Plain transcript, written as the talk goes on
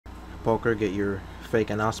Poker, get your fake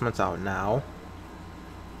announcements out now.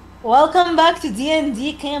 Welcome back to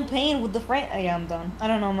D&D campaign with the friend. Yeah, I'm done. I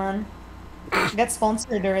don't know, man. Get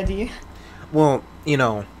sponsored already. Well,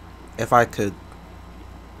 if I could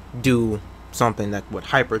do something that would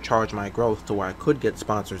hypercharge my growth to where I could get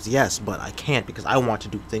sponsors, yes, but I can't because I want to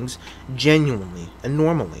do things genuinely and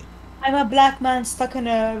normally. I'm a black man stuck in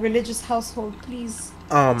a religious household. Please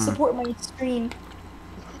Um, support my stream.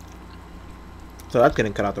 so that's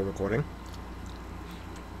getting cut out the recording.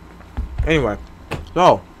 Anyway,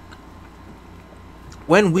 so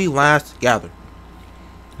when we last gathered,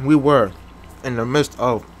 we were in the midst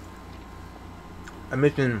of a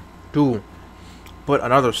mission to put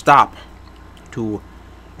another stop to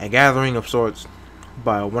a gathering of sorts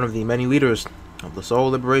by one of the many leaders of the Soul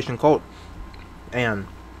Liberation Cult. And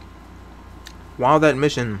while that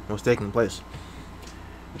mission was taking place,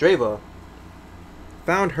 Dreyva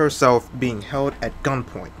found herself being held at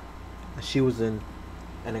gunpoint. She was in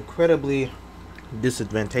an incredibly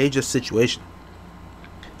disadvantageous situation.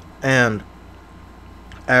 And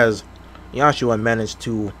as Yashua managed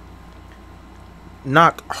to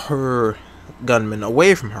knock her gunman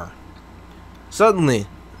away from her, suddenly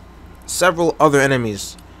several other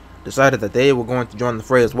enemies decided that they were going to join the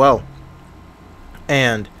fray as well.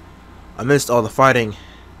 And amidst all the fighting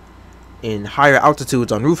in higher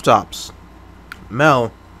altitudes on rooftops,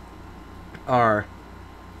 Mel, our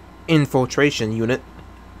infiltration unit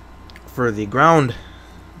for the ground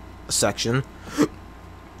section,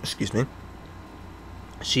 excuse me,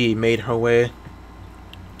 she made her way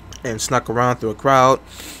and snuck around through a crowd,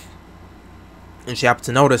 and she happened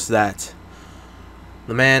to notice that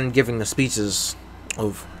the man giving the speeches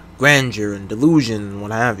of grandeur and delusion and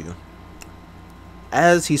what have you,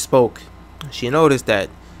 as he spoke, she noticed that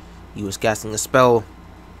he was casting a spell,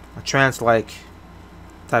 a trance-like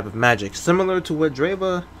type of magic, similar to what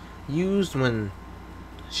Dreyva used when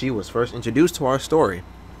she was first introduced to our story.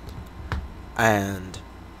 And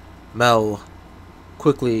Mel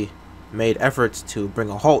quickly made efforts to bring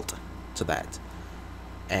a halt to that.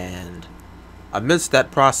 And amidst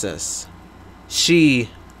that process, she,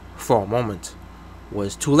 for a moment,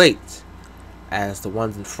 was too late, as the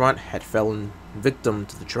ones in front had fallen victim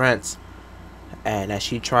to the trance. And as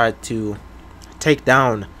she tried to take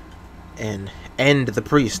down and end the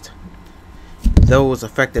priest, those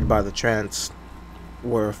affected by the trance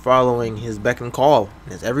were following his beck and call,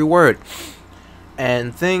 his every word.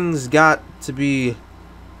 And things got to be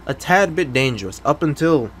a tad bit dangerous up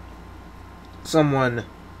until someone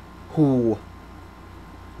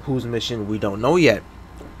whose mission we don't know yet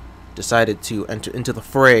decided to enter into the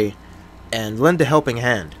fray and lend a helping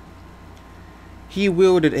hand. He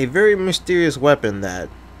wielded a very mysterious weapon that,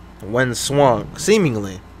 when swung,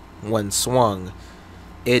 seemingly when swung,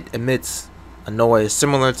 it emits a noise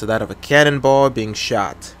similar to that of a cannonball being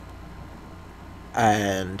shot.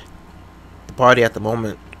 And the party at the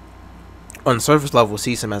moment, on surface level,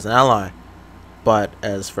 sees him as an ally, but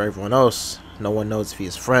as for everyone else, no one knows if he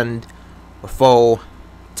is friend or foe,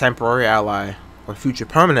 temporary ally, or future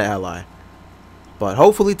permanent ally. But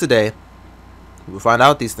hopefully today, we will find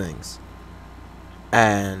out these things.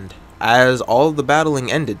 And as all of the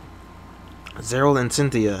battling ended, Zeryl and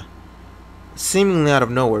Cynthia, seemingly out of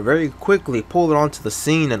nowhere, very quickly pulled onto the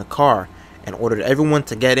scene in a car and ordered everyone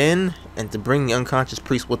to get in and to bring the unconscious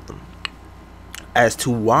priest with them. As to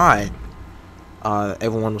why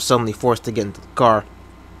everyone was suddenly forced to get into the car,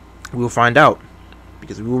 we will find out,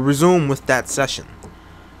 because we will resume with that session.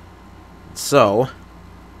 So,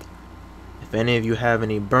 if any of you have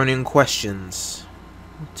any burning questions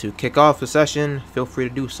to kick off the session, feel free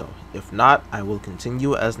to do so. If not, I will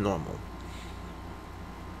continue as normal.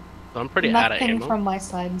 I'm pretty out of Nothing ammo. from my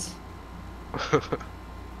side.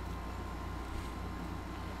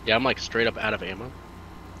 Yeah, I'm like straight up out of ammo.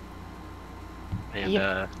 And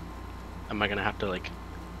Yep. am I gonna have to like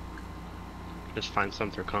just find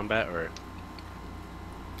some through combat, or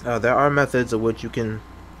There are methods of which you can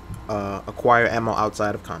acquire ammo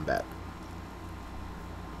outside of combat.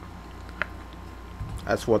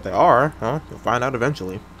 That's what they are, huh? You'll find out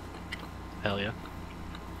eventually. hell yeah?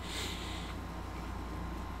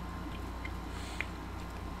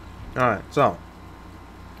 Alright, so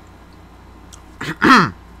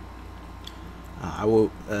I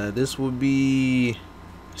will this will be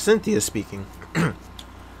Cynthia speaking.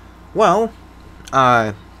 Well,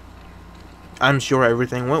 I'm sure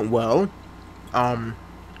everything went well. Um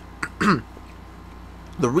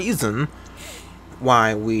the reason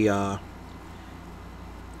why we I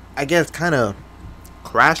guess kind of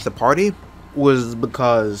crashed the party was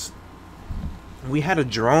because we had a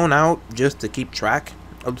drone out just to keep track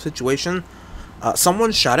of the situation,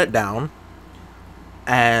 Someone shot it down,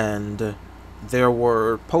 and there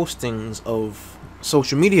were postings of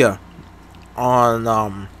social media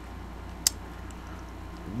on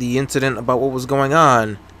the incident about what was going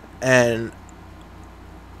on, and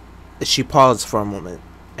she paused for a moment,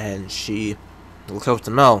 and she looked up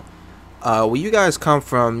to Mel. Where you guys come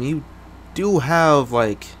from, you do have,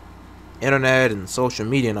 like, internet and social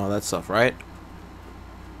media and all that stuff, right?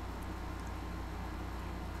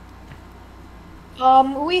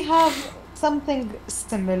 We have something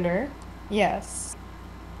similar. Yes.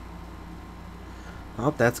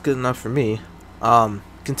 Well, that's good enough for me.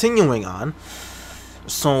 Continuing on.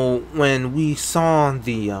 So when we saw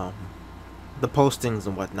the postings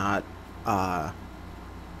and whatnot,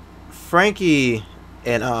 Frankie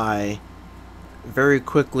and I very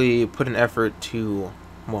quickly put an effort to,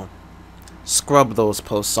 well, scrub those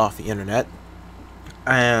posts off the internet.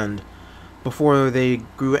 And before they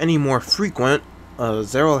grew any more frequent,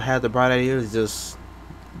 Zeryl had the bright idea to just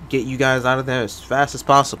get you guys out of there as fast as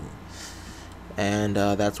possible. And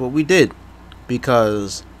that's what we did.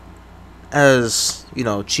 Because, as, you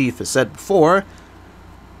know, Chief has said before,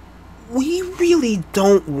 we really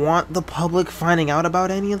don't want the public finding out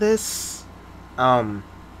about any of this.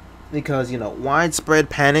 Because, you know, widespread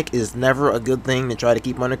panic is never a good thing to try to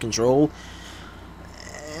keep under control.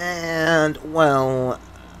 And, well,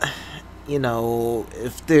 you know,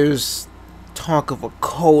 if there's talk of a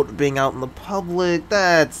cult being out in the public,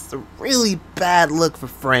 that's a really bad look for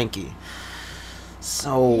Frankie.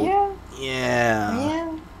 So,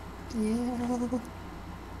 yeah.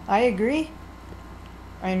 I agree.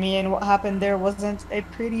 I mean, what happened there wasn't a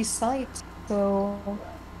pretty sight, so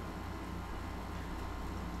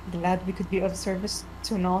glad we could be of service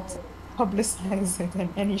to not publicize it in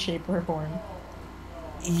any shape or form.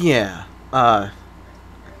 Yeah,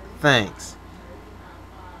 thanks.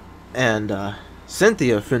 And,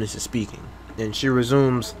 Cynthia finishes speaking, and she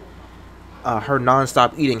resumes, her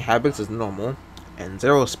non-stop eating habits as normal, and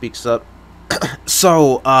Zeryl speaks up.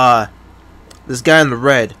 So, this guy in the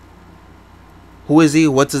red, who is he,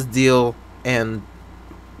 what's his deal, and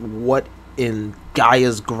what in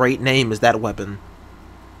Gaia's great name is that weapon?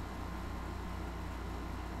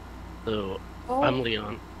 So, I'm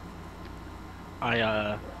Leon.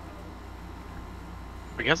 I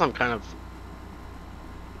guess I'm kind of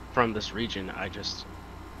from this region. I've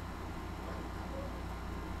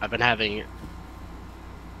been having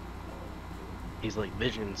these, like,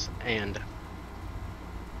 visions, and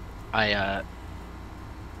I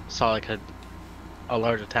saw, like, a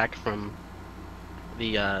large attack from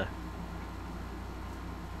the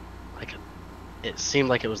like, it seemed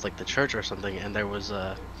like it was like the church or something, and there was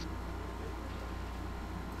I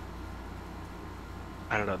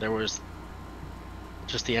don't know, there was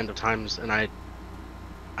just the end of times, and I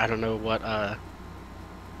don't know what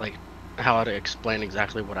like how to explain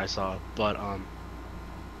exactly what I saw, but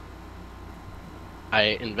I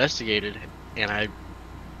investigated, and I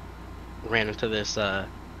ran into this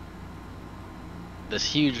this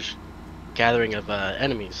huge gathering of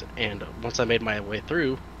enemies, and once I made my way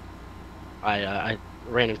through, I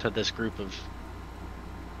ran into this group of,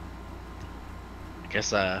 I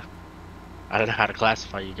guess, I don't know how to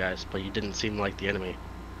classify you guys, but you didn't seem like the enemy.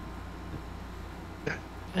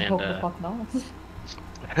 I hope the fuck not.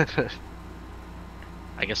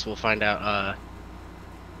 I guess we'll find out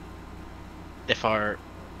if our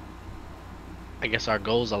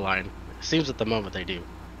goals align. It seems at the moment they do,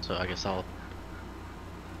 so I guess I'll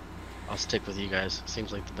stick with you guys.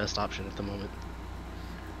 Seems like the best option at the moment.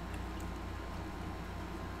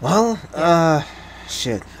 Well,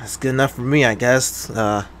 shit, that's good enough for me, I guess.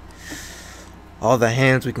 All the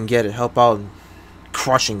hands we can get to help out in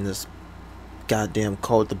crushing this goddamn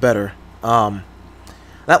cult, the better.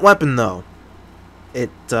 That weapon, though, it,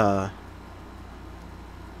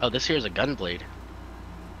 Oh, this here's a gunblade.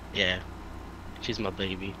 Yeah, she's my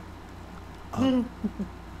baby.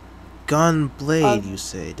 Gun blade, you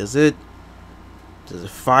say? Does it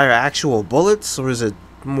fire actual bullets, or is it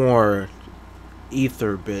more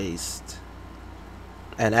ether based?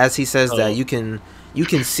 And as he says that, you can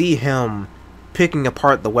see him picking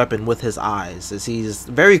apart the weapon with his eyes, as he's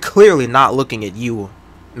very clearly not looking at you,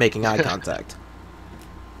 making eye contact.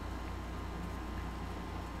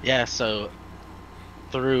 Yeah, so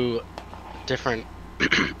through different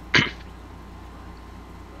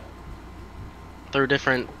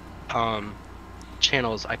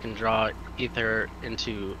channels, I can draw ether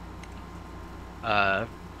into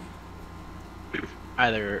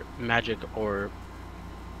either magic or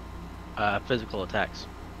physical attacks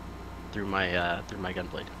through my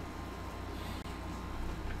gunblade.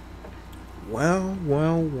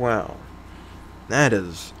 Well. That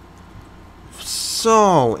is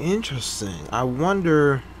so interesting. I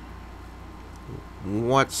wonder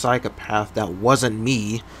what psychopath that wasn't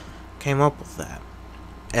me came up with that.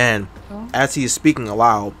 And as he is speaking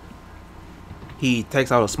aloud, he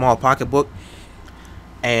takes out a small pocketbook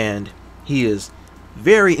and he is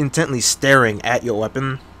very intently staring at your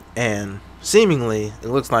weapon, and seemingly it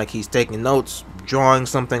looks like he's taking notes, drawing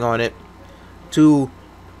something on it to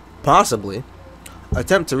possibly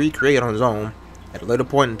attempt to recreate it on his own at a later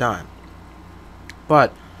point in time.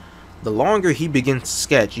 But the longer he begins to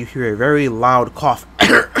sketch, you hear a very loud cough.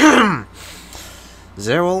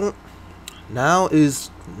 Zeryl, now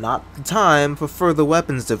is not the time for further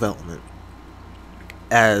weapons development.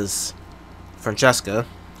 As Francesca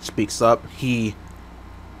speaks up, he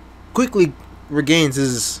quickly regains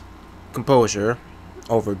his composure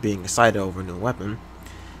over being excited over a new weapon.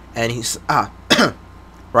 And he's...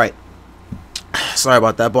 right. Sorry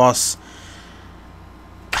about that, boss.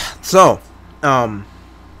 So,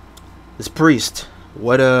 this priest,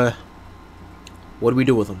 what do we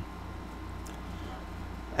do with him?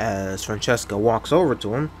 As Francesca walks over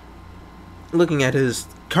to him, looking at his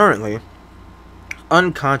currently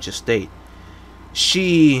unconscious state,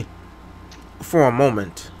 she, for a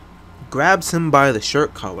moment, grabs him by the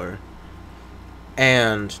shirt collar,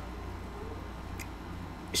 and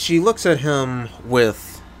she looks at him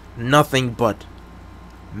with nothing but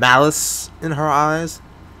malice in her eyes,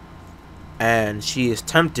 and she is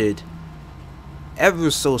tempted, ever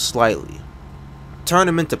so slightly, turn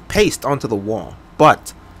him into paste onto the wall,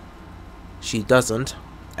 but she doesn't,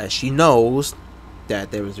 as she knows that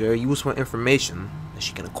there is very useful information that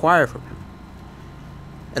she can acquire from him.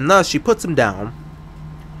 And thus she puts him down,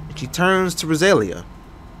 and she turns to Roselia,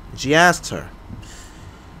 and she asks her,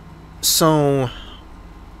 "So,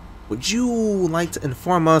 would you like to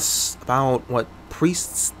inform us about what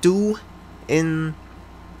priests do in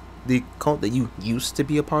the cult that you used to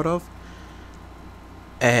be a part of?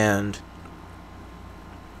 And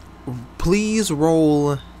please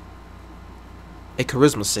roll a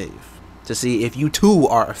charisma save to see if you too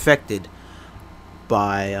are affected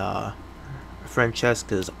by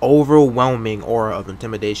Francesca's overwhelming aura of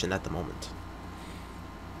intimidation at the moment."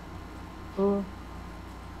 Ooh.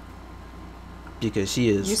 Because she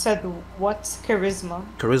is... You said what's charisma?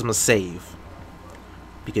 Charisma save.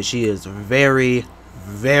 Because she is very,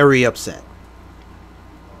 very upset.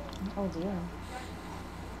 Oh dear.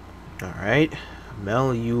 Alright.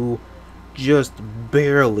 Mel, you just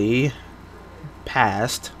barely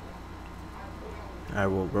passed. I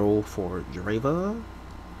will roll for Dreyva.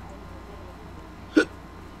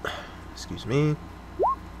 Excuse me.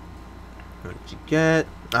 What did you get?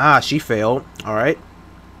 She failed. Alright.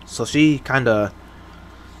 So she kind of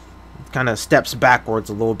steps backwards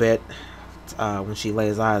a little bit when she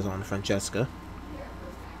lays eyes on Francesca.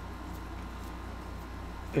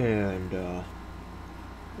 And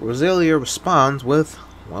Roselia responds with,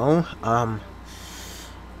 well,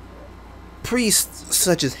 priests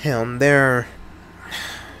such as him, they're,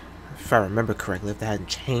 if I remember correctly, if they hadn't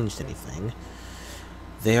changed anything,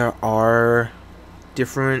 there are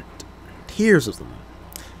different tiers of them.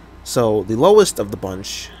 So the lowest of the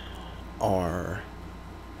bunch are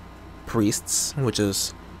priests, which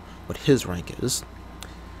is what his rank is.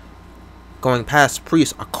 Going past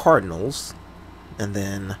priests are cardinals, and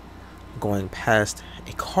then going past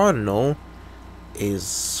a cardinal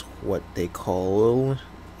is what they call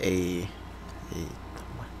a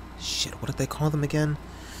shit, what did they call them again?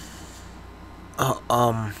 A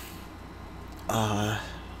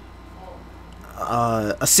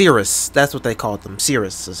Cirrus. That's what they called them.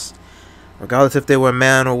 Cirruses. Regardless if they were a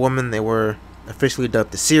man or woman, they were officially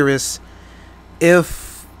dubbed the Cirrus.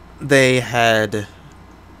 If they had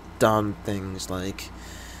done things like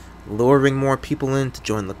luring more people in to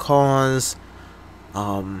join the cause,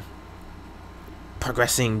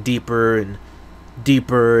 progressing deeper and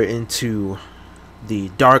deeper into the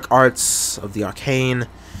dark arts of the arcane,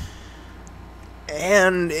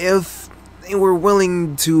 and if they were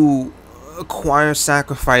willing to acquire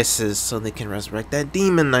sacrifices so they can resurrect that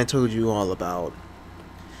demon I told you all about.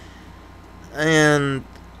 And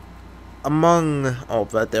among all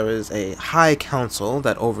of that, there is a high council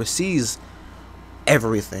that oversees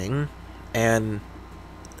everything, and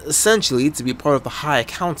essentially, to be part of the high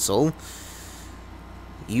council,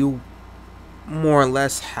 you more or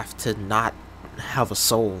less have to not have a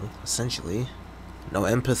soul, essentially. No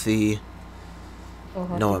empathy,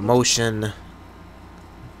 no emotion,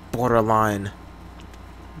 borderline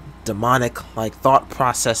demonic-like thought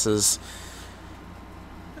processes,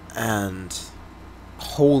 and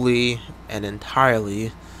wholly and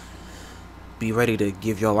entirely be ready to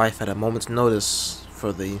give your life at a moment's notice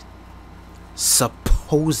for the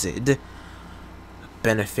supposed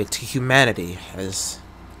benefit to humanity, as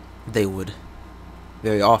they would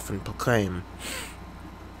very often proclaim.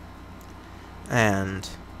 And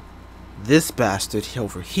this bastard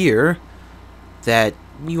over here that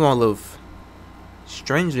you all have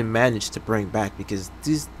strangely managed to bring back, because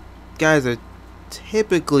these guys are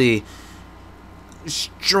typically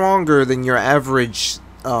stronger than your average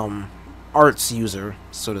arts user,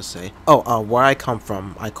 so to say. Where I come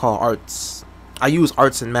from, I use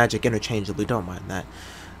arts and magic interchangeably, don't mind that.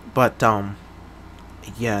 But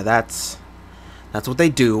yeah, that's what they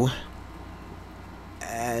do,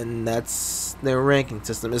 and that's their ranking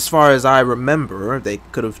system. As far as I remember, they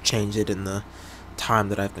could have changed it in the time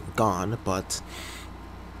that I've been gone, but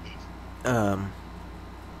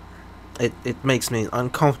it makes me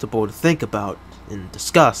uncomfortable to think about and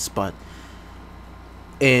discuss, but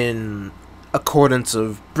in accordance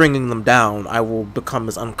of bringing them down, I will become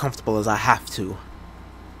as uncomfortable as I have to.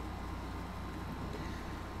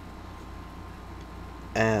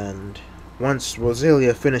 And once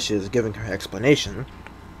Roselia finishes giving her explanation,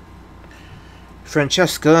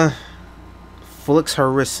 Francesca flicks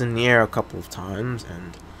her wrists in the air a couple of times,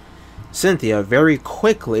 and Cynthia very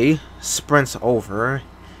quickly sprints over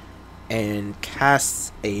and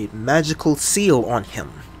casts a magical seal on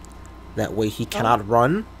him. That way he cannot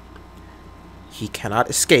run, he cannot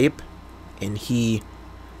escape, and he,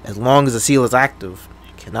 as long as the seal is active,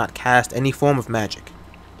 cannot cast any form of magic.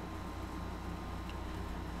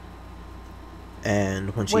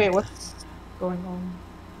 And when she... Wait, what's going on?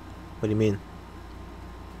 What do you mean?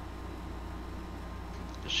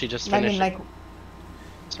 She just I finished. mean, like,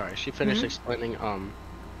 Sorry, she finished explaining how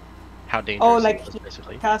dangerous oh, it like was,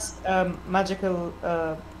 basically. cast magical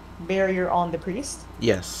barrier on the priest.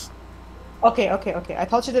 Yes. Okay. I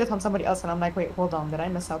thought you did it on somebody else, and I'm like, wait, hold on, did I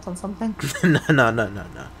miss out on something? No.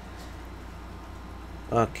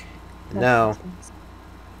 Okay. Now,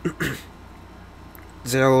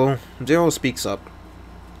 Zeryl speaks up.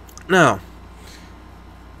 Now,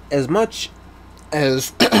 as much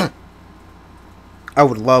as I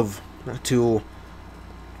would love to,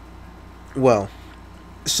 well,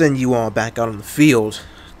 send you all back out on the field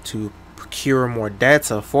to procure more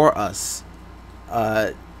data for us,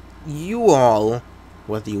 you all,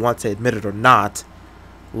 whether you want to admit it or not,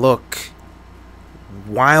 look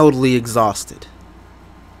wildly exhausted.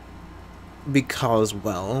 Because,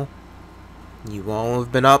 well, you all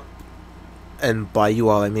have been up, and by you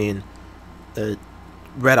all I mean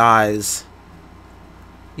Red Eyes,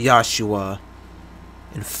 Joshua,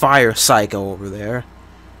 and Fire Psycho over there.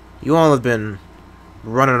 You all have been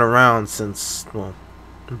running around since, well,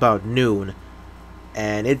 about noon,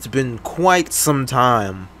 and it's been quite some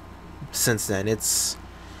time since then.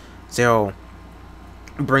 Zeryl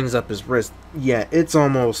brings up his wrist. Yeah, it's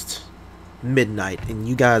almost midnight, and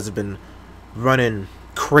you guys have been running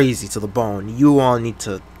crazy to the bone. You all need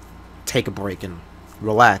to take a break and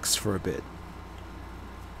relax for a bit.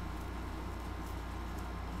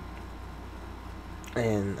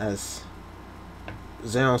 And as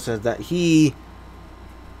Zeryl says that, he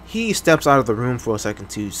steps out of the room for a second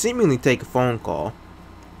to seemingly take a phone call,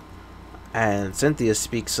 and Cynthia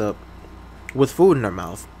speaks up with food in her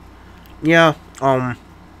mouth. Yeah,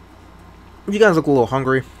 you guys look a little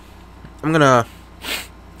hungry. I'm gonna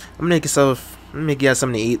make you guys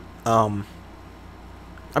something to eat. I'll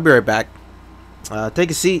be right back.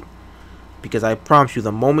 Take a seat, because I promise you,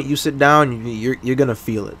 the moment you sit down, you're gonna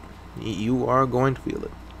feel it. You are going to feel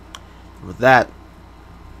it. With that,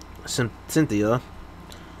 Cynthia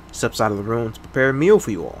steps out of the room to prepare a meal for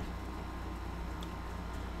you all.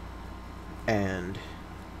 And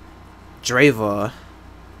Dreyva,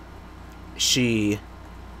 she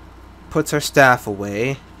puts her staff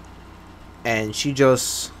away, and she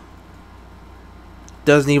just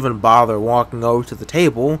doesn't even bother walking over to the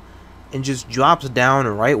table, and just drops down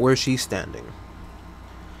right where she's standing.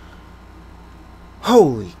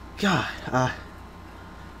 Holy God.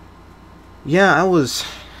 Yeah, I was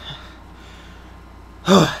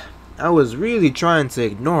really trying to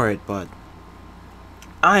ignore it, but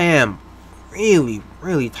I am really,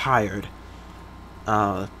 really tired.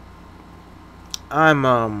 I'm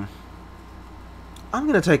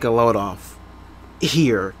gonna take a load off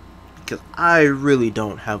here, because I really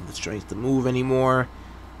don't have the strength to move anymore.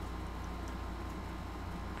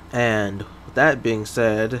 And with that being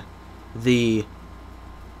said, the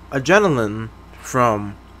adrenaline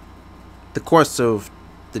from the course of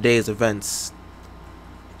the day's events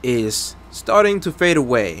is starting to fade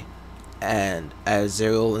away, and as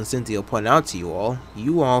Zeryl and Cynthia point out to you all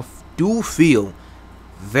do feel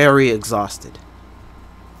very exhausted.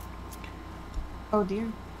 Oh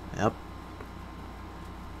dear. Yep.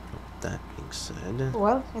 That being said,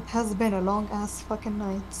 Well, it has been a long ass fucking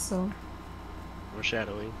night, so.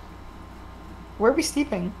 Foreshadowing. Where are we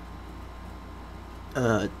sleeping?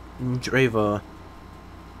 Dreyva,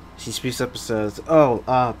 she speaks up and says,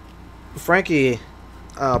 "Oh, Franki,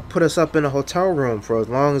 put us up in a hotel room for as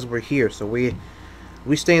long as we're here, so we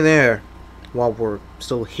stay there while we're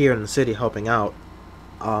still here in the city helping out.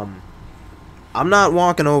 I'm not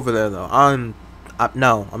walking over there though.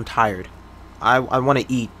 No, I'm tired. I want to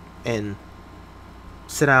eat and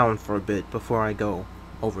sit down for a bit before I go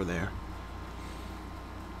over there.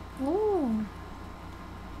 Oh.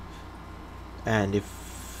 And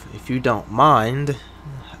if you don't mind,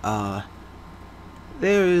 there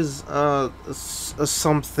is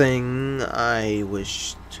something I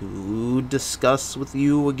wish to discuss with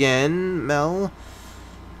you again, Mel."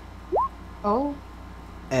 Oh.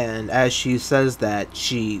 And as she says that,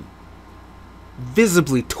 she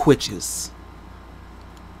visibly twitches.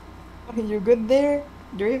 Are you good there,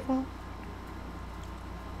 Dreyva?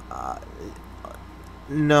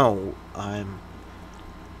 No, I'm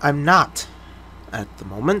not at the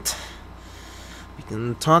moment. We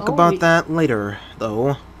can talk Oh, about that later,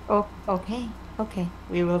 though. Oh, okay. Okay.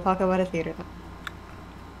 We will talk about it later.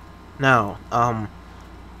 Now,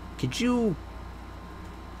 could you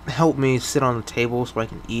help me sit on the table so I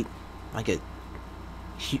can eat like a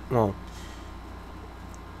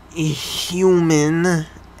human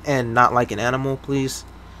and not like an animal, please?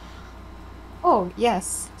 Oh,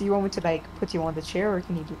 yes. Do you want me to, like, put you on the chair, or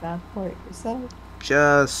can you do that for it yourself?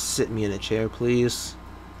 Just sit me in a chair, please.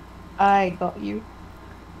 I got you.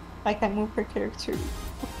 I can't move her character.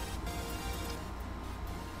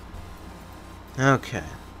 Okay.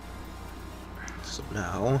 So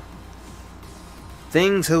now,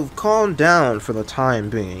 things have calmed down for the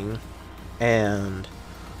time being, and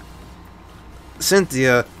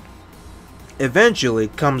Cynthia eventually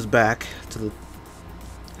comes back to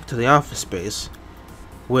the office space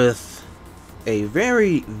with a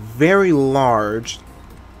very, very large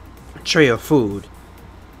tray of food.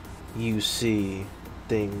 You see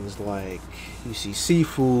things like, you see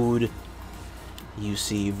seafood, you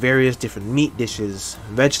see various different meat dishes,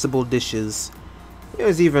 vegetable dishes.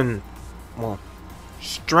 There's even, well,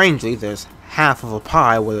 strangely, there's half of a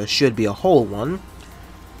pie where there should be a whole one.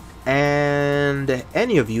 And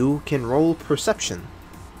any of you can roll perception.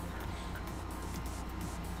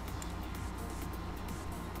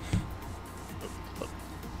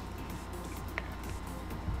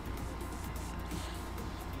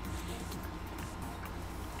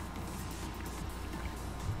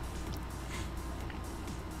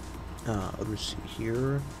 Let me see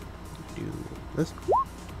here. Do this.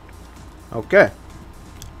 Okay.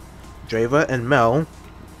 Dreyva and Mel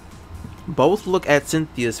both look at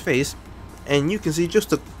Cynthia's face, and you can see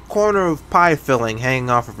just a corner of pie filling hanging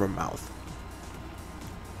off of her mouth.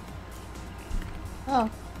 Oh.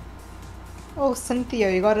 Oh, Cynthia,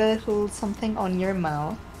 you got a little something on your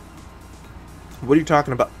mouth. What are you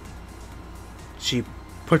talking about? She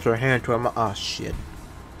puts her hand to her mouth. Oh, shit.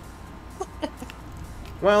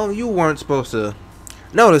 Well, you weren't supposed to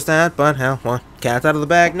notice that, but hell, well, cat's out of the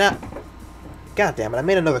bag now. God damn it, I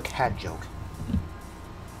made another cat joke.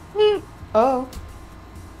 Oh.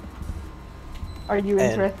 Are you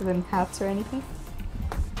interested in cats or anything?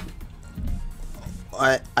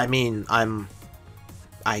 I mean,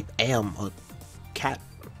 I am a cat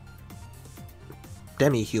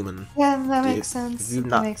demi-human. Yeah, that makes sense.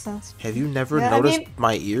 That makes sense. Have you never Yeah, noticed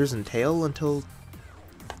my ears and tail until...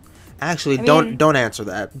 Actually, I mean, don't answer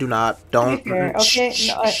that. Do not. Don't. Fair. Okay,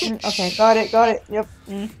 no, okay, got it, yep.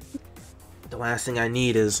 The last thing I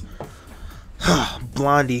need is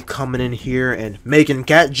Blondie coming in here and making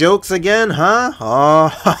cat jokes again, huh? Oh,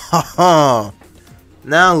 ha, ha, ha.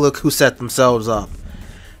 Now look who set themselves up.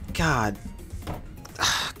 God.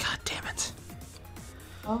 God damn it.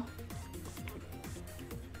 Oh.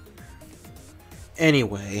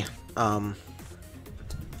 Anyway,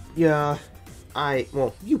 yeah,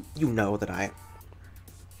 well, you know that I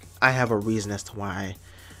have a reason as to why I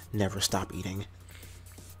never stop eating.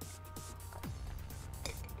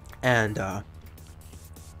 And,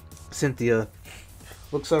 Cynthia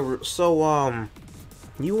looks over, so,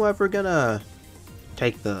 you ever gonna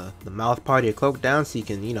take the mouth part of your cloak down so you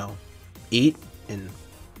can, you know, eat and,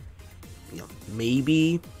 you know,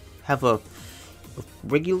 maybe have a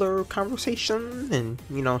regular conversation and,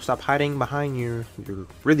 you know, stop hiding behind your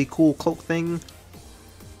really cool cloak thing?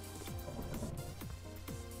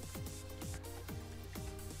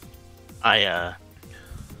 I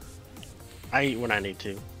eat when I need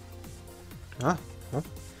to. Huh? Well,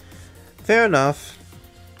 fair enough.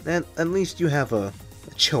 And at least you have a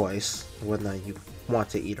choice whether you want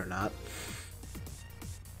to eat or not.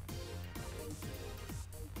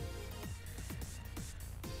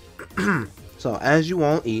 So, as you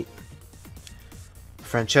all eat,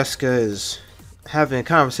 Francesca is having a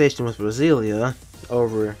conversation with Roselia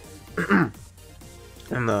over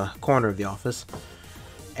in the corner of the office,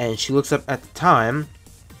 and she looks up at the time,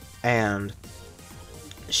 and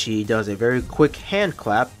she does a very quick hand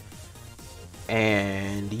clap,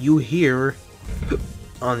 and you hear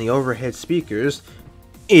on the overhead speakers,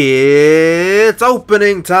 "It's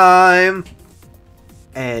opening time!"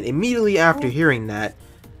 And immediately after hearing that,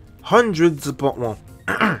 hundreds upon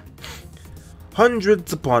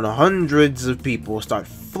hundreds of people start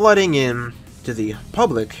flooding in to the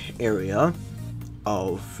public area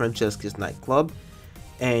of Francesca's nightclub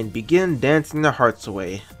and begin dancing their hearts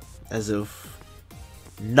away as if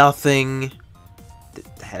nothing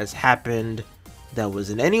has happened that was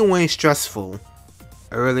in any way stressful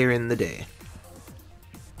earlier in the day.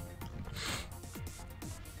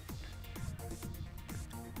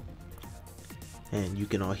 And you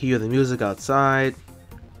can all hear the music outside.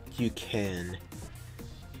 You can,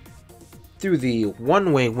 through the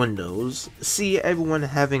one-way windows, see everyone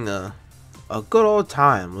having a good old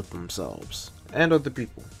time with themselves and other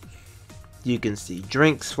people. You can see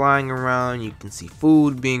drinks flying around. You can see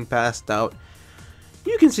food being passed out.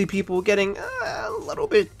 You can see people getting a little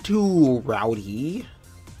bit too rowdy.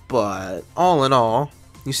 But all in all,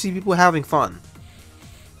 you see people having fun.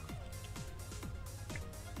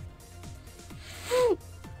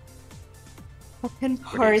 Fucking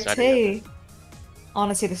Pretty exciting. party.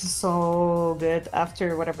 Honestly, this is so good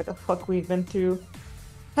after whatever the fuck we've been through.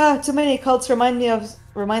 Too many cults reminds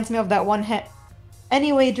me of that one hit.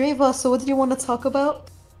 Anyway, Dreyva, so what did you want to talk about?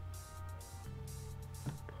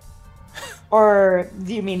 Or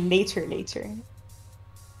do you mean later? Hang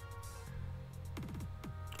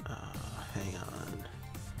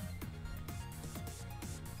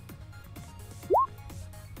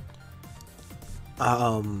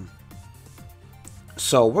on.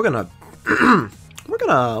 So we're gonna we're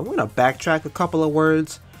gonna backtrack a couple of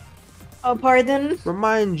words. Oh, pardon?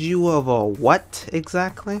 Remind you of a what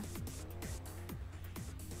exactly?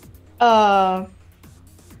 Kind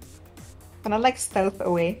of like stealth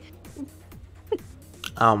away.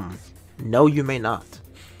 No, you may not.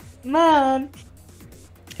 Man.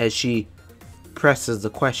 As she presses the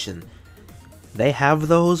question, they have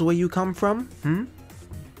those where you come from?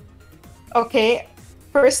 Okay,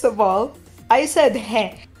 first of all, I said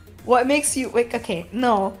hey. What makes you like? Okay,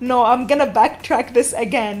 no, I'm gonna backtrack this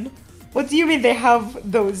again. What do you mean they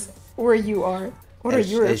have those where you are? What are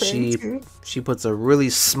you referring to? She puts a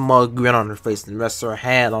really smug grin on her face and rests her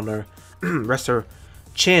hand on her rests her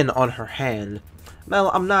chin on her hand.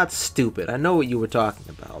 Mel, I'm not stupid. I know what you were talking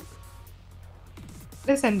about.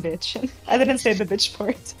 Listen, bitch. I didn't say the bitch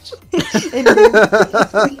part.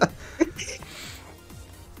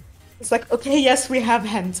 It's like, okay, yes, we have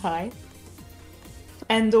hentai.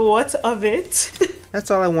 And what of it?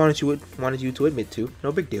 That's all I wanted you to admit to.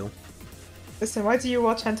 No big deal. Listen, why do you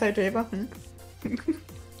watch hentai, Dreyva?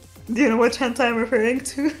 Do you know what hentai I'm referring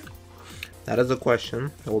to? That is a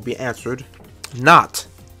question that will be answered not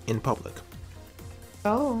in public.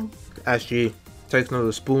 Oh. As she takes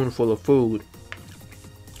another spoonful of food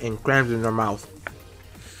and crams it in her mouth.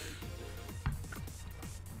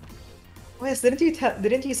 Wes, didn't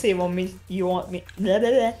you say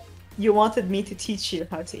you wanted me to teach you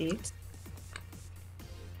how to eat?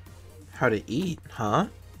 How to eat, huh?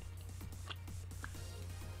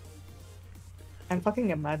 I'm fucking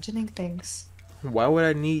imagining things. Why would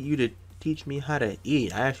I need you to teach me how to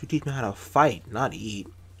eat? I asked you to teach me how to fight, not eat.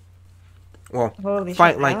 Well, Holy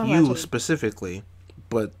fight shit, like I'm you imagining- specifically,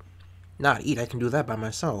 but not eat. I can do that by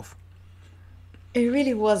myself. It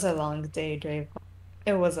really was a long day, Dreyva.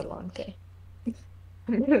 It was a long day.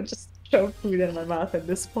 I'm gonna just shove food in my mouth at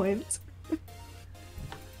this point.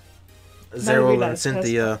 Zeryl and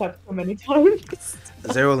Cynthia. So many times.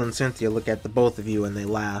 Zeryl and Cynthia look at the both of you and they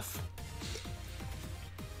laugh.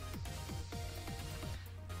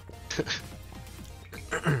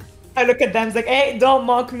 I look at them, it's like, hey, don't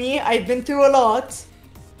mock me. I've been through a lot.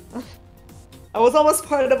 I was almost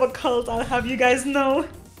part of a cult, I'll have you guys know. It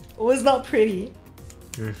was not pretty.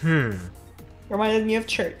 Reminded me of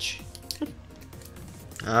church.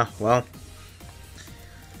 Well.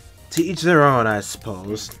 To each their own, I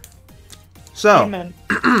suppose. So, Amen.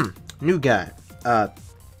 new guy.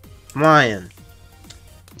 Ryan.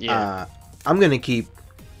 Yeah. I'm gonna keep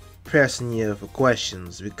pressing you for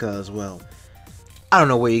questions because, well, I don't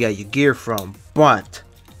know where you got your gear from, but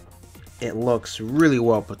it looks really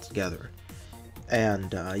well put together.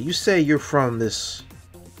 And you say you're from this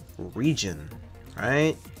region,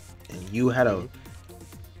 right? And you had a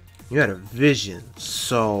vision.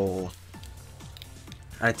 So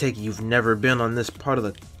I take it you've never been on this part of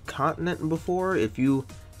the continent before. If you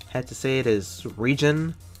had to say it as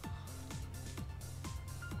region.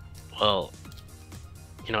 Well,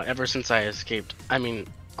 you know, ever since I escaped,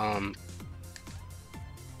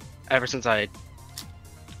 ever since I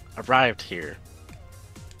arrived here,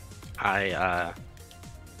 I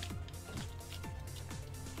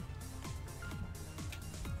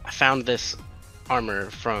found this armor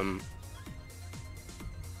from,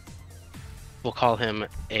 we'll call him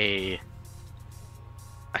a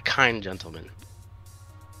kind gentleman,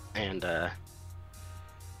 and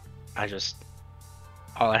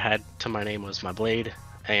all I had to my name was my blade,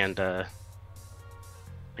 and I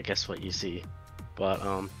guess what you see. But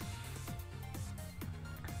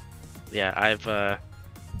yeah, I've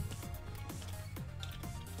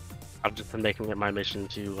just been making it my mission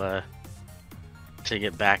to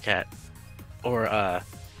get back at, or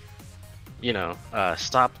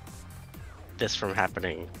stop this from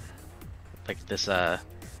happening, like this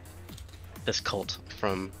cult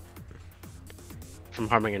from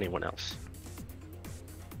harming anyone else.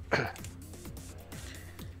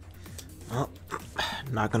 Well,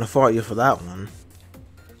 not gonna fault you for that one.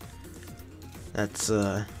 That's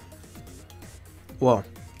well,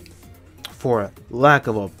 for lack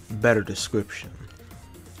of a better description,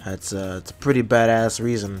 it's a pretty badass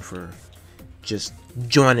reason for just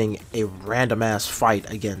joining a random ass fight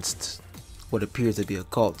against what appears to be a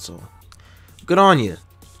cult. So good on you.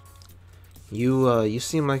 You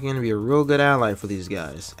seem like you're gonna be a real good ally for these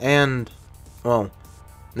guys, and well,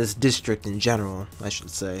 this district in general, I should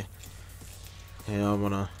say. You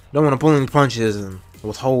know, don't wanna pull any punches and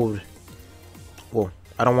withhold. Well,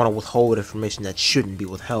 I don't want to withhold information that shouldn't be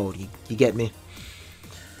withheld. You get me?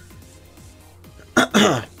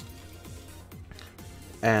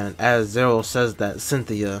 And as Zeryl says that,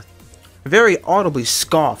 Cynthia very audibly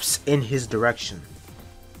scoffs in his direction,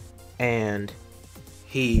 and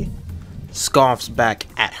he scoffs back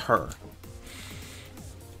at her.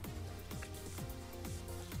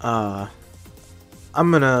 I'm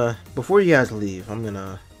gonna, before you guys leave, I'm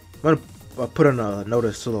gonna put in a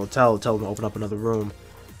notice to the hotel, tell them to open up another room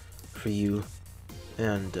for you.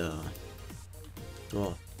 And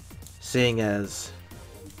well, seeing as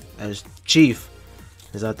Chief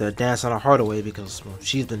is out there dancing her heart away because, well,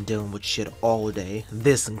 she's been dealing with shit all day,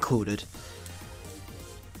 this included.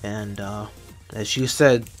 And as she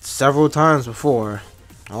said several times before,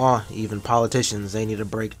 even politicians, they need a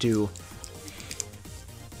break too.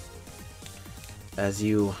 As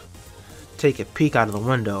you take a peek out of the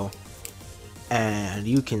window, and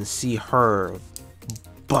you can see her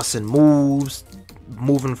busting moves,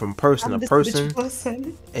 moving from person to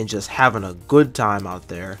person, and just having a good time out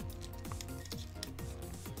there.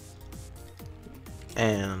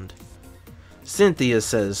 And Cynthia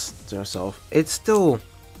says to herself, it's still,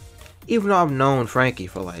 even though I've known Franki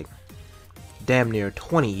for like damn near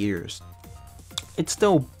 20 years, it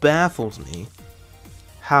still baffles me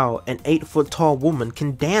how an 8-foot tall woman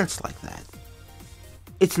can dance like that.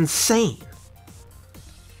 It's insane.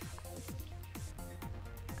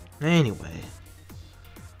 Anyway,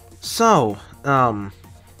 so are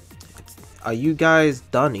you guys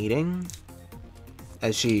done eating?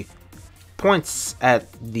 As she points at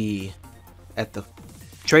the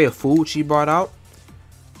tray of food she brought out,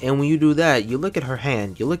 and when you do that, you look at her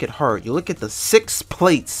hand, you look at her, you look at the 6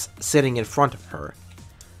 plates sitting in front of her.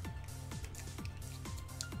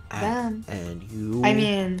 And you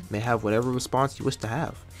may have whatever response you wish to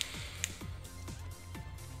have.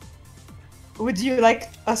 Would you like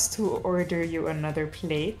us to order you another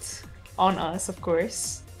plate? On us, of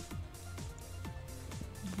course.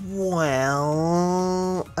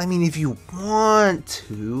 Well, I mean, if you want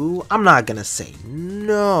to, I'm not gonna say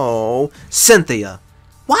no. Cynthia,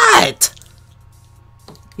 what?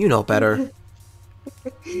 You know better.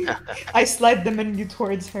 I slide the menu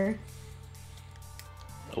towards her.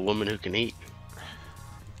 A woman who can eat.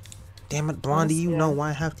 Damn it, Blondie, you know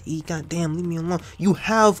why I have to eat. Goddamn, leave me alone. You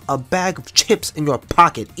have a bag of chips in your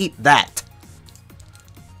pocket. Eat that.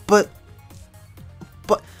 But,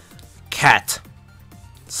 Cat,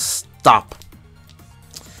 stop.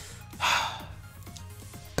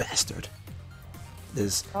 Bastard.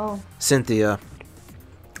 Cynthia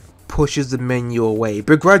pushes the menu away,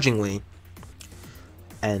 begrudgingly,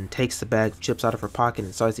 and takes the bag of chips out of her pocket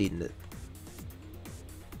and starts eating it.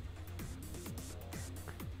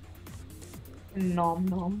 Nom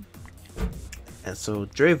nom. And so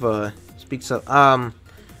Dreyva speaks up.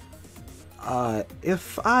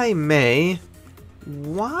 If I may,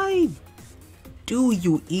 why do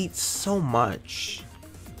you eat so much?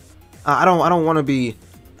 I don't want to be,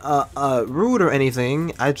 rude or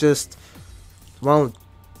anything. I just, well,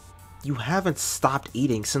 you haven't stopped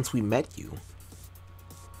eating since we met you.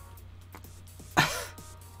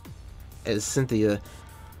 As Cynthia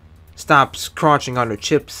stops crunching on her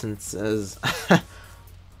chips and says,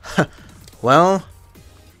 well,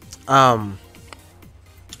 how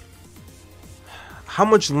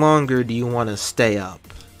much longer do you want to stay up?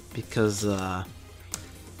 Because,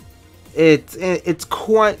 it's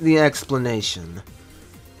quite the explanation.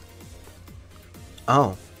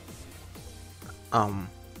 Oh.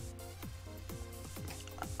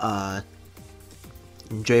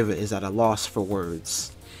 Dreyva is at a loss for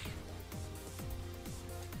words.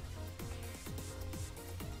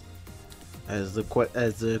 As the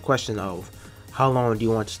question of how long do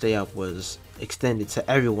you want to stay up was extended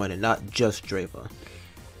to everyone and not just Dreyva.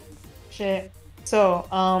 Shit. So,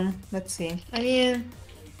 let's see. I mean,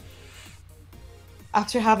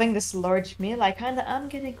 after having this large meal, I kinda am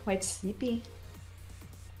getting quite sleepy.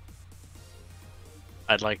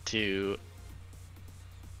 I'd like to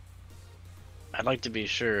be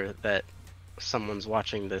sure that someone's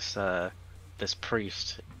watching this this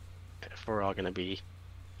priest if we're all gonna be,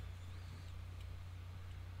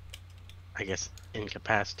 I guess,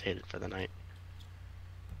 incapacitated for the night.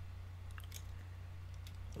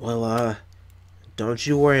 Well, don't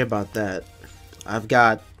you worry about that. I've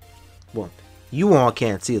got, well, you all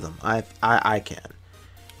can't see them. I can.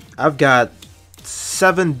 I've got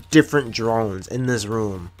 7 different drones in this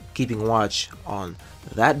room keeping watch on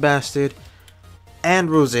that bastard and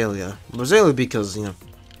Roselia. Roselia because, you know,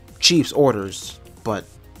 Chief's orders, but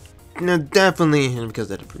you know, definitely because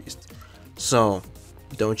they're the priest. So,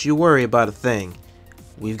 don't you worry about a thing.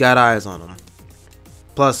 We've got eyes on them.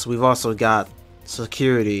 Plus, we've also got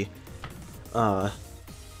security.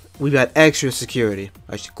 We've got extra security,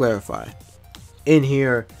 I should clarify, in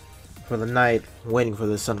here for the night, waiting for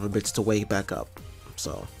this son of a bitch to wake back up.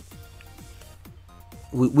 So,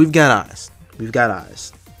 we've got eyes. We've got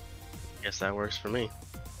eyes. Guess that works for me.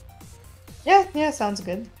 Yeah, sounds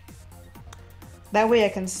good. That way I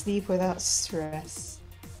can sleep without stress.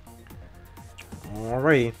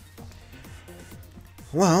 Alright.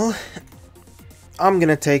 Well, I'm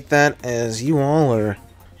gonna take that as you all are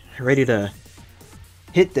ready to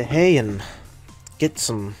hit the hay and get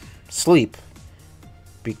some sleep.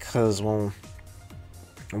 Because, well,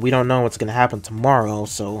 we don't know what's gonna happen tomorrow,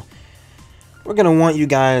 so we're gonna want you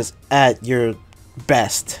guys at your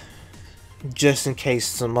best. Just in case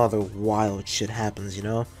some other wild shit happens, you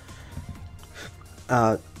know?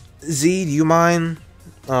 Z, do you mind,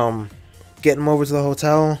 getting them over to the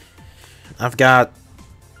hotel? I've got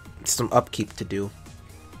some upkeep to do.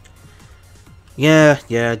 Yeah,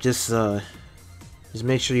 just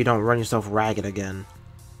make sure you don't run yourself ragged again,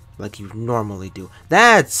 like you normally do.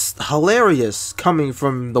 That's hilarious, coming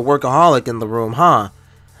from the workaholic in the room, huh?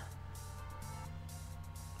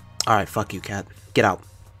 Alright, fuck you, cat. Get out.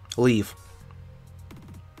 Leave.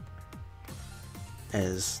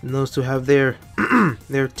 As those two have their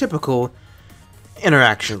their typical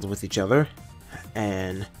interactions with each other,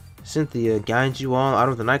 and Cynthia guides you all out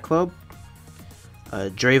of the nightclub.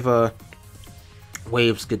 Dreyva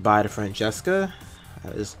waves goodbye to Francesca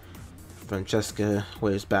as Francesca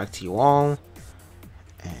waves back to you all,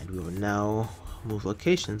 and we will now move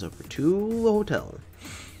locations over to the hotel.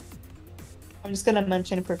 I'm just gonna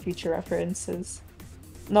mention for future references.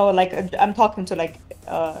 No, like I'm talking to like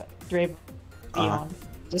Dreyva beyond,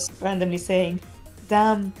 just randomly saying,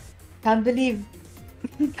 "Damn, can't believe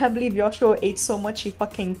Joshua ate so much he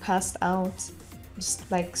fucking passed out." Just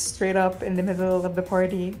like straight up in the middle of the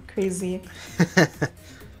party. Crazy.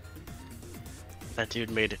 That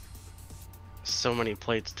dude made so many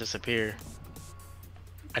plates disappear.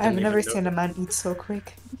 I've never seen a man eat so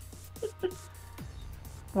quick.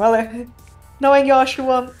 Well, knowing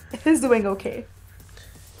Joshua, he's doing okay.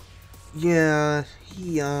 Yeah,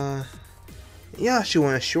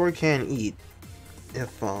 Joshua sure can eat.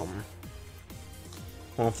 If well,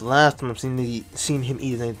 if the last time I've seen him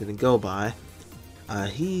eat is anything to go by,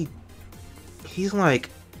 he's like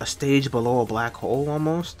a stage below a black hole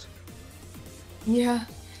almost. Yeah.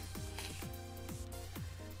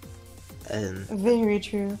 And very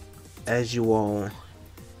true. As you all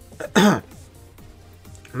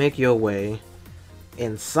make your way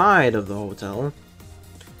inside of the hotel,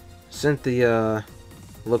 Cynthia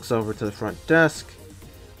looks over to the front desk.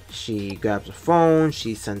 She grabs a phone,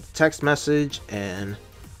 she sends a text message, and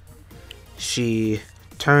she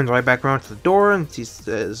turns right back around to the door and she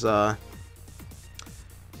says,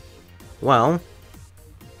 Well,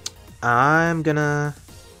 I'm gonna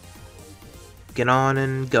get on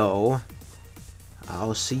and go.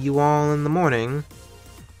 I'll see you all in the morning.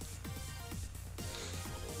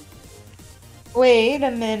 Wait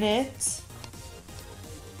a minute.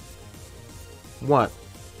 What?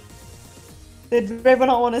 Did Dreyva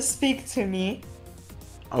not want to speak to me?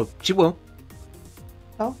 Oh, she will.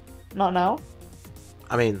 Oh, not now?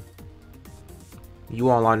 I mean, you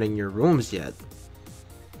all aren't in your rooms yet.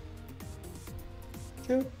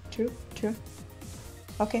 True, true, true.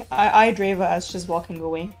 Okay, I Dreyva as she's walking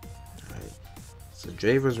away. Alright. So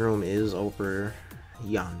Dreyva's room is over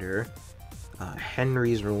yonder.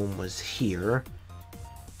 Henry's room was here.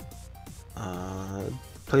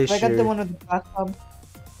 Place I got the your... one with the bathtub.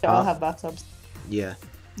 They all have bathtubs. Yeah.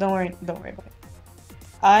 Don't worry about it.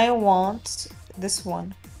 I want this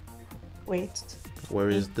one. Wait. Where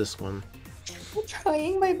is this one? I'm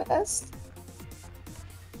trying my best.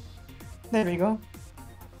 There we go.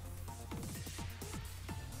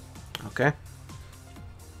 Okay.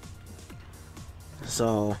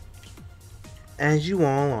 So, as you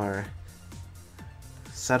all are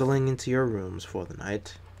settling into your rooms for the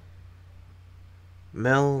night,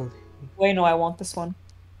 Mel... Wait, no, I want this one.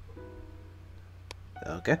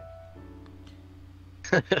 Okay.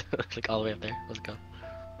 Like all the way up there. Let's go.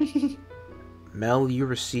 Mel, you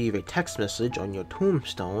receive a text message on your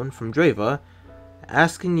tombstone from Dreyva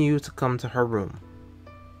asking you to come to her room.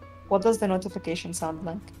 What does the notification sound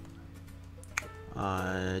like?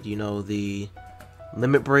 Do you know the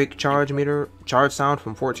limit break charge sound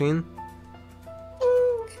from 14?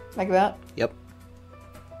 Like that? Yep.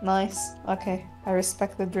 Nice. Okay, I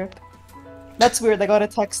respect the drip. That's weird, I got a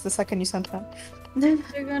text the second you sent that.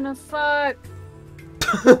 They're gonna fuck.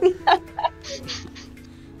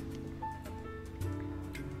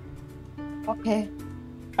 Okay.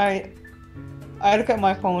 I look at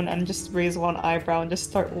my phone and just raise one eyebrow and just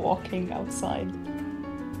start walking outside.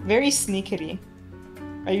 Very sneakily.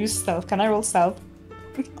 I use stealth. Can I roll stealth?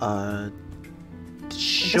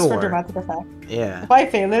 Just for Sure. dramatic effect. Yeah. If I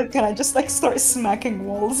fail it, can I just like start smacking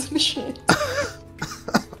walls and shit?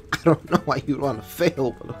 I don't know why you'd want to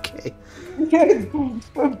fail, but okay. Boom.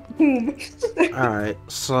 Alright,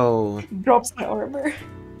 so... Drops my armor.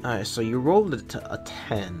 Alright, so you rolled a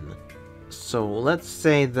 10. So let's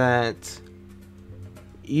say that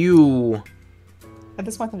you... At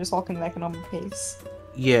this point, I'm just walking like a normal pace.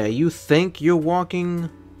 Yeah, you think you're walking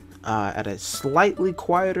at a slightly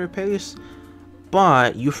quieter pace,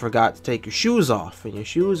 but you forgot to take your shoes off, and your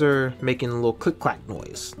shoes are making a little click-clack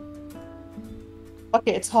noise.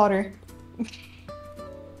 Okay, it's hotter.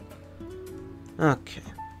 Okay.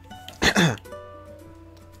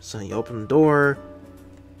 So you open the door,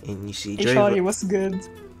 and you see Hey, Dreyva. shawty, what's good?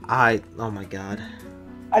 Oh my god.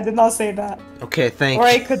 I did not say that. Okay, thank Or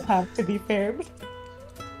I you. could have, to be fair.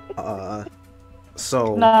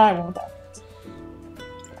 So... Nah, I won't have.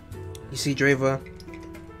 You see Dreyva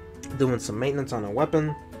doing some maintenance on her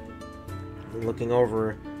weapon, looking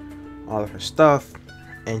over all of her stuff,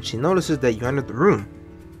 and she notices that you entered the room.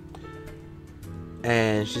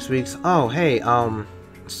 And she speaks, oh, hey,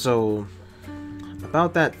 so,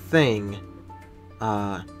 about that thing,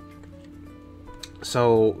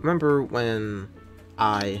 so, remember when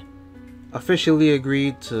I officially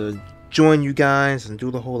agreed to join you guys and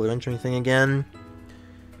do the whole adventuring thing again?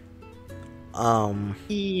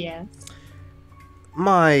 Yes.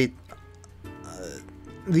 My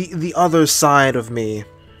the other side of me,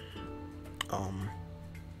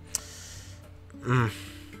 I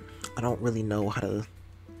don't really know how to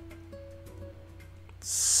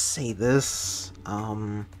say this.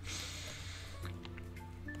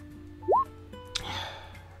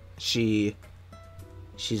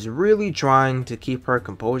 She's really trying to keep her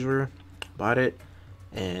composure about it,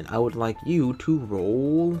 and I would like you to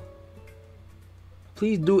roll.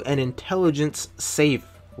 Please do an intelligence save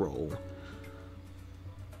roll.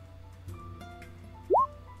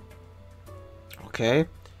 Okay.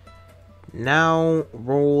 Now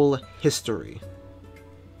roll history.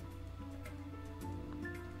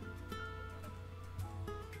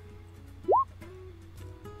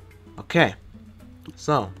 Okay.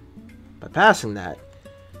 So, by passing that,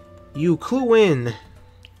 you clue in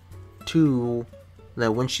to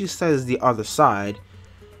that when she says the other side,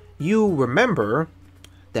 you remember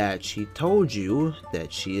that she told you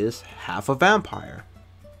that she is half a vampire.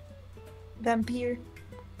 Vampire.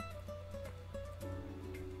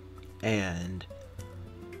 And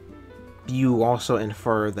you also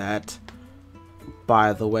infer that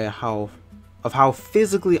by the way how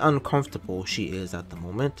physically uncomfortable she is at the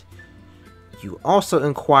moment. You also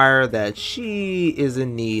inquire that she is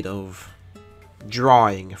in need of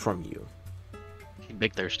drawing from you.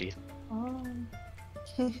 Big thirsty. Oh.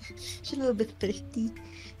 She's a little bit thirsty.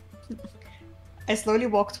 I slowly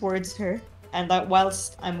walk towards her, and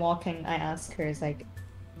whilst I'm walking, I ask her, "Is like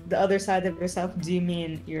the other side of yourself? Do you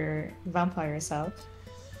mean your vampire self?"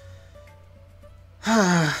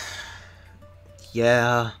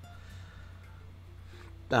 Yeah.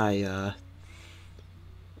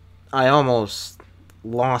 I almost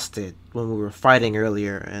lost it when we were fighting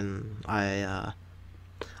earlier, and I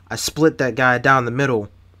split that guy down the middle,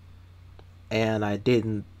 and I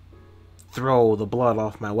didn't throw the blood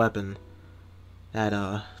off my weapon. That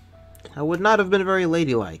would not have been very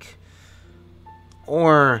ladylike.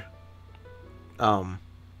 Or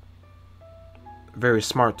very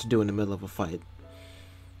smart to do in the middle of a fight.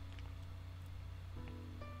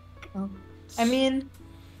 Oh. I mean,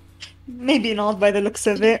 maybe not by the looks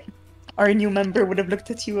of it. Our new member would have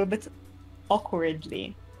looked at you a bit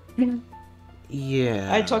awkwardly.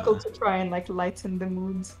 Yeah. I chuckled to try and like lighten the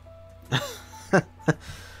mood.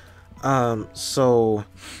 So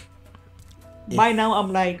By now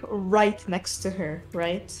I'm like right next to her,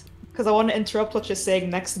 right? Because I want to interrupt what she's saying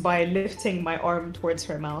next by lifting my arm towards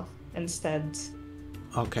her mouth instead.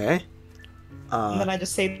 okay. And then I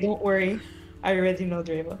just say, "Don't worry, I already know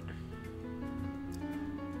Dreyva."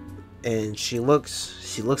 And she looks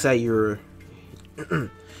at your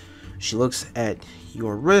she looks at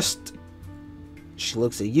your wrist. She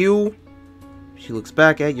looks at you. She looks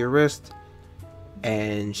back at your wrist,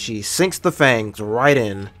 and she sinks the fangs right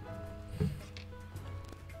in.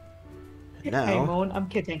 And I now, moan. I'm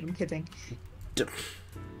kidding.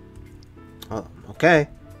 oh, okay.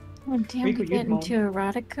 Oh, damn, Rico, we you'd get moan. into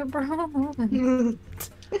erotica, bro.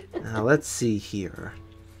 Now let's see here.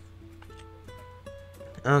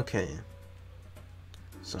 Okay.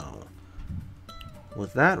 So,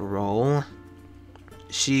 with that roll,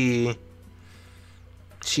 she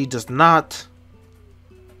does not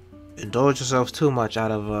indulge herself too much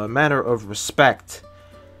out of a matter of respect.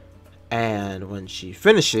 And when she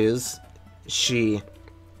finishes, she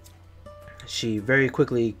very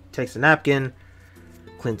quickly takes a napkin,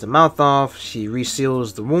 cleans the mouth off, she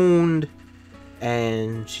reseals the wound,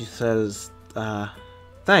 and she says,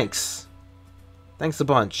 thanks a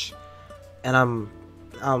bunch. And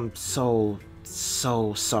I'm so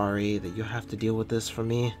sorry that you have to deal with this for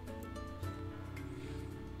me.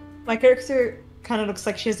 My character kind of looks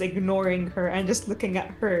like she's ignoring her and just looking at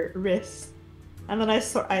her wrist. And then I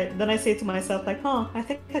say to myself like, "Huh, I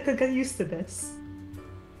think I could get used to this."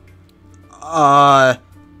 Huh?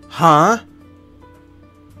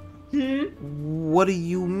 Hmm? What do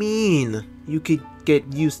you mean? You could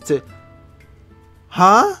get used to...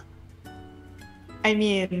 Huh? I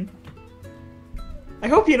mean, I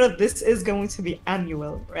hope you know this is going to be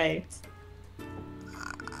annual, right?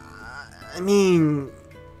 I mean,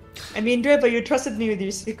 Dreyva, you trusted me with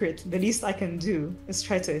your secret. The least I can do is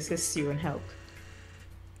try to assist you and help.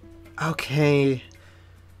 okay.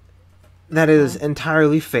 That is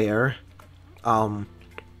entirely fair. I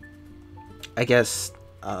guess,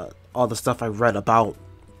 all the stuff I read about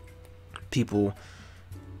people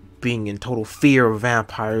being in total fear of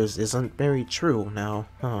vampires isn't very true now,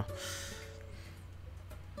 huh?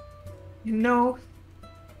 No.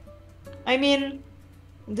 I mean,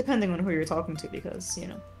 depending on who you're talking to, because,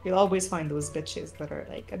 you'll always find those bitches that are,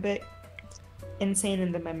 like, a bit insane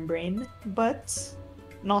in the membrane, but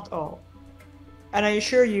not all. And I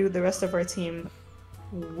assure you, the rest of our team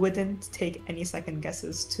wouldn't take any second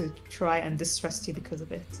guesses to try and distrust you because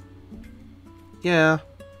of it. Yeah,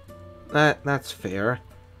 that's fair.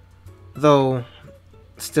 Though,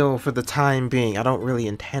 still, for the time being, I don't really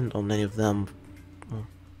intend on any of them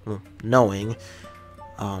knowing.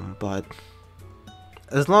 But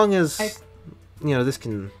as long as, this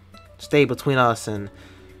can stay between us and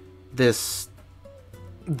this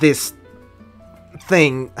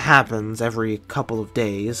thing happens every couple of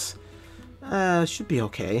days, should be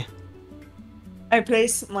okay. I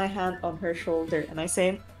place my hand on her shoulder and I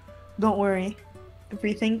say, "Don't worry,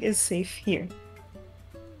 everything is safe here."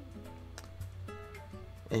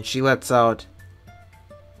 And she lets out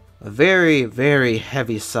a very, very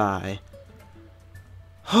heavy sigh.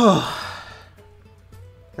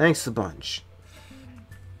 Thanks a bunch.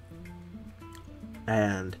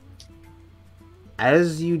 And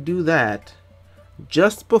as you do that,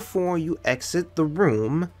 just before you exit the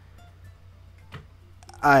room,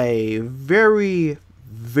 a very,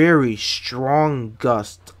 very strong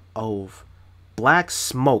gust of black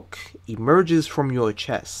smoke emerges from your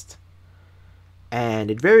chest.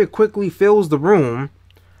 And it very quickly fills the room,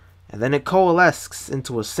 and then it coalesces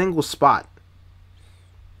into a single spot.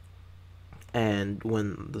 And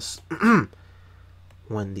when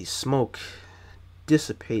when the smoke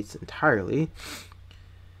dissipates entirely,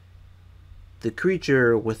 the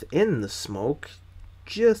creature within the smoke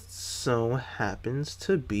just so happens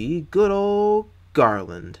to be good old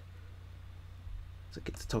Garland. So it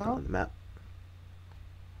gets the token on the map.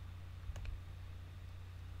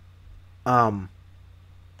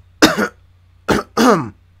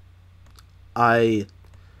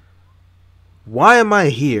 Why am I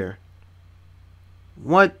here?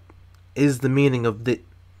 What is the meaning of the...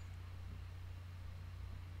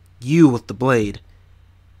 You with the blade.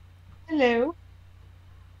 Hello.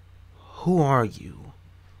 Who are you?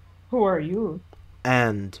 Who are you?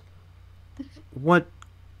 And what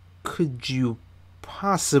could you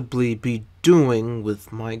possibly be doing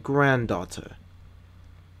with my granddaughter?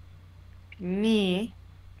 Me?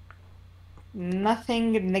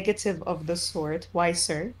 Nothing negative of the sort. Why,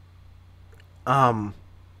 sir?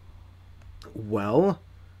 Well,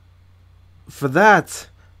 for that,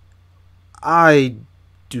 I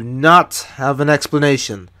do not have an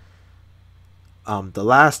explanation. The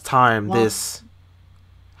last time this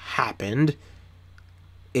happened,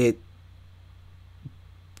 it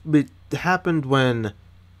happened when,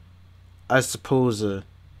 I suppose, a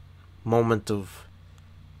moment of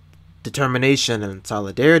determination and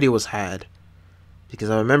solidarity was had. Because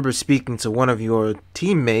I remember speaking to one of your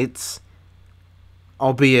teammates,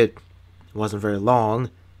 albeit it wasn't very long,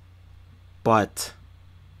 but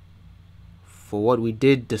for what we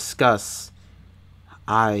did discuss,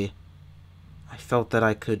 I felt that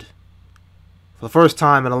I could, for the first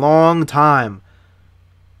time in a long time,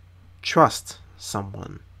 trust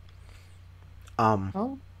someone.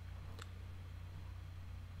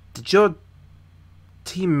 Did your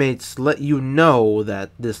teammates let you know that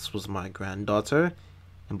this was my granddaughter?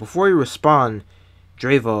 And before you respond,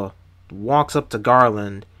 Dreyva walks up to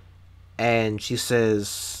Garland and she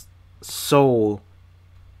says, "So,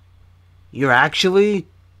 you're actually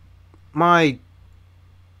my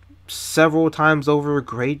several times over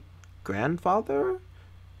great grandfather?"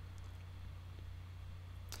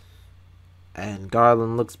 And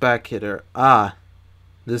Garland looks back at her.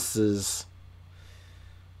 This is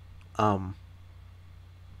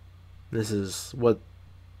what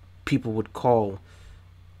people would call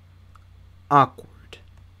awkward.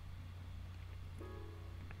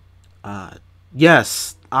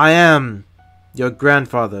 Yes, I am your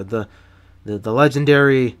grandfather, the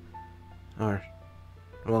legendary, or,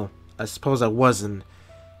 well, I suppose I was in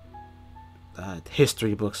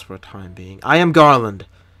history books for a time being. I am Garland,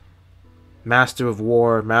 master of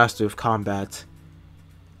war, master of combat,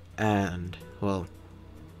 and, well,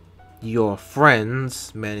 your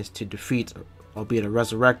friends managed to defeat, albeit a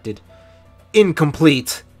resurrected,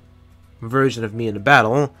 incomplete version of me in a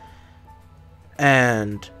battle,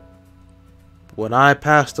 and when I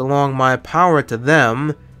passed along my power to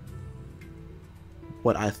them,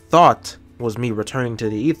 what I thought was me returning to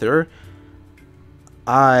the ether,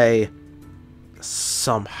 I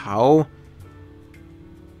somehow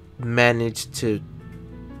managed to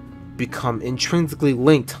become intrinsically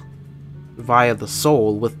linked via the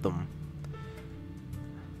soul with them.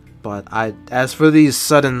 But as for these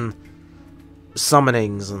sudden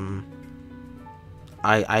summonings, and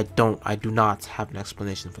I do not have an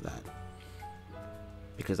explanation for that.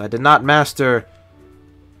 Because I did not master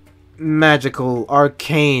magical,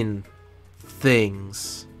 arcane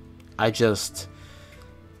things. I just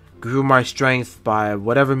grew my strength by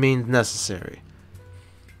whatever means necessary.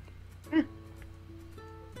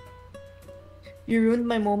 You ruined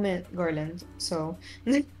my moment, Garland, so...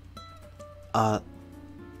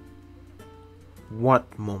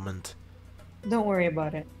 What moment? Don't worry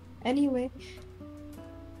about it. Anyway.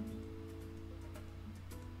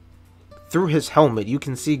 Through his helmet, you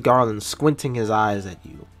can see Garland squinting his eyes at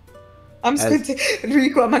you. I'm squinting.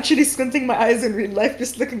 Rico, I'm actually squinting my eyes in real life,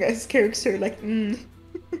 just looking at his character like,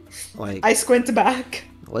 Like, I squint back.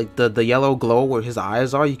 Like the yellow glow where his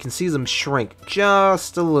eyes are, you can see them shrink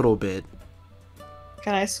just a little bit.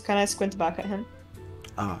 Can I squint back at him?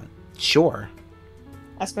 Sure.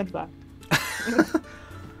 I squint back.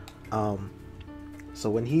 So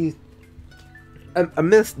when he...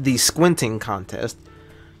 amidst the squinting contest,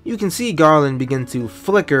 you can see Garland begin to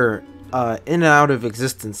flicker in and out of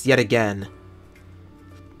existence yet again.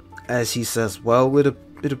 As he says, "Well, it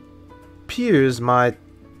appears my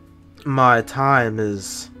time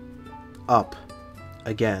is up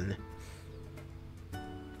again."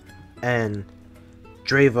 And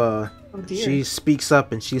Dreyva, she speaks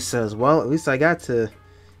up and she says, "Well, at least I got to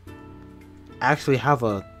actually have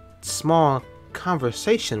a small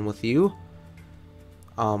conversation with you.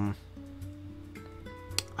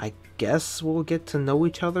 I guess we'll get to know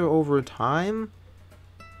each other over time.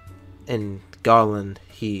 And Garland,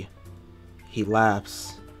 he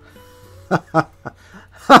laughs.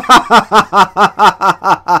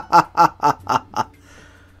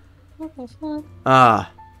 What the fuck?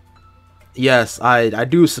 Ah, yes, I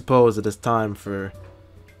do suppose it is time for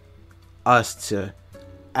us to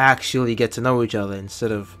actually get to know each other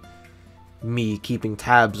instead of me keeping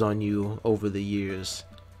tabs on you over the years.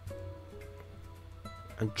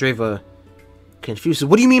 And Dreyva, confused,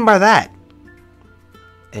 what do you mean by that?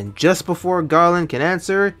 And just before Garland can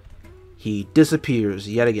answer, he disappears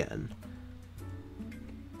yet again.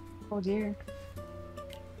 Oh dear.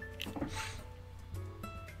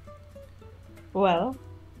 Well,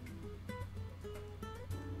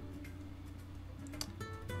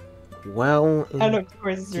 Well, I look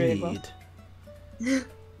towards Dreyva. indeed.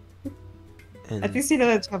 At And least you know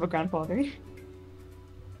that you have a grandfather.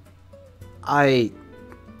 I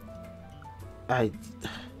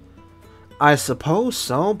suppose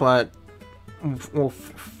so, but well,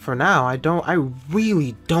 for now, I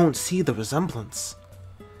really don't see the resemblance.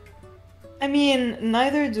 I mean,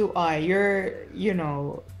 neither do I. You're, you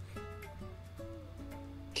know,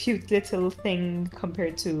 cute little thing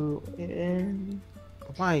compared to.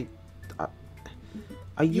 Why?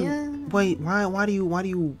 Are you? Yeah. Wait. Why do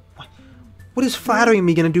you? What is flattering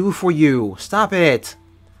me gonna do for you? Stop it.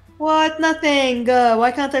 What? Nothing.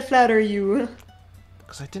 Why can't I flatter you?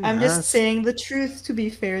 Because I didn't I'm ask. just saying the truth. To be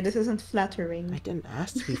fair, this isn't flattering. I didn't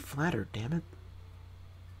ask to be flattered. Damn it.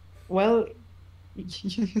 Well,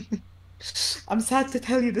 I'm sad to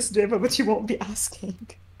tell you this, Dreyva, but you won't be asking.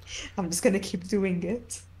 I'm just gonna keep doing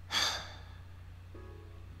it. Yeah,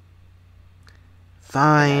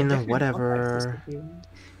 Fine. definitely not Whatever. access to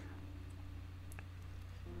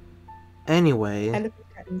Anyway. I look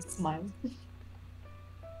at her and smile.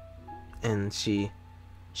 And she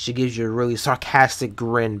gives you a really sarcastic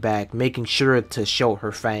grin back, making sure to show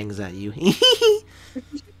her fangs at you.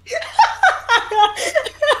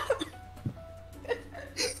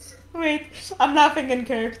 Wait, I'm laughing in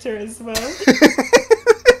character as well.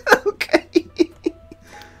 Okay.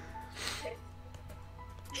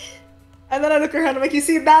 And then I look around, I'm like, you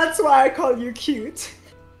see, that's why I call you cute.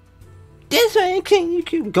 This ain't you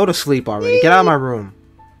can go to sleep already. Get out of my room.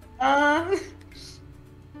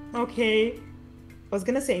 Okay. I was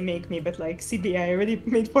gonna say make me, but like, CBI, I already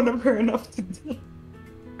made fun of her enough today.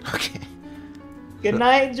 Okay. Good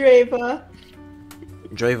night, Dreyva.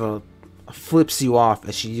 Dreyva flips you off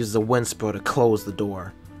as she uses a windspur to close the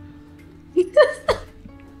door.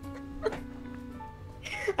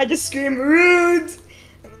 I just scream, rude!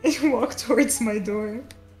 And walk towards my door.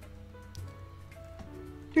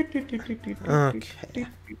 Okay.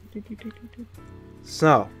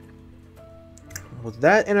 So, with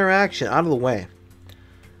that interaction out of the way,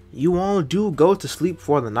 you all do go to sleep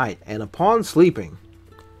for the night, and upon sleeping,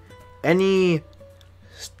 any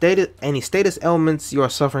status ailments you are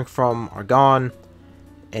suffering from are gone,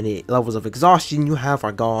 any levels of exhaustion you have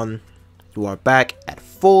are gone. You are back at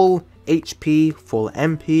full HP, full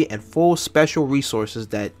MP, and full special resources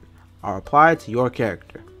that are applied to your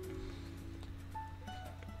character.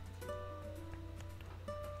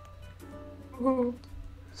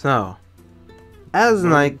 So, as the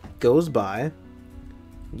night goes by,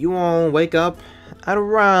 you all wake up at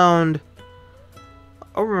around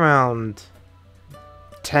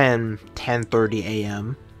 10:30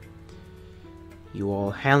 a.m. You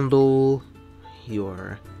all handle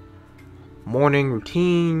your morning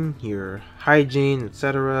routine, your hygiene,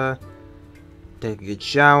 etc. Take a good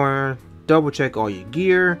shower, double check all your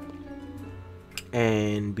gear,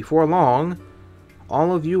 and before long,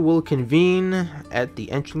 all of you will convene at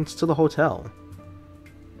the entrance to the hotel.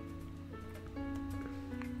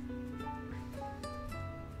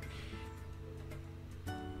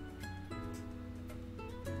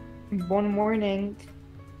 Bon morning.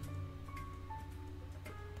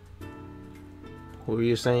 Who are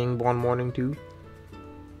you saying bon morning to?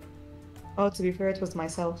 Oh, to be fair, it was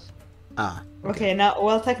myself. Ah, Okay, now,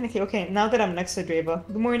 well, technically, okay, now that I'm next to Dreyva.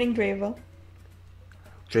 Good morning, Dreyva.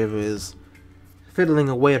 Dreyva is fiddling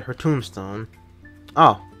away at her tombstone.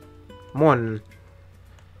 Oh, morning.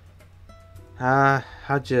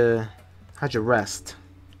 How'd you rest?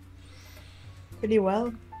 Pretty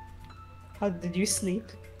well. How did you sleep?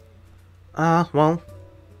 Well,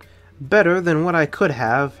 better than what I could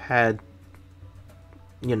have had,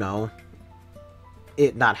 you know,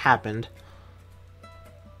 it not happened.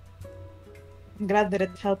 I'm glad that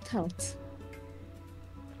it helped out.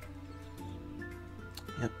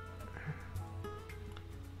 Yep.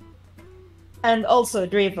 And also,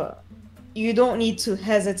 Dreyva, you don't need to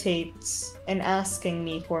hesitate in asking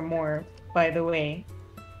me for more, by the way.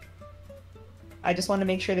 I just want to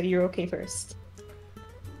make sure that you're okay first.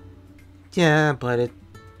 Yeah, but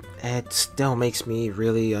it still makes me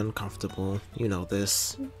really uncomfortable. You know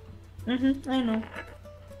this. I know.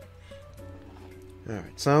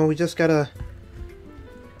 Alright, so we just gotta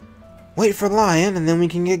wait for Lion, and then we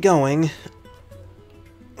can get going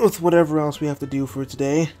with whatever else we have to do for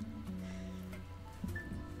today.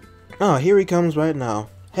 Oh, here he comes right now.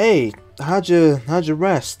 Hey, how'd you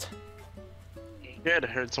rest? Good. I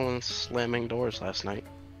heard someone slamming doors last night.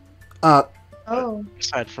 Oh,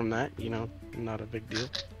 Aside from that, not a big deal.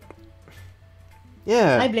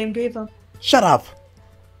 Yeah. I blame Dreyva. Shut up!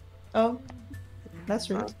 Oh, that's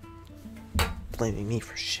rude. Blaming me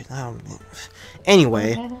for shit. I don't know.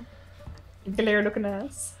 Anyway. Glare looking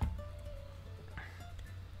ass.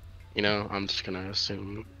 I'm just gonna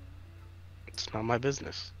assume it's not my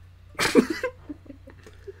business.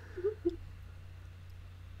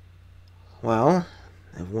 Well,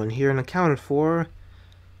 everyone here and accounted for.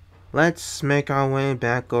 Let's make our way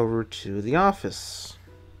back over to the office.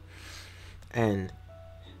 And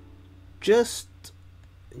just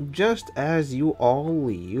as you all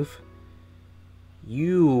leave,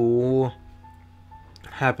 you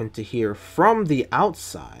happen to hear from the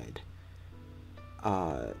outside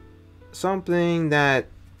something that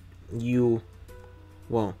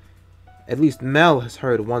at least Mel has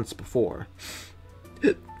heard once before.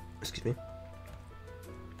 Excuse me.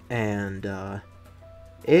 And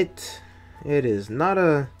it is not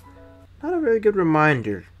a very good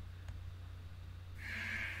reminder.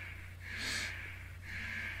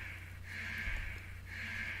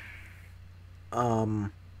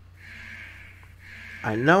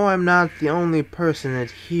 I know I'm not the only person that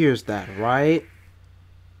hears that, right?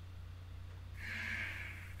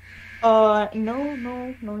 No,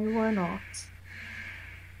 you are not.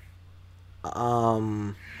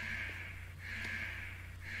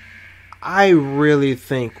 I really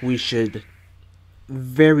think we should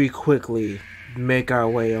very quickly make our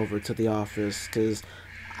way over to the office, because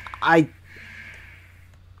I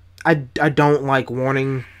don't like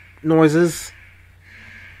warning noises.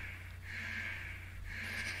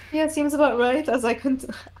 Yeah, it seems about right as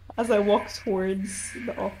I walk towards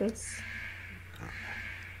the office.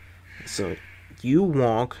 So you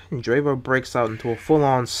walk, and Dreyva breaks out into a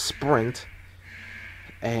full-on sprint,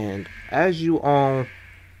 and as you all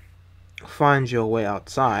find your way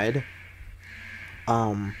outside,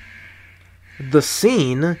 the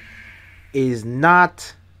scene is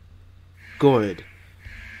not good.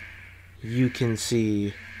 You can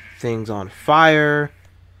see things on fire.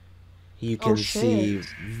 You can see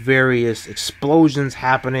various explosions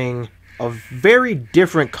happening of very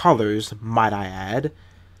different colors, might I add.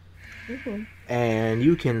 Ooh. And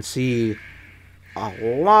you can see a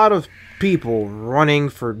lot of people running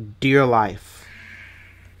for dear life.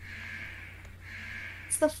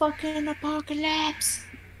 It's the fucking apocalypse.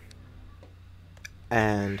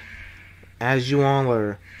 And as you all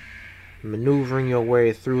are maneuvering your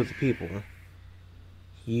way through the people,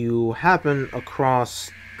 you happen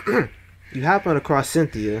across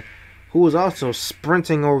Cynthia, who was also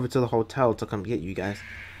sprinting over to the hotel to come get you guys.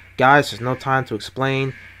 Guys, there's no time to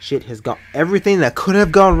explain. Shit has gone. Everything that could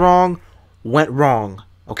have gone wrong went wrong.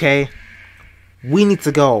 Okay? We need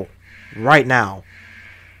to go right now.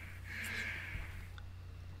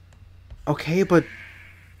 Okay, but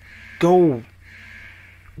go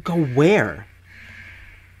where?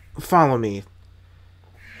 Follow me.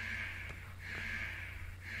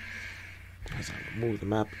 As I move the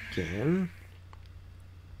map again.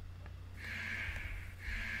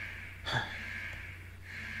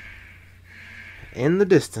 In the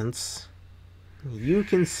distance, you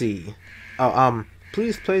can see.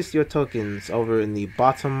 Please place your tokens over in the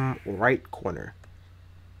bottom right corner.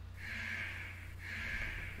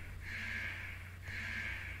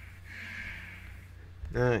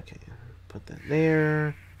 Okay, put that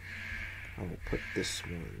there. I will put this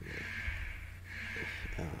one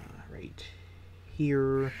right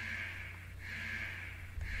here.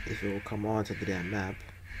 If it will come onto the damn map.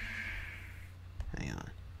 Hang on.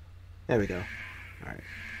 There we go. Alright.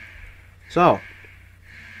 So,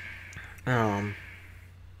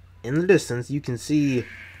 in the distance, you can see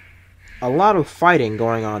a lot of fighting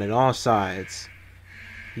going on all sides.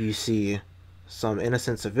 You see some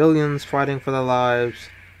innocent civilians fighting for their lives.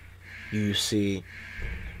 You see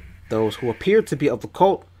those who appear to be of the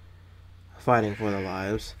cult fighting for their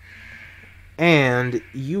lives. And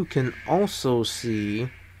you can also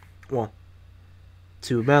see, well,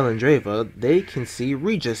 to Mel and Dreyva, they can see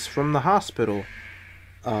Regis from the hospital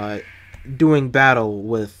doing battle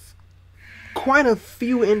with quite a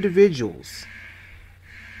few individuals.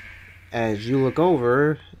 As you look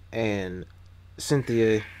over and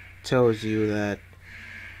Cynthia tells you that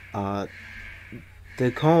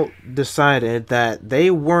the cult decided that they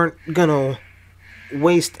weren't gonna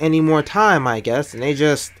waste any more time, I guess, and they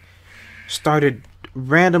just started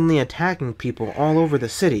randomly attacking people all over the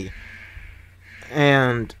city.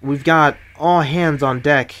 And we've got all hands on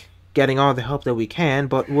deck getting all the help that we can,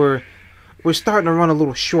 but we're starting to run a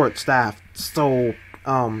little short-staffed. So,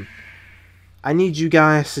 I need you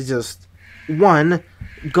guys to just, 1,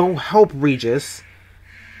 go help Regis,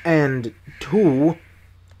 and 2,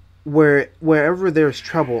 wherever there's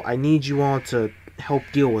trouble, I need you all to help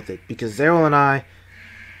deal with it, because Zeryl and I,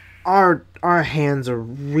 our hands are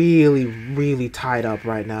really, really tied up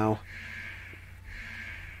right now.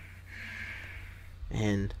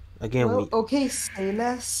 And again, Well, okay, say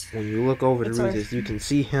less. when you look over to It's Regis, you can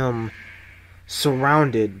see him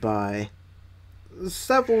surrounded by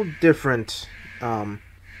several different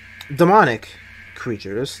demonic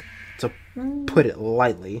creatures, to put it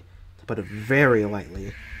lightly, to put it very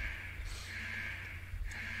lightly.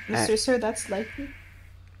 Mr. Sir, that's likely.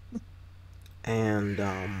 And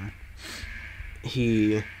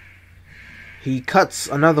he cuts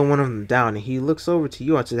another one of them down, and he looks over to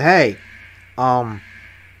you and says, "Hey,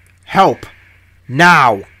 help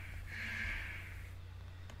now."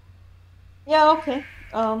 Yeah, okay.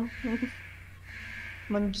 I'm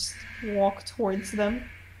gonna just walk towards them.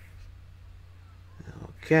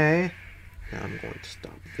 Okay, now I'm going to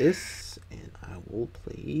stop this, and I will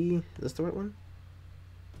play. Is this the right one?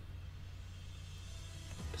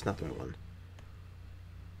 It's not the right one.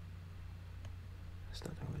 It's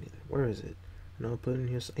not that one either. Where is it? No, I'll put it in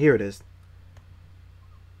here. Here it is.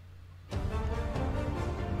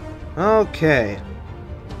 Okay.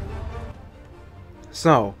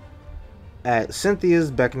 So, at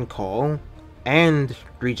Cynthia's beck and call, and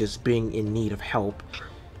Regis being in need of help,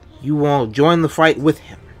 you all join the fight with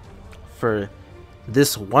him. For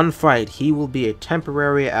this one fight, he will be a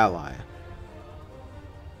temporary ally.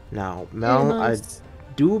 Now, Mel, Nice.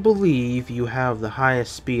 I do believe you have the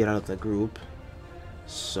highest speed out of the group,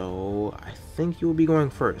 so I think you'll be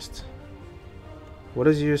going first. What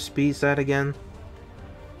is your speed stat again?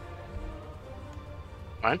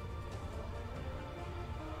 Mine?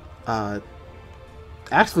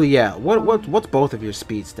 Actually, yeah. What's both of your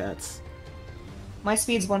speed stats? My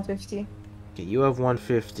speed's 150. Okay, you have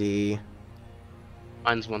 150.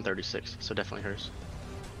 Mine's 136, so definitely hers.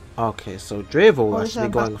 Okay, so Dreyva will Or is actually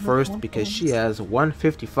that going back first with because she points? has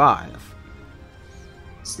 155.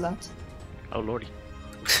 Slut. Oh lordy.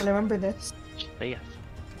 I'll remember this. But yeah.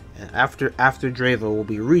 And after Dreyva will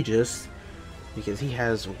be Regis because he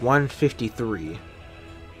has 153.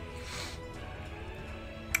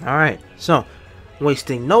 Alright, so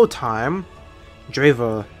wasting no time,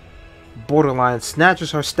 Dreyva borderline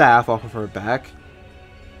snatches her staff off of her back.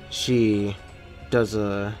 She does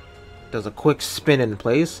a quick spin in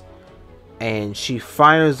place, and she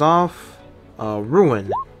fires off a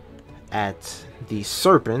ruin at the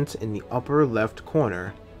serpent in the upper left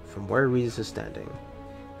corner from where Regis is standing.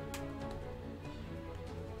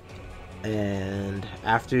 And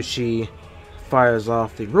after she fires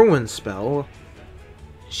off the ruin spell,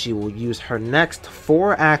 she will use her next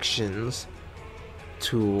 4 actions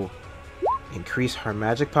to increase her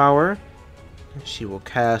magic power. She will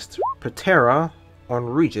cast Patera on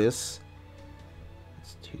Regis.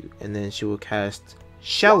 That's 2. And then she will cast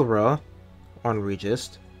Shelra on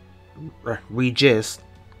Regis.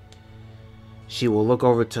 She will look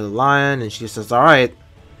over to the lion and she says, "Alright,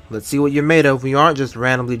 let's see what you're made of. We aren't just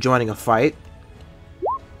randomly joining a fight."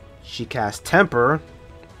 She casts Temper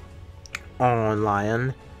on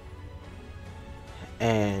lion.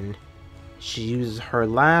 And she uses her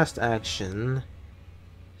last action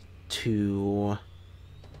to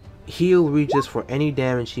heal Regis for any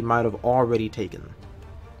damage he might have already taken.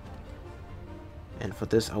 And for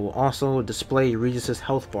this, I will also display Regis'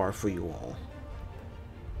 health bar for you all.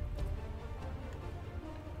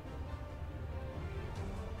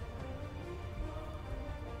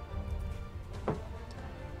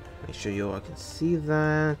 Make sure you all can see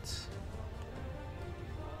that.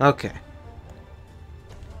 Okay.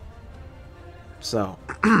 So,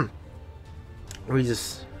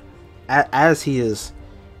 Regis, as he is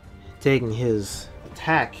taking his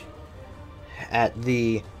attack at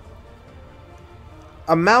the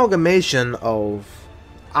amalgamation of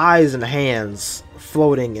eyes and hands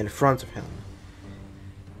floating in front of him,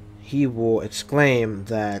 he will exclaim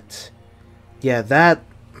that, yeah, that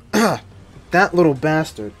that little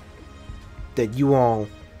bastard that you all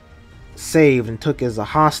saved and took as a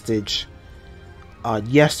hostage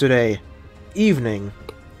yesterday evening,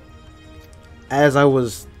 as I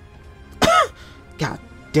was God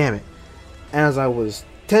damn it, as I was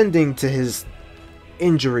tending to his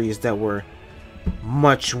injuries that were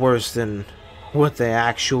much worse than what they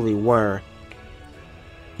actually were,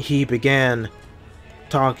 he began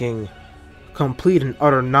talking complete and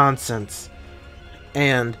utter nonsense,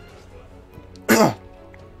 and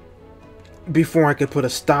before I could put a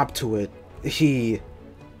stop to it, he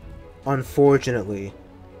unfortunately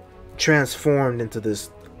transformed into this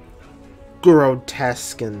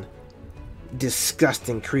grotesque and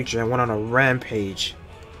disgusting creature and went on a rampage.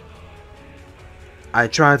 I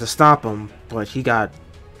tried to stop him, but he got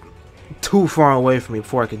too far away from me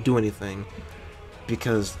before I could do anything,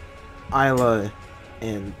 because Isla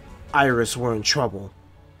and Iris were in trouble.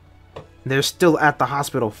 They're still at the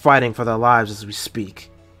hospital fighting for their lives as we speak.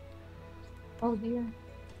 Oh dear.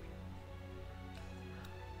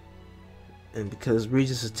 And because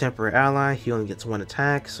Regis is a temporary ally, he only gets one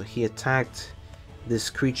attack, so he attacked this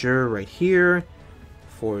creature right here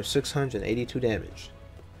for 682 damage.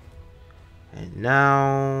 And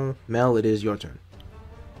now, Mel, it is your turn.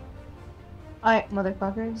 Alright,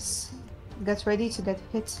 motherfuckers. Get ready to get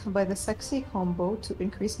hit by the sexy combo to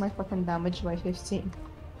increase my fucking damage by 15.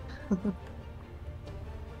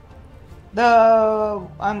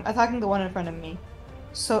 I'm attacking the one in front of me.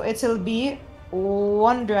 So it'll be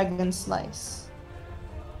 1 dragon slice.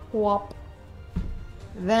 Whop.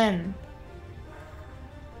 Then.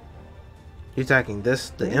 You're attacking this,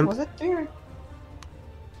 the Wait, imp? was it 3 or...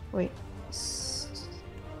 Wait.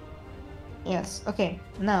 Yes, okay.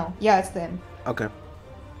 Now. Yeah, it's the imp. Okay.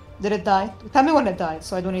 Did it die? Tell me when it died,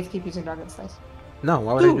 so I don't need to keep using dragon slice. No,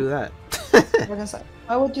 why would I do that? Dragon slice.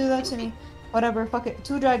 Why would you do that to me? Whatever, fuck it.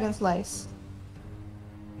 2 dragon slice.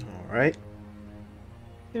 Alright.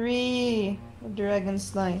 3 dragon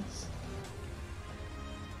slice.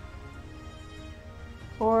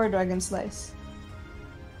 4 dragon slice.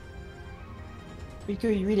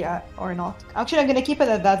 Because you really are not. Actually, I'm gonna keep it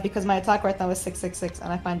at that because my attack right now is 666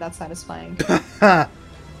 and I find that satisfying.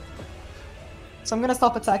 So I'm gonna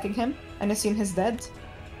stop attacking him and assume he's dead.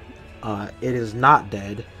 It is not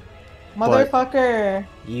dead. Motherfucker!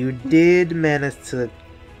 You did manage to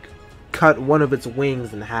cut one of its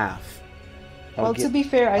wings in half. Well, to be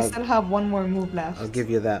fair, I still have 1 more move left. I'll give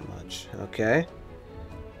you that much, okay?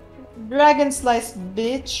 Dragon slice,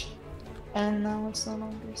 bitch! And now it's no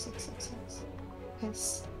longer 666.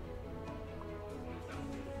 Piss.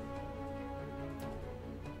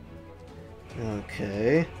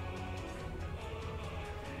 Okay.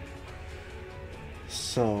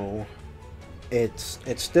 So it's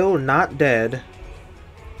still not dead,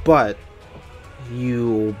 but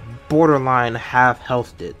you borderline half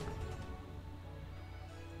healthed it.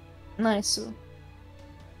 Nice.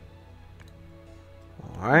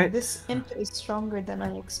 Alright. This imp is stronger than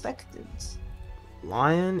I expected.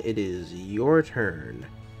 Lion, it is your turn.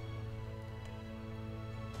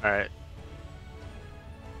 Alright.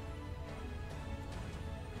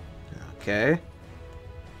 Okay.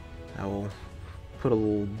 I will put a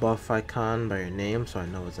little buff icon by your name so I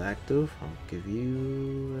know it's active. I'll give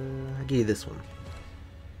you this one.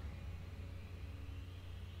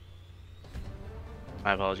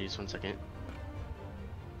 My apologies, 1 second.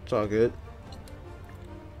 It's all good.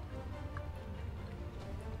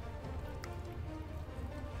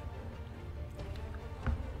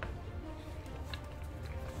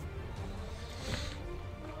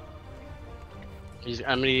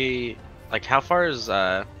 How many, like, how far is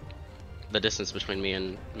the distance between me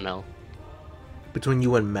and Mel? Between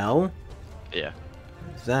you and Mel? Yeah.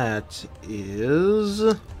 That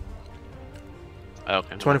is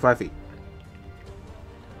Okay. 25 feet.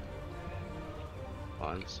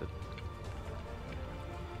 Hold on, so,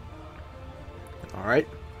 Alright.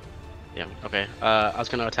 yeah. Okay. I was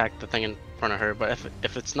gonna attack the thing in front of her, but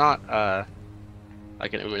if it's not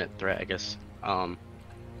like an imminent threat, I guess I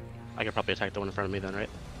could probably attack the one in front of me then, right?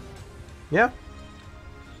 Yeah.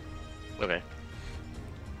 Okay.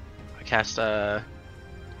 I cast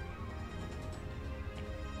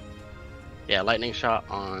yeah, lightning shot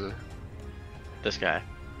on this guy.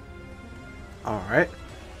 Alright.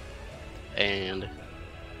 And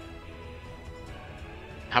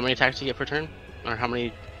how many attacks do you get per turn? Or how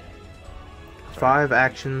many? 5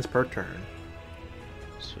 actions per turn.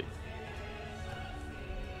 Sweet.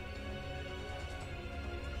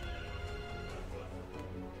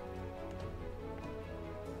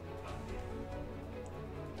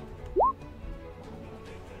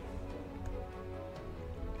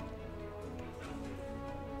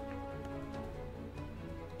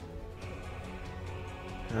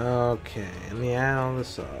 Okay, let me add all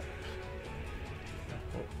this up.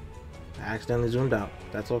 I accidentally zoomed out.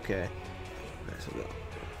 That's okay. Let's go. 1,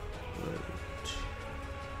 2.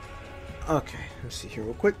 Okay, let's see here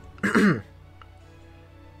real quick.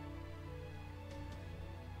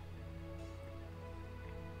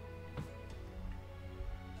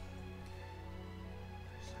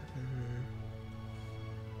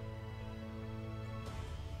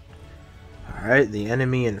 Alright, the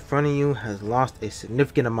enemy in front of you has lost a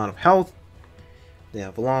significant amount of health. They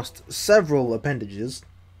have lost several appendages.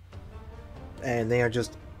 And they are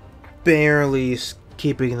just barely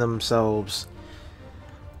keeping themselves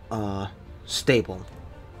stable.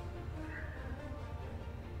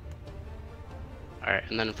 Alright,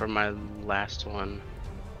 and then for my last one.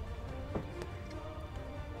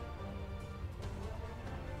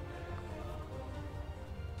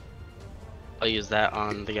 I'll use that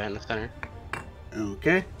on the guy in the center.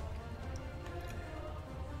 Okay.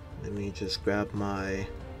 Let me just grab my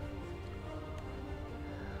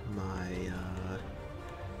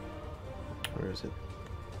where is it?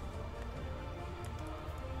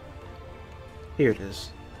 Here it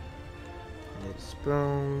is. And it's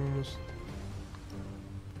bones.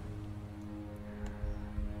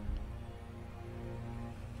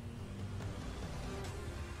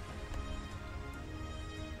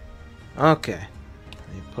 Okay.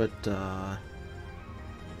 Let me put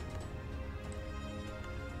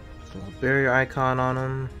little barrier icon on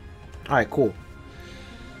him. Alright, cool.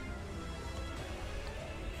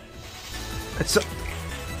 It's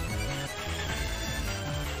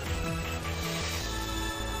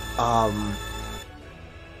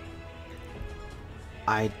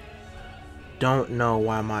I don't know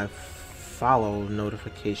why my follow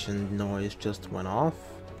notification noise just went off.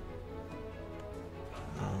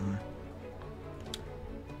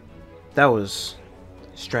 That was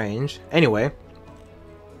strange. Anyway,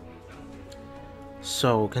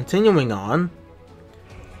 so continuing on,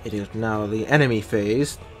 it is now the enemy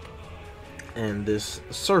phase, and this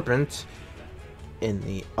serpent in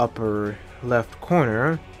the upper left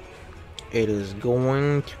corner, it is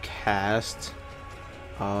going to cast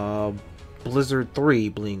Blizzard 3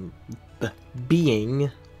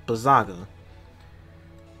 being Bazaga,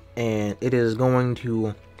 and it is going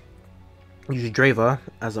to use Dreyva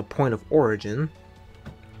as a point of origin,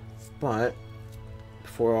 but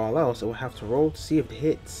before all else, I will have to roll to see if it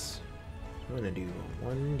hits. I'm gonna do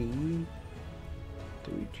 1d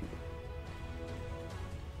 3 2.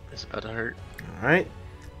 It's about to hurt. Alright.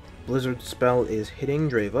 Blizzard spell is hitting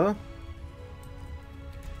Dreyva.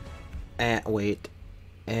 Wait.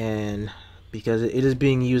 And because it is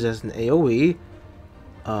being used as an AoE,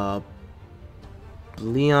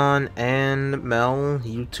 Leon and Mel,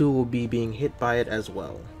 you two will be being hit by it as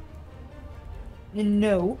well.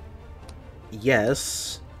 No.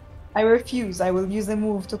 Yes. I refuse. I will use a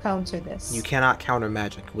move to counter this. You cannot counter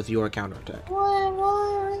magic with your counterattack.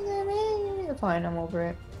 Fine, I'm over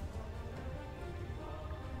it.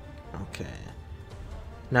 Okay.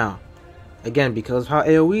 Now, again, because of how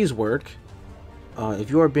AoEs work, if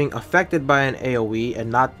you are being affected by an AoE and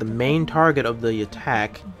not the main target of the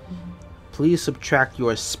attack, please subtract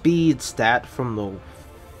your speed stat from the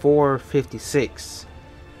 456.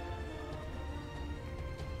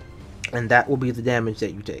 And that will be the damage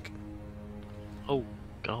that you take. Oh,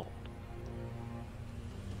 God.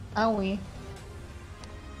 Owie.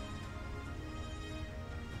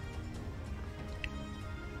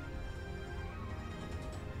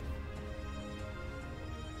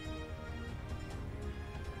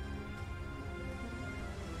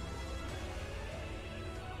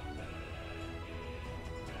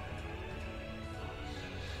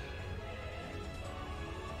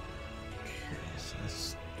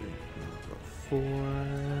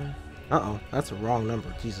 Uh-oh, that's a wrong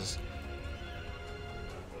number. Jesus.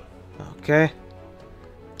 Okay.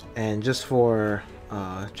 And just for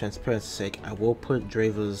transparency's sake, I will put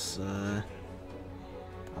Dreyva's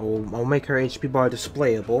I'll make her HP bar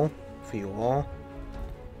displayable for you all.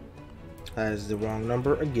 That is the wrong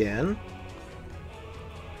number again.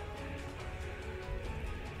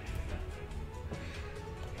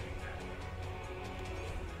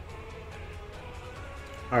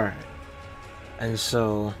 Alright. And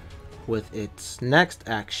so, with its next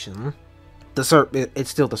action, it's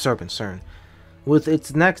still the serpent's turn. With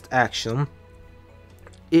its next action,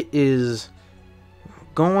 it is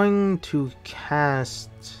going to cast...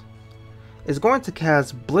 It's going to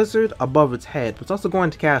cast Blizzard above its head, but it's also going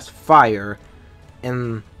to cast Fire,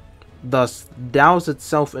 and thus douse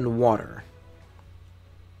itself in water.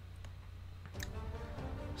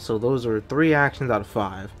 So those are 3 actions out of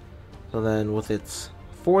 5. So then with its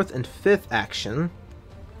 4th and 5th action,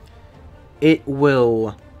 it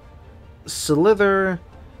will slither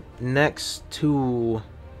next to...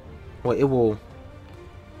 Well, it will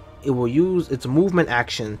it will use its movement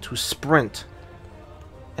action to sprint.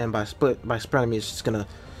 And by sprint, I mean it's just gonna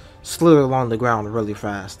slither along the ground really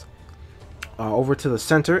fast. Over to the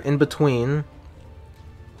center, in between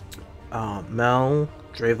Mel,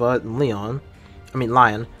 Dreyva, and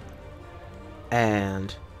Lion.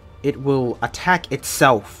 And it will attack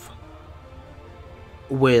itself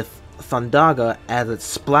with Thundaga as it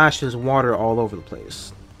splashes water all over the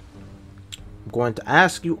place. I'm going to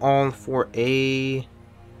ask you all for a...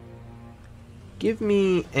 Give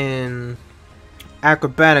me an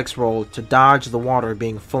acrobatics roll to dodge the water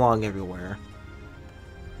being flung everywhere.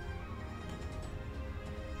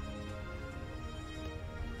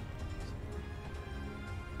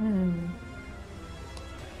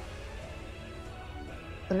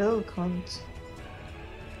 A little cunt.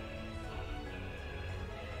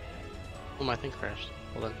 Oh, my thing crashed.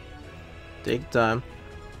 Hold on. Take time.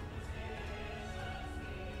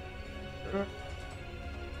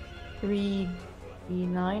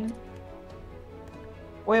 3d9.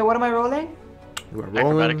 Wait, what am I rolling? You are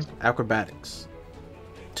rolling acrobatics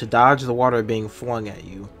to dodge the water being flung at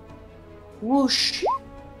you. Whoosh.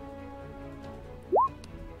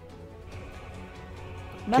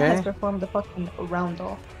 Mel has performed the fucking round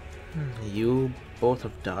off. You both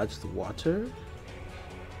have dodged the water.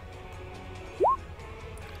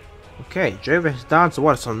 Okay, Dreyva has dodged the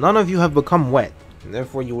water, so none of you have become wet. And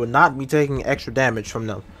therefore, you will not be taking extra damage from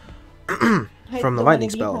the from the lightning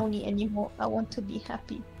spell. I don't want to be horny anymore. I want to be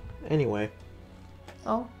happy. Anyway.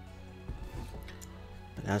 Oh.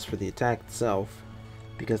 And as for the attack itself,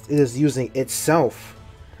 because it is using itself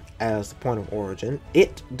as the point of origin,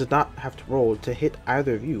 it did not have to roll to hit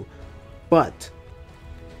either of you, but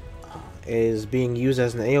it is being used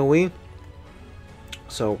as an AoE.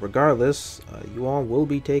 So regardless, you all will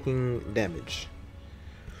be taking damage.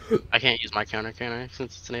 I can't use my counter, can I?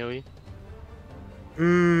 Since it's an AoE.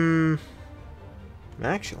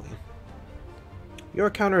 Actually, your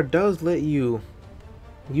counter does let you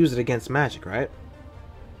use it against magic, right?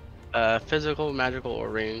 Physical, magical, or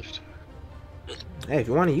ranged. Hey, if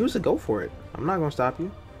you want to use it, go for it. I'm not gonna stop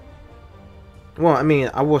you. Well, I mean,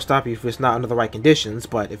 I will stop you if it's not under the right conditions,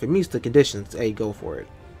 but if it meets the conditions, hey, go for it.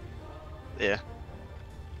 Yeah.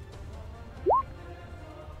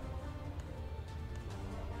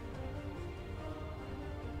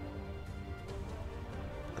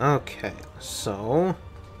 Okay, so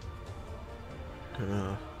I'm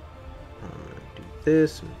gonna do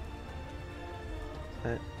this.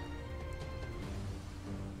 That.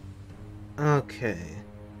 Okay.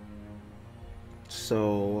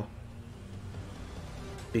 So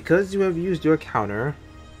because you have used your counter,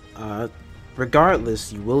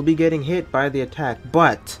 regardless, you will be getting hit by the attack,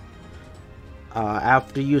 but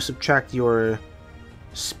after you subtract your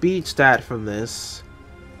speed stat from this,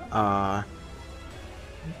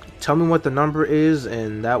 tell me what the number is,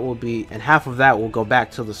 and that will be, and half of that will go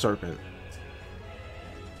back to the serpent.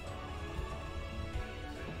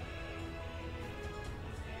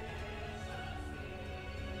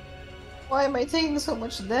 Why am I taking so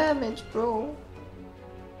much damage, bro?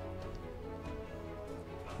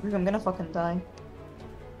 I'm gonna fucking die.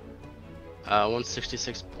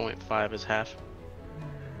 166.5 is half.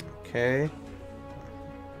 Okay.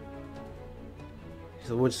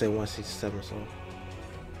 So we'll say 167, so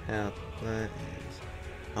half that is...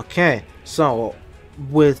 Okay, so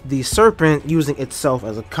with the serpent using itself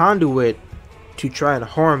as a conduit to try and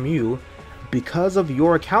harm you, because of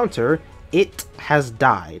your counter, it has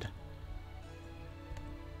died.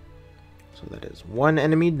 So that is one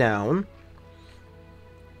enemy down.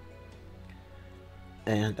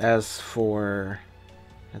 And as for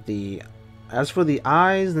the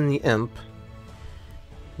eyes and the imp,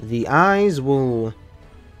 the eyes will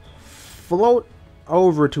float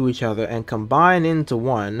over to each other and combine into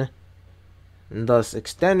one, thus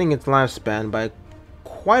extending its lifespan by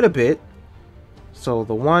quite a bit. So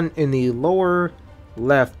the one in the lower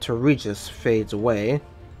left to Regis fades away,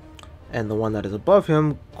 and the one that is above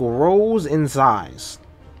him grows in size.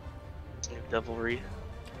 Devilry.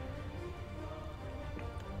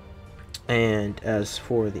 And as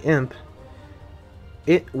for the imp,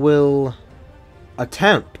 it will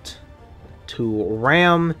attempt to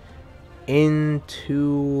ram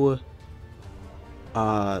into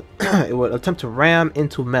it will attempt to ram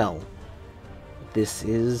into Mel. This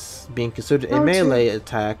is being considered a melee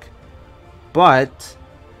attack, but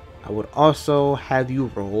I would also have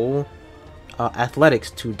you roll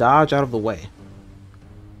athletics to dodge out of the way,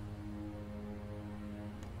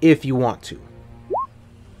 if you want to.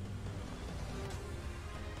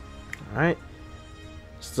 Alright,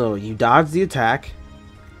 so you dodge the attack.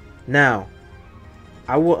 Now,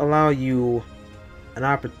 I will allow you an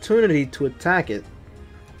opportunity to attack it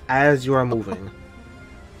as you are moving.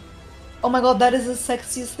 Oh my god, that is the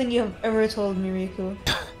sexiest thing you have ever told me, Riku.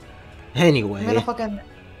 I'm Anyway, gonna fucking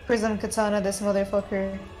Prism Katana this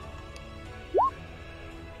motherfucker.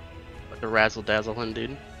 Like a razzle dazzle him,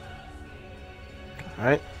 dude.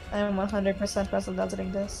 alright. I am 100% razzle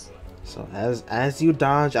dazzling this. So as you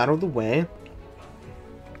dodge out of the way,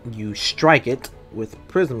 you strike it with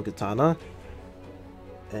Prism Katana,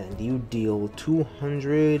 and you deal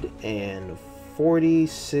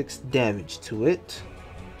 246 damage to it.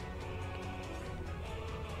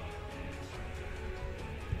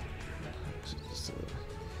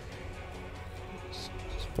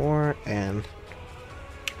 And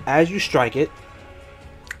as you strike it,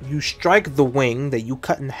 you strike the wing that you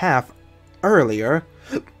cut in half earlier.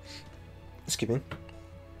 Excuse me.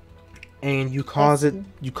 And you cause it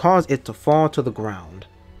to fall to the ground.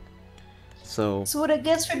 So That's what it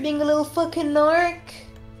gets for being a little fucking narc.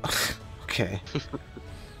 okay.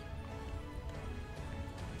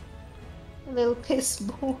 A little piss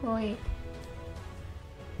boy.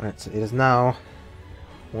 Alright, so it is now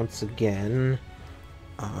once again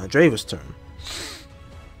Dreyva's turn.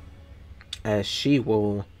 As she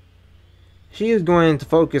is going to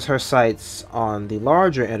focus her sights on the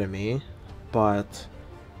larger enemy, but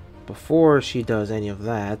before she does any of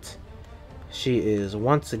that, she is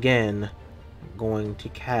once again going to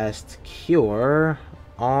cast Cure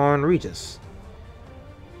on Regis,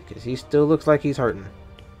 because he still looks like he's hurting.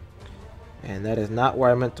 And that is not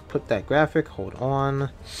where I meant to put that graphic. Hold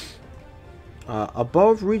on.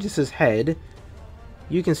 Above Regis's head,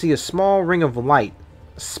 you can see a small ring of light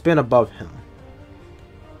spin above him.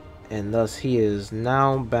 And thus he is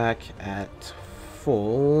now back at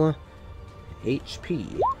full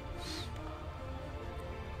HP.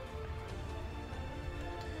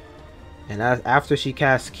 And after she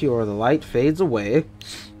casts Cure, the light fades away.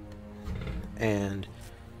 And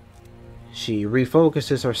she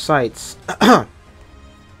refocuses her sights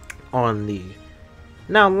on the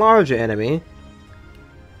now larger enemy.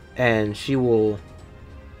 And she will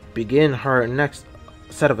begin her next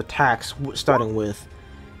set of attacks, starting with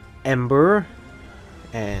Ember,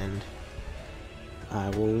 and I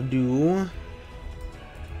will do...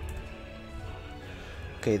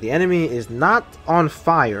 Okay, the enemy is not on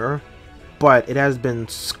fire, but it has been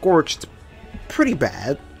scorched pretty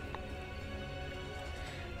bad.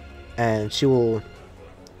 And she will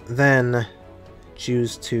then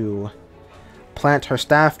choose to plant her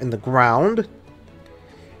staff in the ground.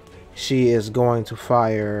 She is going to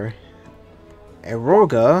fire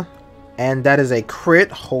Eroga, and that is a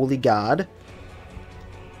crit. Holy God.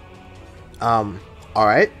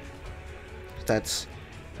 Alright. That's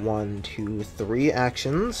 1, 2, 3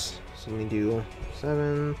 actions. So we do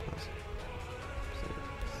 7 plus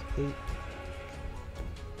 6, 8.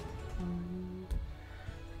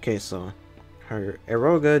 Okay, so her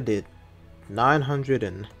Eroga did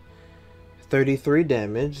 933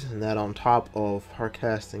 damage, and that on top of her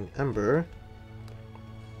casting Ember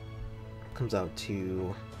comes out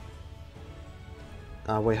to...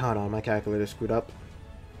 wait, hold on, my calculator screwed up.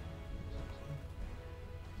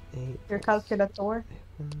 8, Your calculator.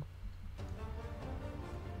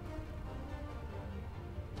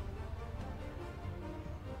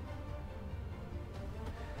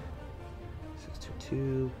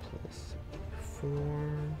 622 plus 4.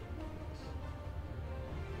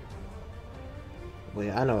 Wait,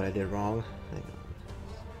 I know what I did wrong. Hang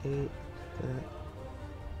on. 8,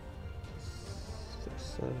 6,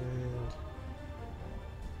 7,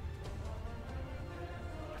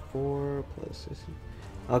 4 plus 6.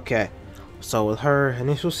 Okay, so with her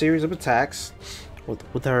initial series of attacks,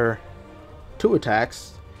 with her 2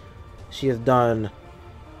 attacks, she has done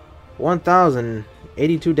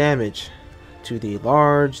 1,082 damage to the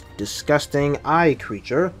large, disgusting eye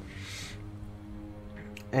creature.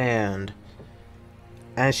 And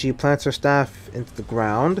as she plants her staff into the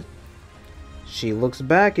ground, she looks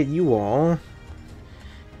back at you all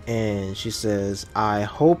and she says, "I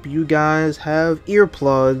hope you guys have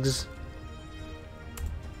earplugs."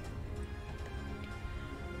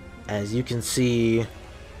 As you can see,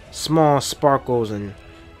 small sparkles and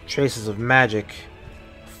traces of magic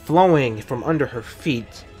flowing from under her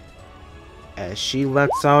feet as she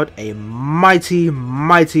lets out a mighty,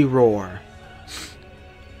 mighty roar.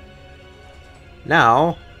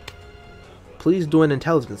 Now, please do an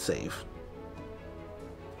intelligence save.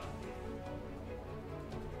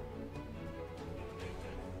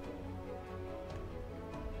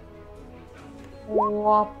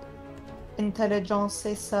 Wop. Intelligence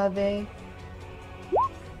survey.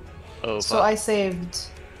 Oh, So fuck. I saved.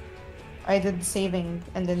 I did saving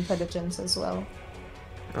and intelligence as well.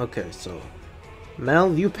 Okay, so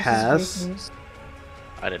Mel, you This is pass. great news.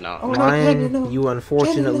 I did not. Oh no, Kenny, Lion, no. you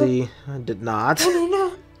unfortunately did not. Kenny,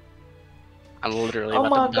 no. I'm literally Oh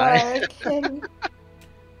about my to die. god, Kenny.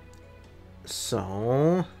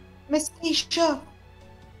 So, Miss Keisha.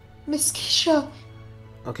 Miss Keisha.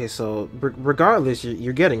 okay, so regardless,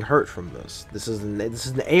 you're getting hurt from this. This is an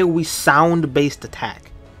AOE sound-based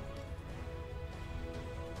attack.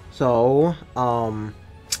 So,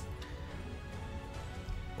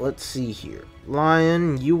 let's see here.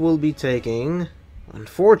 Lion, you will be taking,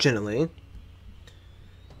 unfortunately,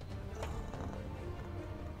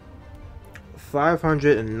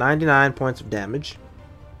 599 points of damage.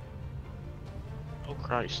 Oh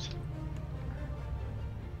Christ.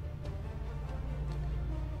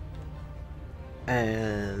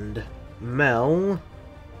 And Mel.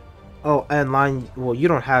 Oh, and Lion, well, you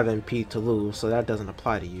don't have MP to lose, so that doesn't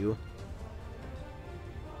apply to you.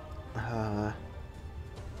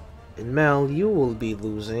 And Mel, you will be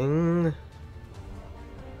losing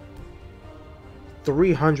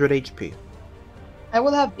 300 HP. I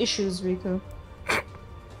will have issues, Riku.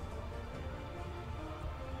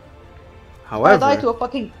 I die to However, a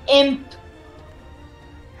fucking imp.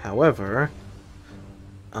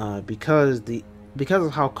 Because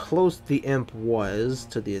of how close the imp was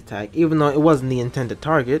to the attack, even though it wasn't the intended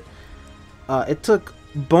target, it took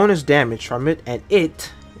bonus damage from it, and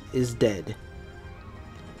it is dead.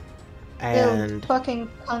 And Fucking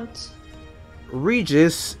cunt.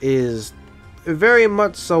 Regis is very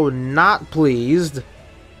much so not pleased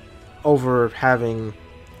over having,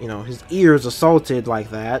 his ears assaulted like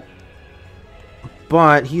that.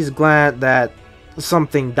 But he's glad that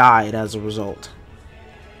something died as a result.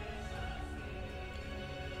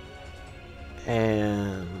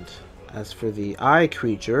 And as for the eye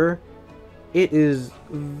creature, it is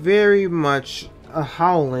very much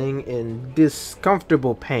howling in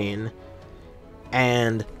discomfortable pain.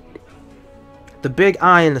 And the big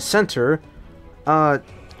eye in the center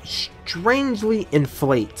strangely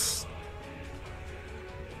inflates.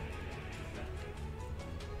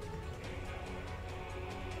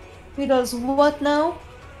 He does what now?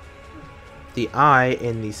 The eye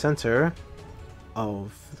in the center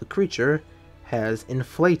of the creature has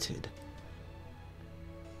inflated.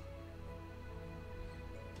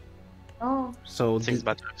 Oh. So This thing's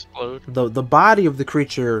about to explode. the body of the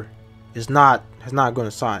creature has not gone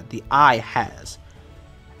aside. The eye has.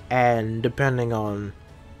 And depending on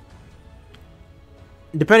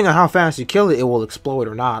how fast you kill it, it will explode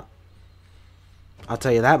or not. I'll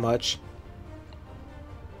tell you that much.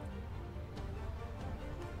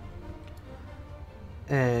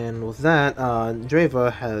 And with that,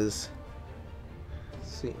 Dreyva has,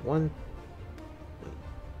 let's see, one,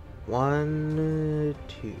 2,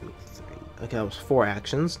 3. Okay, that was 4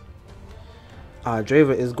 actions.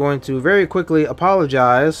 Dreyva is going to very quickly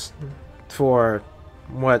apologize for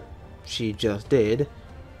what she just did,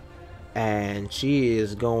 and she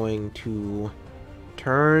is going to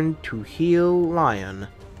turn to heal Lion,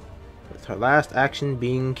 with her last action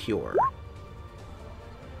being Cure.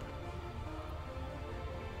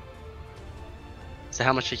 So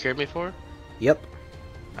how much she cured me for? Yep.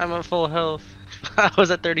 I'm at full health. I was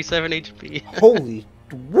at 37 HP. Holy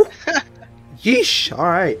yeesh.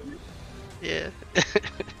 Alright. Yeah.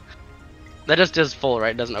 That just does full,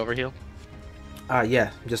 right? Doesn't overheal?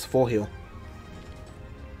 Yeah, just full heal.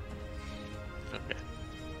 Okay.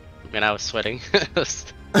 Man, I was sweating. Alright,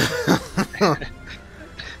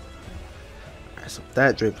 so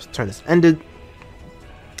that Dreyva's turn is ended.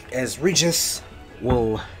 As Regis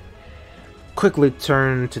will quickly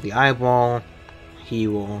turn to the eyeball, he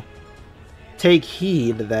will take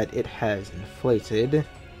heed that it has inflated,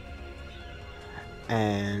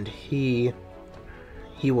 and he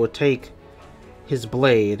will take his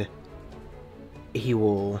blade. He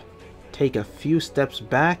will take a few steps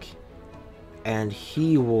back, and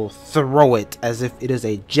he will throw it as if it is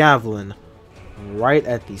a javelin right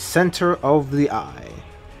at the center of the eye.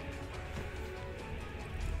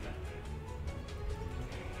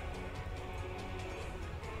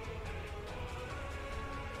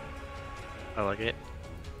 I like it.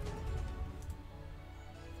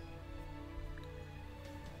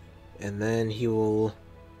 And then he will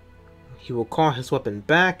call his weapon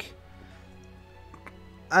back,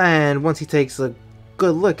 and once he takes a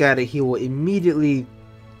good look at it, he will immediately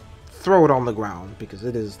throw it on the ground because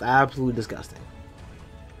it is absolutely disgusting.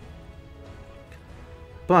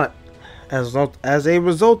 But as a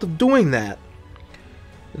result of doing that,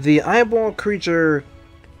 the eyeball creature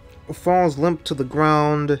falls limp to the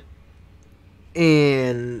ground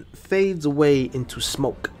and fades away into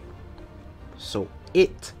smoke. So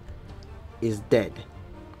it is dead.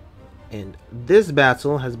 And this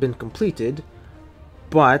battle has been completed,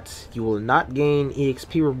 but you will not gain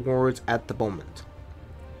EXP rewards at the moment.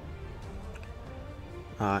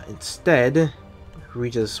 Instead,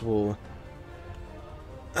 Regis will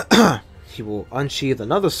he will unsheath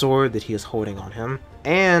another sword that he is holding on him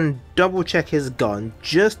and double check his gun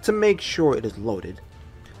just to make sure it is loaded.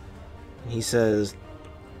 He says,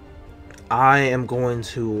 I am going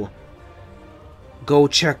to go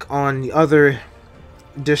check on the other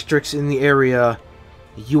districts in the area.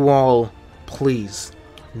 You all, please,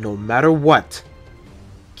 no matter what,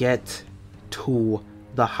 get to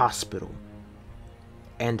the hospital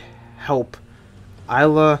and help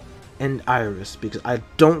Isla and Iris, because I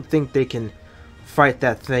don't think they can fight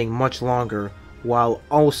that thing much longer while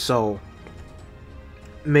also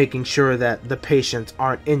making sure that the patients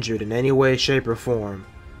aren't injured in any way, shape, or form.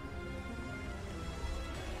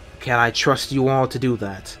 Can I trust you all to do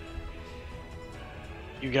that?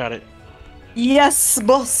 You got it. Yes,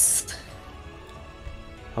 boss.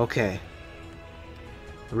 Okay.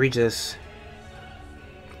 Regis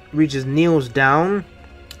kneels down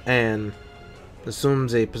and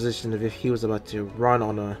assumes a position of if he was about to run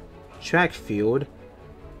on a track field,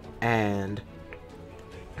 and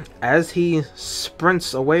as he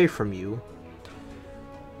sprints away from you,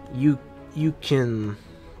 you can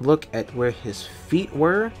look at where his feet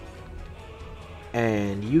were,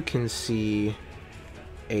 and you can see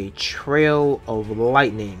a trail of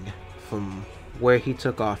lightning from where he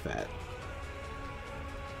took off at,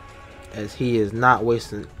 as he is not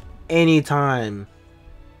wasting any time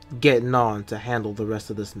getting on to handle the rest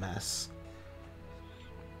of this mess.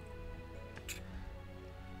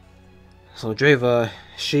 So Dreyva,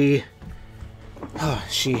 she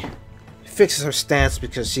fixes her stance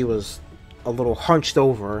because she was a little hunched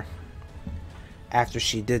over after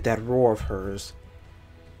she did that roar of hers.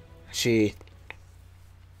 She,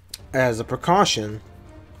 as a precaution,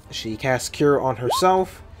 she casts Cure on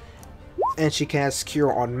herself, and she casts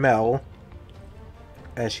Cure on Mel.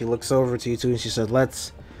 As she looks over to you two, and she said,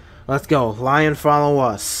 "Let's go. Lion, follow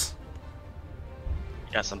us."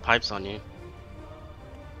 Got some pipes on you.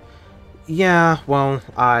 Yeah, well,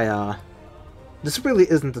 this really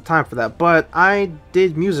isn't the time for that, but I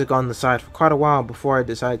did music on the side for quite a while before I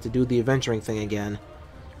decided to do the adventuring thing again.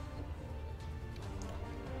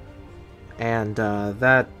 And,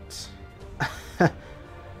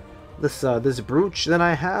 this brooch that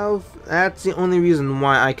I have, that's the only reason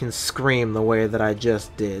why I can scream the way that I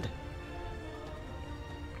just did.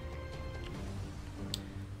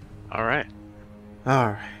 Alright.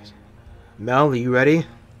 Alright. Mel, are you ready?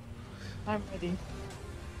 I'm ready.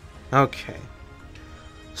 Okay.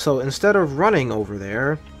 So instead of running over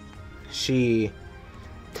there, she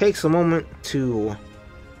takes a moment to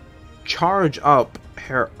charge up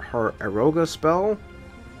her Eroga spell,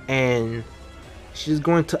 and she's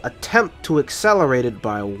going to attempt to accelerate it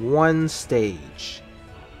by 1 stage.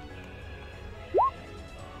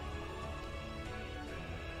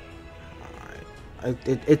 Alright.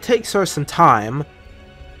 It takes her some time,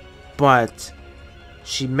 but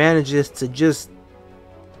she manages to just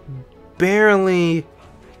barely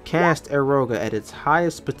cast Eroga at its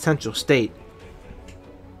highest potential state,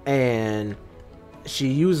 and she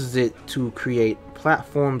uses it to create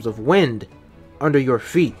platforms of wind under your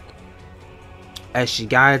feet as she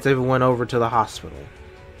guides everyone over to the hospital.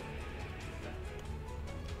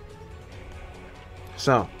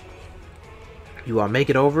 So, you all make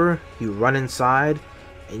it over, you run inside,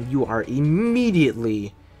 and you are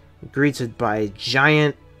immediately greeted by a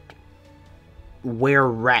giant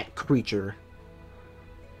were-rat creature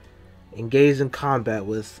engaged in combat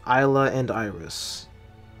with Isla and Iris.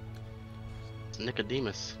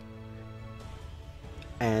 Nicodemus.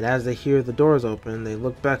 And as they hear the doors open, they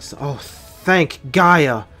look back. Oh, thank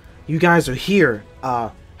Gaia! You guys are here.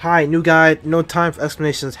 Hi, new guy. No time for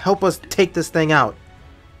explanations. Help us take this thing out.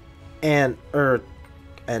 And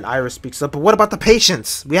Iris speaks up. But what about the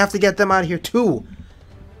patients? We have to get them out of here too.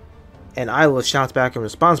 And Isla shouts back in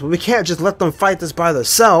response, but we can't just let them fight this by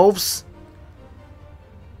themselves.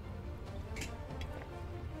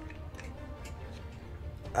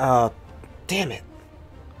 Damn it.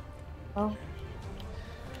 Oh.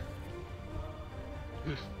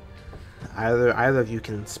 Either of you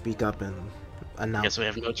can speak up and announce. Guess we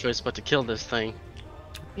have no choice but to kill this thing.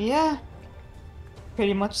 Yeah.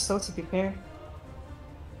 Pretty much so, to be fair.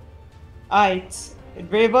 Alright.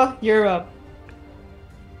 Dreyva, you're up.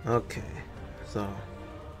 Okay, so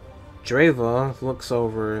Dreyva looks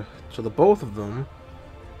over to the both of them,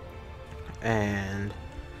 and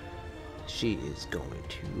she is going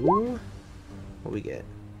to... What we get?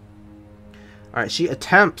 Alright, she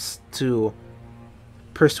attempts to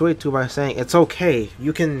persuade to by saying, "It's okay.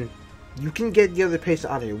 You can get the other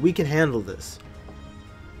patient out of here. We can handle this."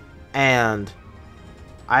 And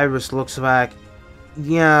Iris looks back.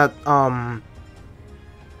 Yeah, I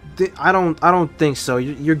don't think so.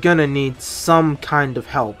 You're gonna need some kind of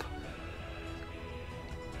help.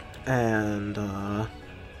 And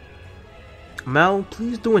Mel,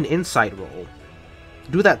 please do an insight roll.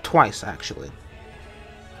 Do that twice, actually.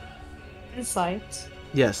 Insight.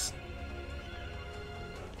 Yes.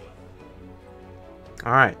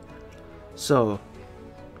 Alright. So,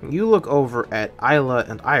 you look over at Isla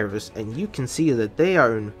and Iris, and you can see that they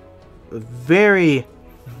are in very,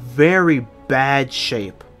 very bad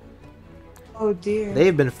shape. Oh dear.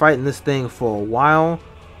 They've been fighting this thing for a while,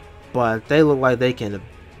 but they look like they can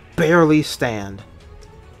barely stand.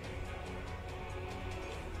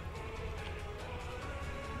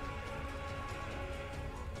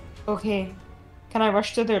 Okay. Can I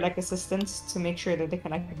rush to their like assistance to make sure that they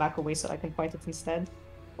can like back away so I can fight it instead?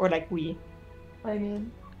 Or like we. I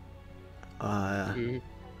mean.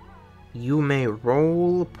 You may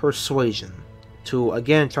roll persuasion to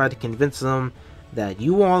again try to convince them that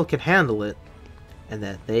you all can handle it and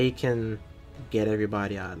that they can get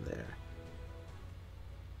everybody out of there.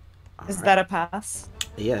 Is that a pass?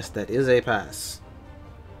 Yes, that is a pass.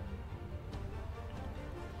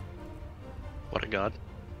 What a god.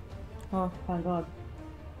 Oh, thank God.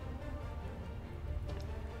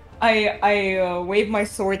 I wave my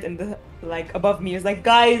sword in the like above me. It's like,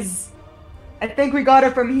 guys, I think we got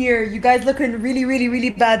it from here. You guys look in really, really, really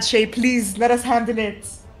bad shape. Please let us handle it.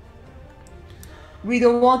 We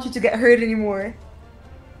don't want you to get hurt anymore.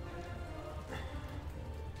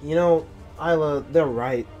 You know, Isla, they're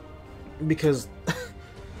right. Because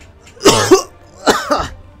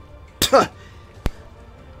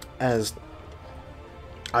as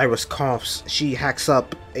Iris coughs, she hacks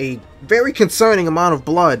up a very concerning amount of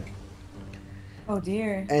blood. Oh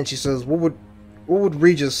dear. And she says, what would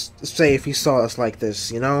Regis say if he saw us like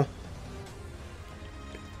this, you know?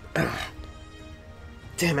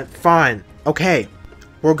 Damn it, fine. Okay,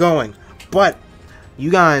 we're going. But,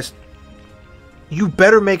 you guys, you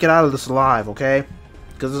better make it out of this alive, okay?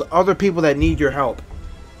 Because there's other people that need your help.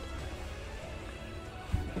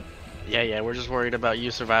 Yeah, we're just worried about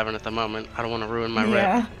you surviving at the moment. I don't want to ruin my rep.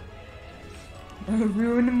 Yeah.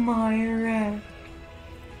 Ruin my rep.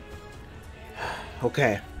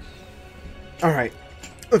 Okay. Alright.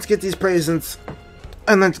 Let's get these presents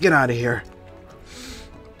and let's get out of here.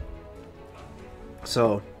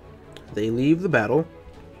 So, they leave the battle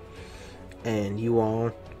and you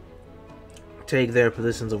all take their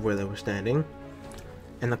positions of where they were standing.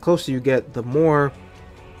 And the closer you get, the more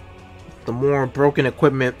broken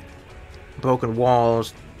equipment, broken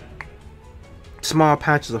walls, small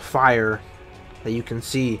patches of fire that you can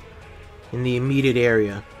see in the immediate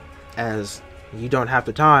area, as you don't have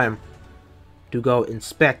the time to go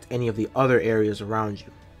inspect any of the other areas around you.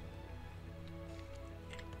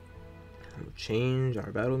 We'll change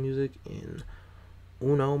our battle music in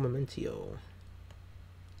Uno Momentio.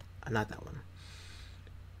 Not that one.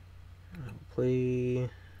 I'll play.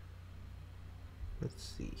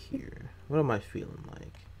 Let's see here. What am I feeling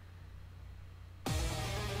like?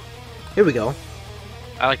 Here we go.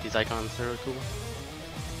 I like these icons, they're really cool.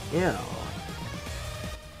 Yeah.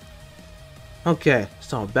 Okay,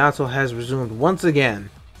 so battle has resumed once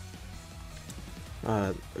again.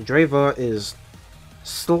 Dreyva is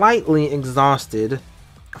slightly exhausted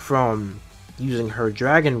from using her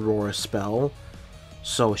Dragon Roar spell,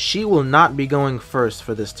 so she will not be going first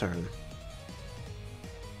for this turn.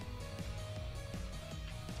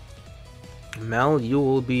 Mel, you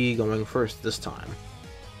will be going first this time.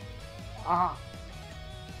 Ah.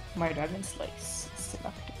 My dragon slice is still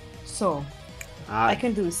active. So, I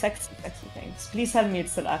can do sexy things. Please tell me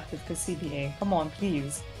it's still active, because CBA. Come on,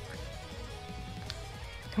 please.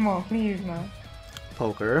 Come on, please, man.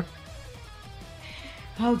 Poker.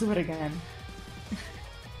 I'll do it again.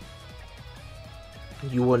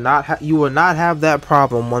 You will not have that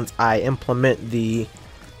problem once I implement the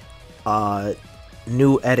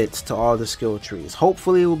new edits to all the skill trees.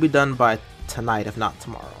 Hopefully it will be done by tonight, if not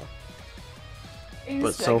tomorrow.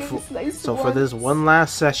 But so for this one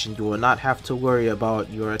last session, you will not have to worry about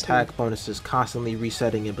your attack bonuses constantly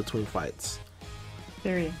resetting in between fights.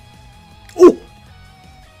 3. Ooh!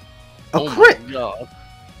 A crit! My God.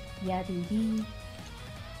 Yeah, baby.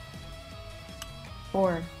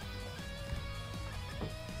 4.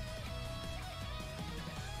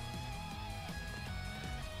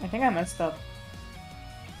 I think I messed up.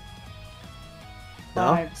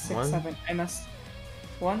 No? 5, 6, 1. 7. I messed.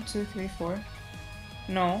 1, 2, 3, 4.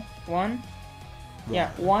 No, 1. Yeah,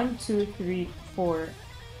 1, 2, 3, 4.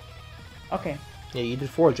 Okay. Yeah, you did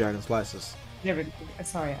 4 dragon slices. There we go.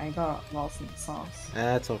 Sorry, I got lost in the sauce.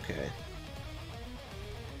 That's okay.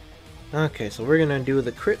 Okay, so we're gonna do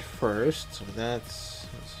the crit first. So that's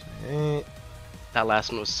 8. That last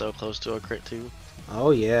one was so close to a crit too. Oh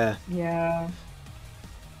yeah. Yeah.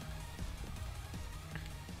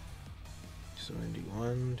 So we're gonna do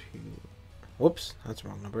 1, 2. Whoops, that's the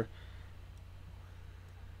wrong number.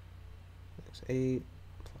 That's 8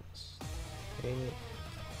 plus 8.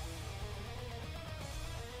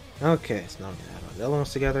 Okay, so now I'm gonna add all the other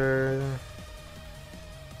ones together.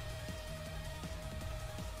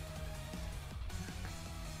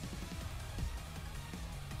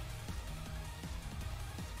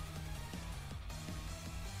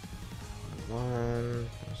 One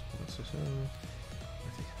plus 1, 6, 7,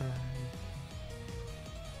 55.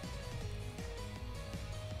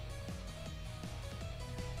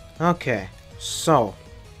 Okay, so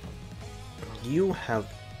you have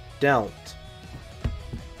dealt.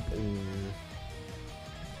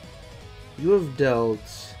 You have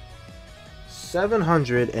dealt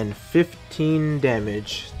 715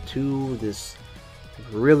 damage to this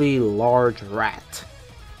really large rat.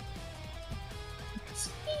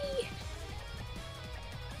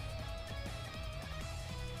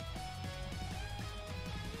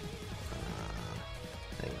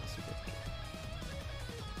 Hang on a second.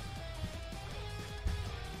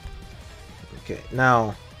 Okay,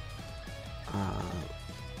 now,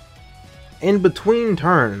 in between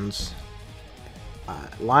turns,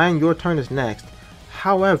 Lion, your turn is next.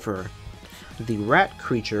 However, the rat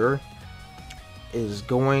creature is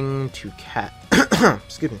going to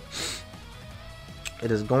excuse me.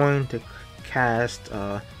 It is going to cast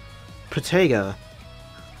Protega.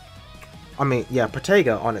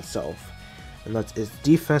 Protega on itself, and that its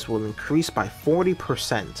defense will increase by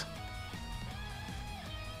 40%.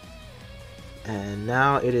 And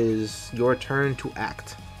now it is your turn to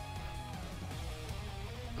act.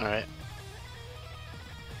 Alright.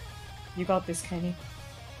 You got this, Kenny.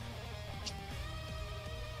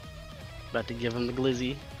 About to give him the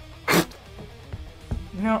glizzy.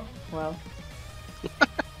 No, well.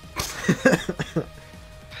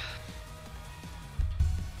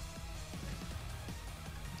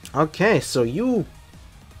 Okay, so you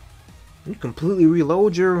completely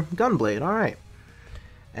reload your gunblade. All right.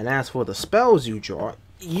 And as for the spells you draw,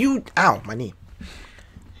 ow, my knee.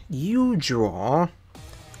 You draw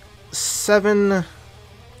 7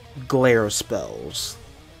 glare spells.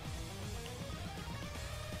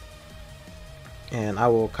 And I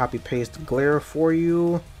will copy paste glare for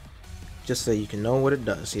you just so you can know what it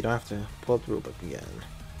does. You don't have to pull up the rulebook again.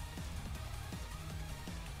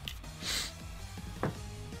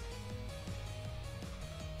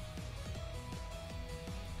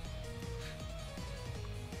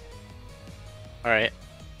 Alright.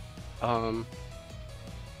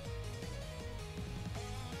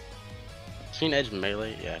 Seen edge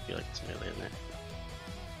melee? Yeah, I feel like it's melee in there.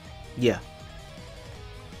 Yeah.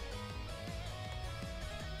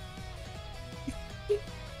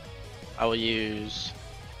 I will use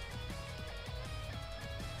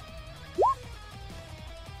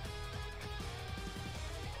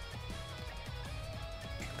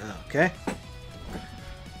Okay.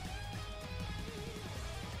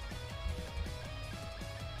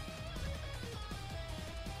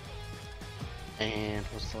 and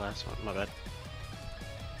what's the last one? My bad.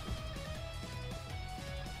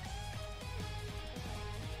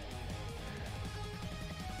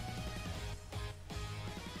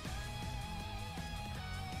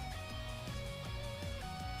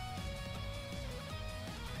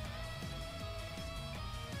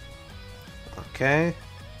 Okay.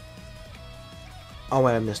 Oh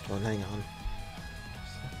wait, I missed one. Hang on.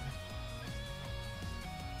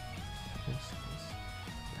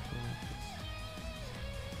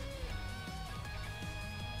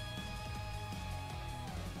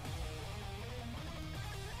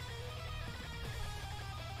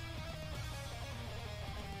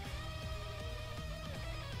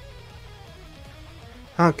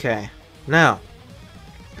 Okay, now,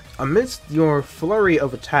 amidst your flurry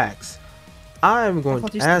of attacks, I'm going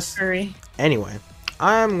to ask. Anyway,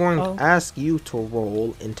 I'm going to ask you to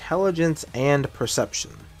roll intelligence and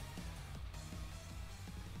perception.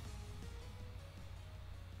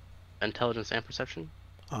 Intelligence and perception?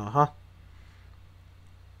 Uh-huh.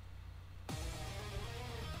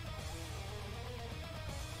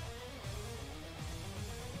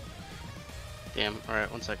 Damn,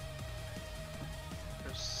 alright, one sec.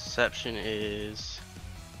 Perception is...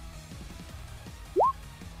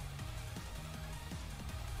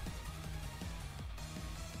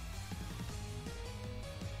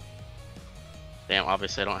 Damn,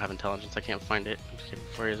 obviously I don't have intelligence. I can't find it. Okay,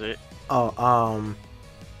 where is it? Oh,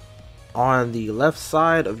 on the left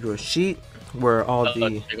side of your sheet, where all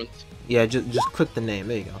the big ones. yeah, just click the name.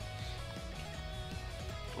 There you go.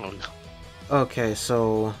 Oh no. Okay,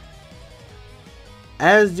 so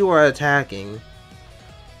as you are attacking,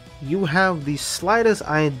 you have the slightest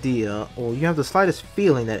idea, or you have the slightest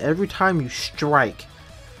feeling that every time you strike,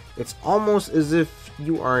 it's almost as if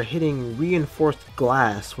you are hitting reinforced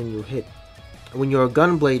glass when your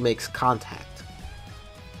gun blade makes contact.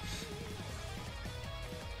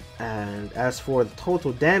 And as for the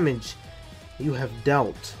total damage you have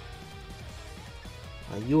dealt,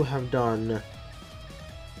 you have done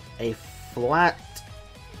a flat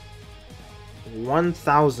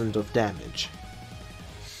 1,000 of damage.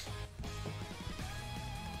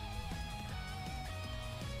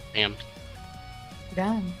 Damn.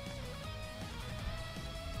 Damn.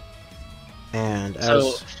 And So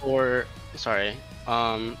as for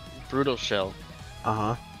brutal shell.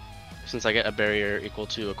 uh-huh. Since I get a barrier equal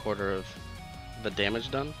to a quarter of the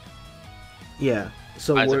damage done. Yeah.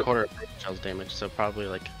 So It's a we're, quarter of brutal shell's damage, so probably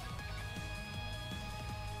like.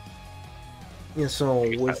 yeah, so I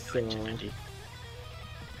guess with probably like 250.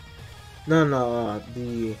 no,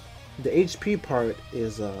 the HP part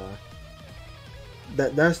is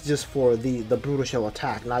that's just for the brutal shell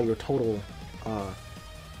attack, not your total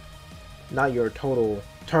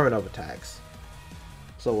turn of attacks.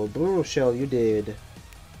 So with brutal shell you did,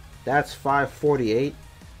 that's 548,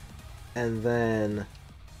 and then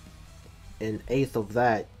an eighth of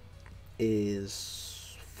that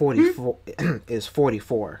is 44 is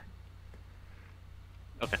 44.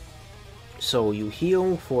 Okay. So you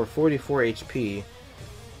heal for 44 HP,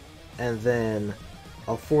 and then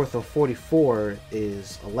a fourth of 44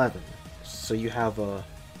 is 11. So you have a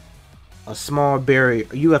small barrier.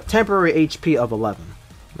 You have temporary HP of 11.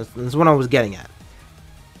 That's what I was getting at.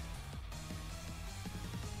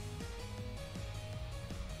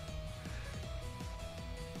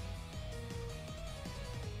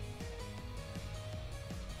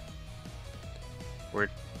 Word.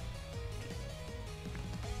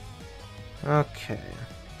 Okay.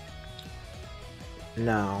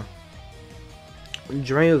 Now,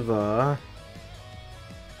 Dreyva,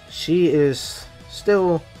 she is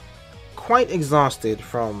still quite exhausted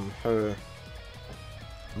from her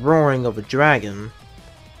roaring of a dragon,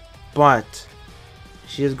 but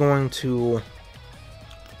she is going to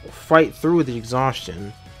fight through the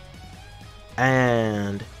exhaustion,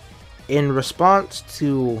 and in response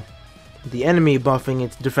to the enemy buffing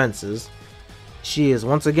its defenses, she is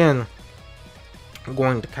once again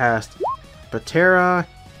going to cast Patera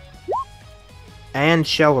and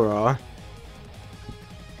Shelra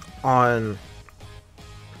on.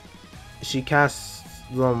 She casts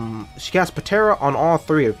Patera on all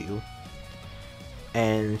three of you,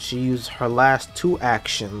 and she used her last two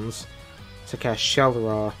actions to cast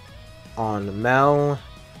Shelra on Mel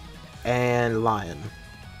and Lion.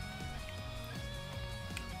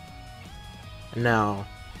 Now,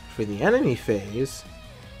 for the enemy phase,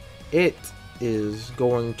 it is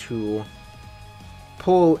going to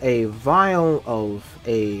pull a vial of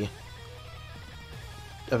a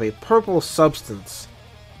purple substance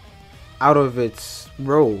out of its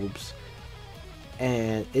robes,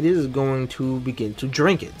 and it is going to begin to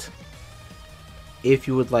drink it. If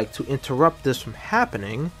you would like to interrupt this from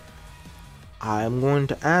happening, I'm going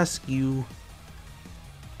to ask you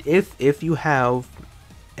if you have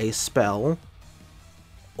a spell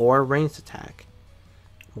or a ranged attack.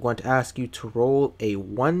 I'm going to ask you to roll a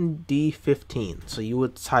 1d15. So you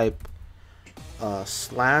would type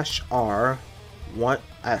 /r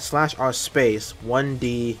 /r space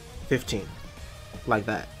 1d15, like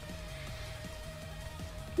that.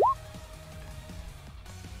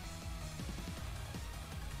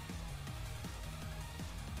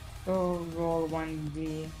 So roll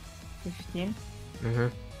 1d15.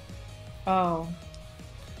 Oh.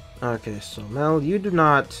 Okay, so Mel, you do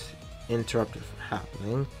not interrupt it from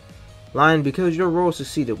happening. Lion, because your roll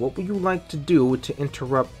succeeded, what would you like to do to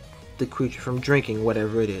interrupt the creature from drinking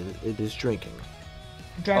whatever it is drinking?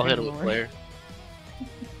 I'll hit him with glare.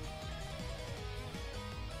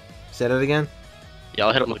 Say that again? Yeah,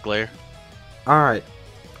 I'll hit him with glare. Alright,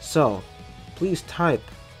 so please type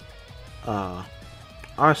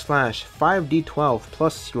r/5d12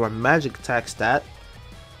 plus your magic attack stat.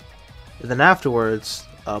 And then afterwards,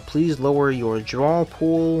 please lower your draw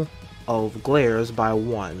pool of glares by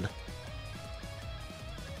 1.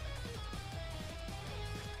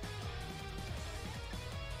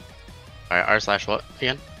 Alright, r/what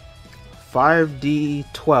again?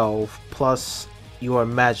 5d12 plus your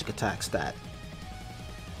magic attack stat.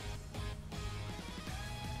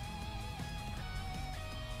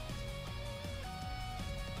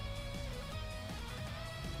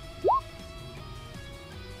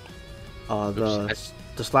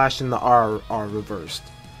 The slash and the R are reversed.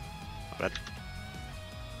 But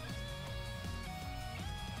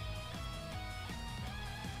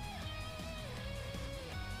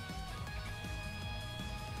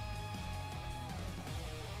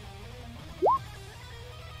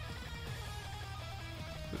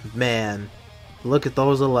Man, look at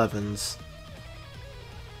those 11s.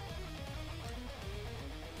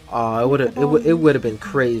 It would have been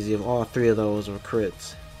crazy if all three of those were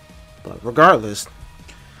crits. But regardless,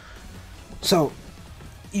 so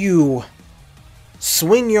you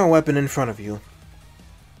swing your weapon in front of you,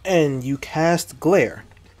 and you cast Glare,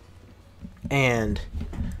 and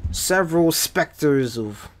several specters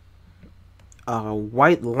of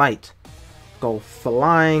white light go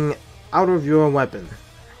flying out of your weapon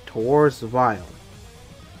towards the vial.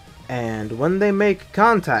 And when they make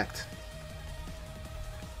contact,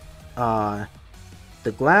 the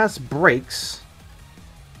glass breaks,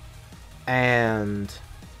 and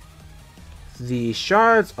the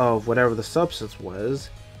shards of whatever the substance was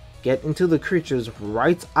get into the creature's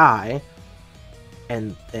right eye,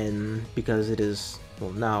 and because it is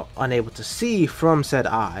now unable to see from said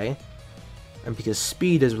eye, and because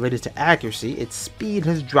speed is related to accuracy, its speed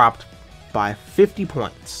has dropped by 50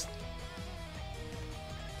 points.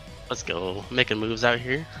 let's go. Making moves out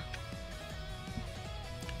here.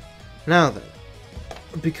 Now then,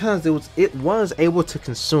 because it was able to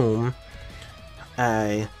consume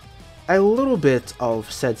a little bit of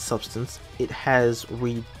said substance, it has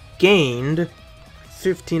regained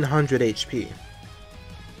 1500 HP.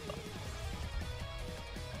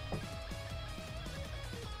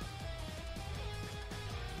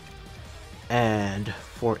 And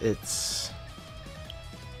for its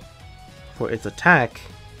attack,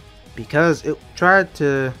 because it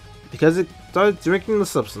started drinking the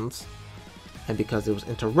substance, and because it was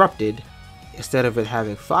interrupted, instead of it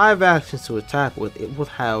having 5 actions to attack with, it will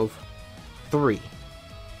have 3.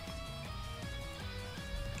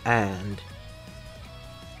 And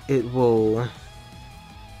it will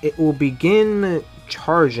begin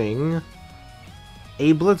charging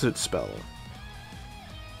a blizzard spell.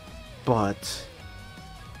 But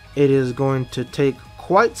it is going to take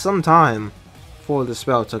quite some time for the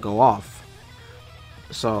spell to go off.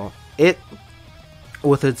 So it,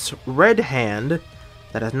 with its red hand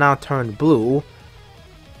that has now turned blue,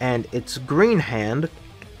 and its green hand,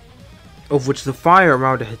 of which the fire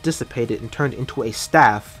around it had dissipated and turned into a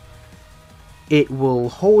staff, it will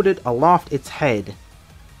hold it aloft its head,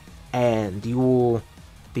 and you will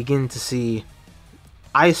begin to see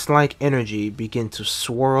ice-like energy begin to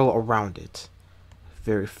swirl around it.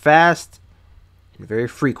 Very fast and very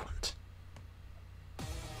frequent.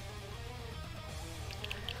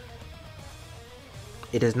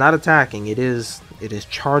 It is not attacking, it is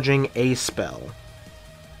charging a spell.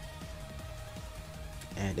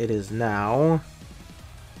 And it will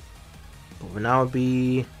now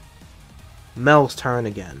be Mel's turn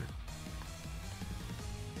again.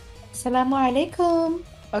 Assalamu alaikum.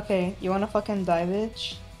 Okay, you wanna fucking die,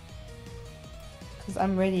 bitch? Cause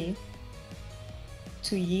I'm ready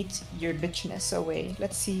to yeet your bitchness away.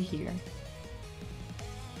 Let's see here.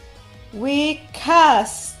 We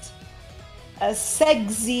cast a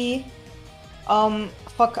sexy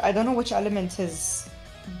fuck, I don't know which element is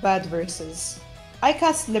bad versus. I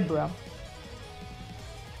cast Libra.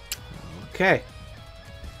 Okay.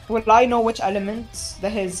 Will I know which element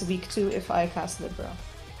that is weak to if I cast Libra?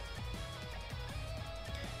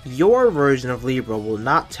 Your version of Libra will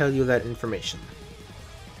not tell you that information.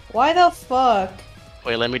 Why the fuck?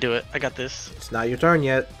 Wait, let me do it. I got this. It's not your turn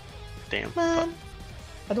yet. Damn. Man.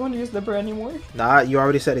 I don't want to use Libra anymore. Nah, you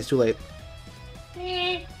already said it's too late.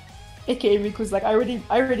 AKA Riku's like, I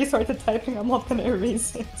already started typing, I'm not gonna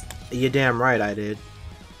erase it. You're damn right I did.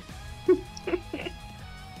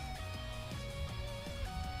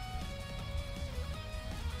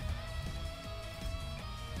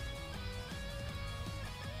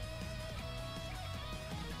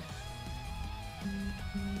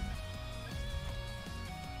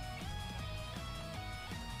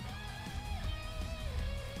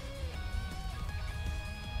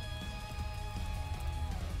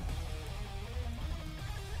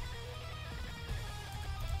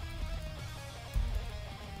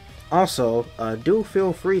 Also, do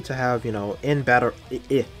feel free to have, in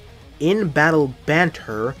battle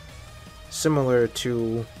banter, similar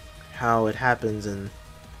to how it happens in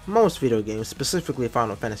most video games, specifically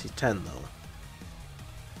Final Fantasy X, though.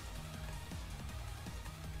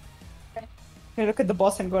 You look at the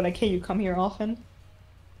boss and go like, hey, you come here often?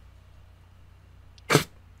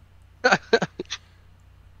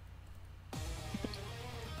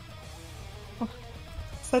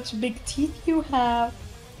 such big teeth you have.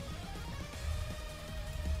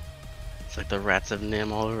 It's like the rats of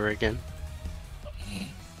Nim all over again.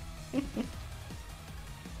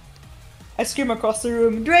 I scream across the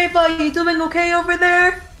room, Dreyva, are you doing okay over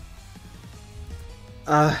there?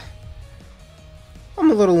 I'm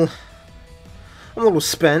a little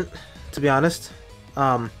spent, to be honest.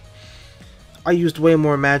 I used way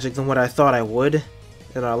more magic than what I thought I would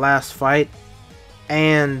in our last fight,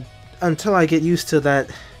 and until I get used to that,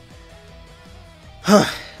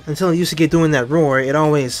 until I used to get doing that roar, it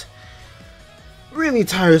always really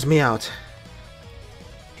tires me out.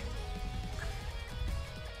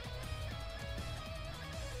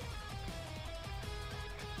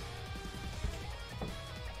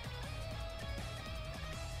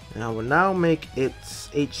 And I will now make its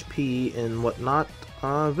HP and whatnot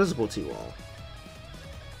visible to you all.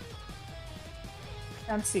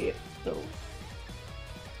 Can't see it though.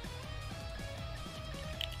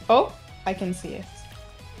 Oh, I can see it.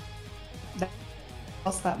 That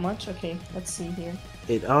costs that much? Okay, let's see here.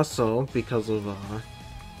 It also, because of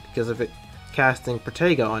it casting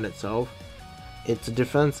Protega on itself, its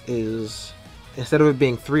defense is, instead of it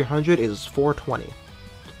being 300, it is 420.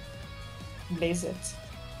 Blaze it.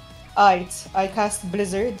 Alright, I cast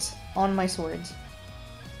Blizzard on my sword.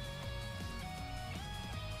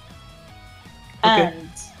 Okay. And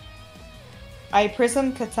I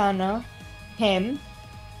Prism Katana him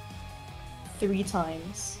 3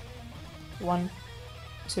 times. 1,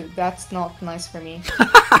 2. That's not nice for me.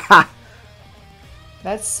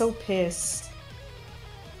 That's so pissed.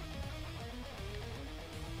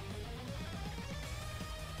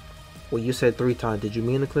 Well, you said 3 times. Did you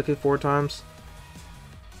mean to click it 4 times?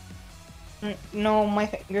 No, my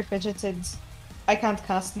finger fidgeted. I can't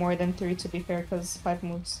cast more than 3 to be fair, because 5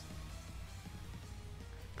 moves.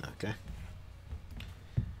 Okay.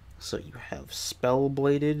 So you have Spell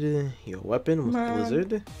Bladed your weapon with Man.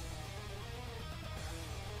 Blizzard.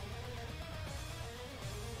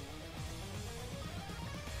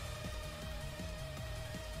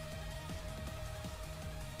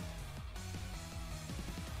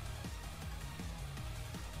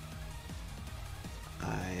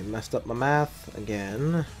 I messed up my math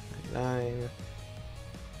again. 9.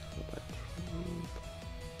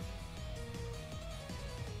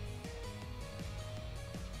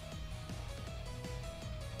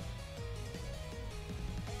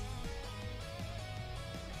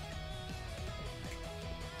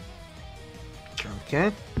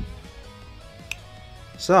 Okay.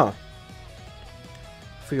 So,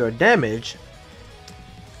 for your damage,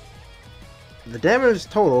 the damage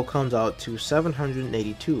total comes out to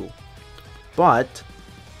 782. But,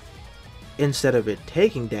 instead of it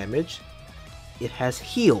taking damage, it has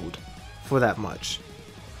healed for that much.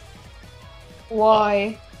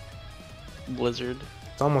 Why? Blizzard.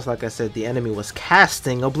 It's almost like I said the enemy was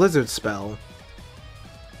casting a blizzard spell.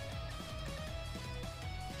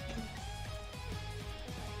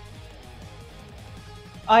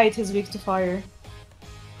 It is weak to fire.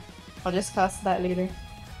 I'll just cast that later.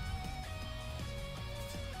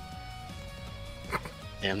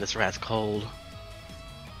 Damn, this rat's cold.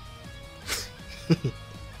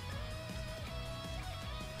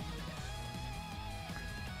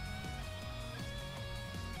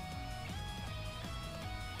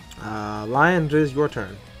 Lion, it is your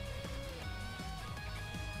turn.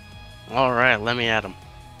 Alright, let me at him.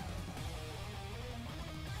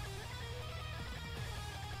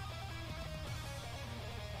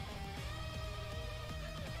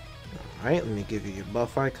 Alright, let me give you your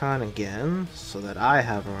buff icon again, so that I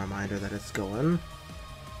have a reminder that it's going.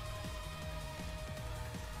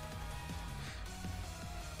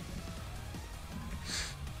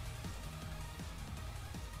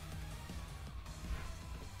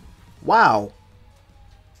 Wow!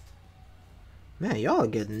 Man, y'all are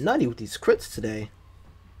getting nutty with these crits today.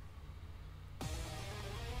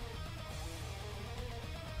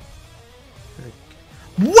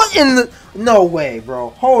 What in the... No way,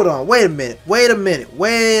 bro. Hold on. Wait a minute.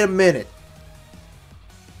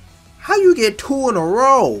 How you get 2 in a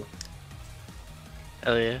row?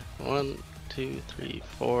 Hell yeah. 1, 2, 3,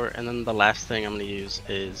 4, and then the last thing I'm gonna use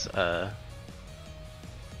is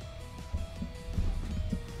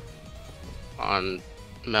on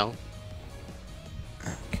Mel.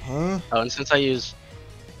 Okay. Oh, and since I use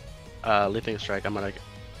Leaping Strike, I'm probably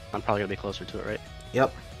gonna be closer to it, right?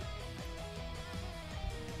 Yep.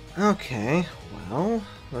 Okay, well,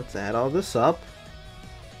 let's add all this up.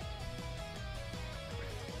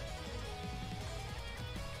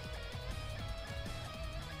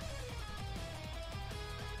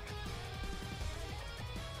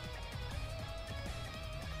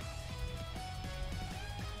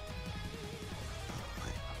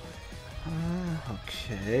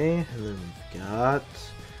 Okay, and then we've got...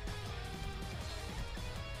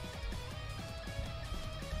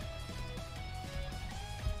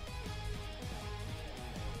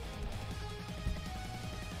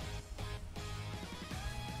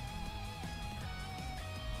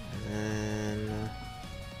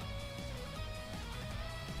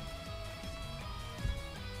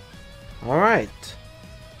 Alright,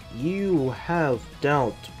 you have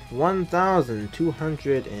dealt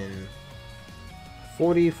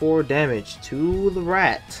 1,244 damage to the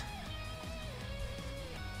rat.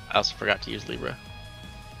 I also forgot to use Libra.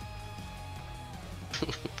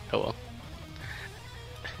 Oh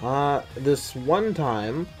well. This one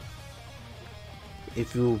time,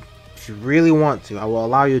 if you really want to, I will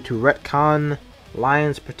allow you to retcon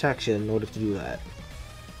Lion's Protection in order to do that.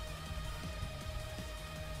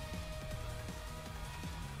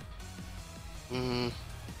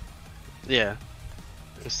 Yeah.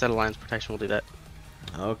 Instead of Lion's Protection, we'll do that.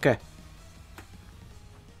 Okay.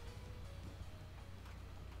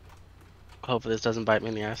 Hopefully this doesn't bite me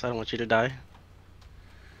in the ass. I don't want you to die.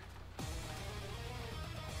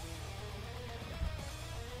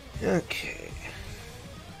 Okay.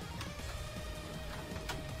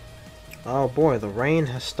 Oh boy, the rain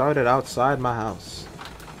has started outside my house.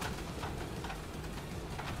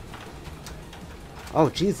 Oh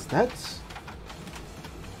Jesus, that's...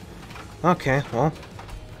 Okay, well,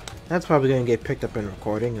 that's probably gonna get picked up in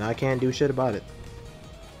recording, and I can't do shit about it.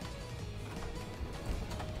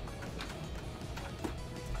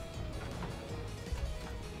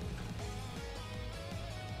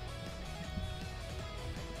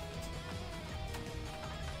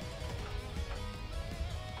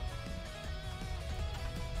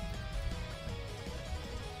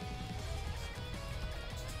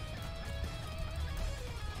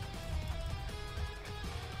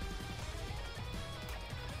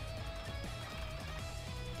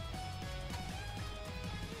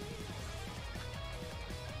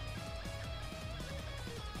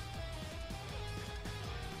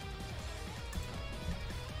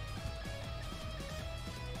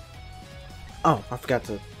 Oh, I forgot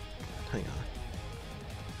to... Hang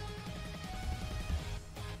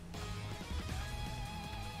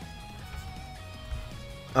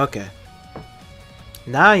on. Okay.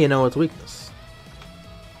 Now you know its weakness.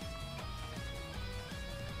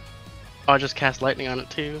 Oh, I just cast lightning on it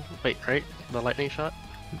too. Wait, right? The lightning shot?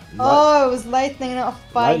 Oh, it was lightning, not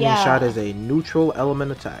fire. Lightning shot is a neutral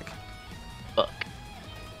element attack. Fuck.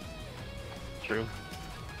 True.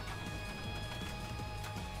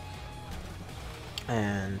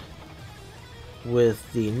 And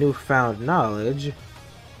with the newfound knowledge,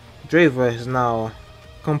 Dreyva has now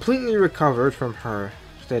completely recovered from her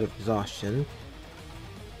state of exhaustion,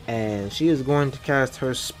 and she is going to cast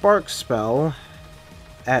her spark spell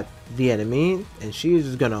at the enemy, and she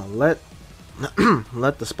is gonna let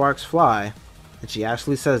let the sparks fly. And she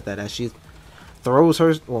actually says that as she throws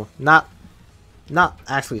her, well, not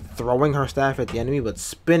actually throwing her staff at the enemy, but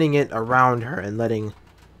spinning it around her and letting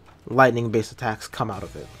lightning-based attacks come out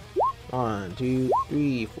of it. 1, 2,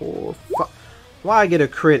 3, 4, 5. Why get a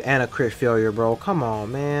crit and a crit failure, bro? Come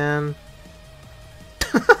on, man.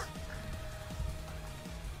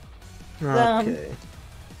 Okay.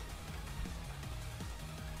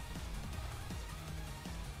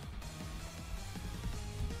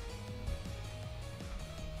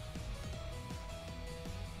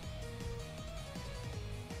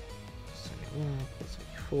 Plus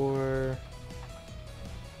 4.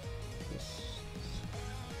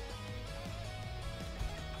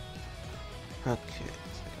 Okay,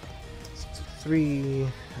 63.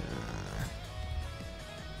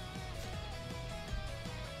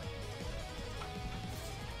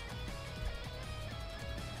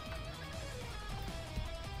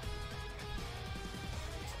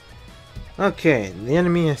 Okay, the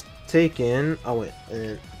enemy has taken. Oh wait,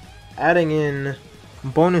 adding in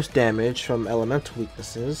bonus damage from elemental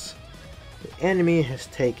weaknesses. The enemy has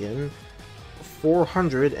taken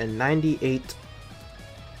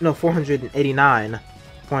 489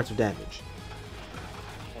 points of damage.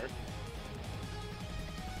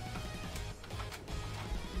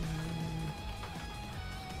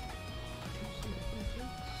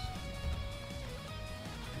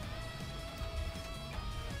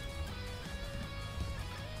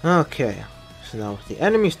 Okay, so now with the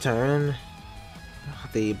enemy's turn,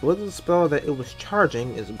 the blizzard spell that it was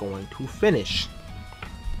charging is going to finish.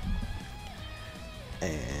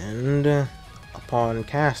 And upon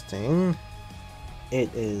casting, it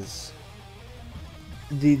is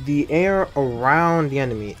the air around the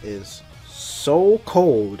enemy is so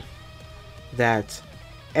cold that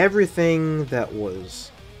everything that was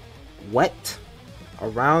wet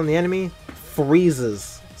around the enemy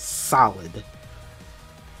freezes solid.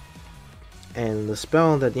 And the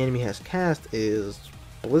spell that the enemy has cast is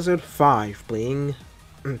Blizzard 5, being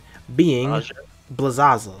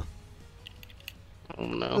Blazaza. Oh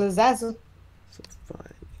no. Lazazo. So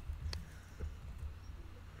 5.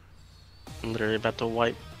 I'm literally about to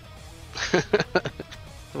wipe.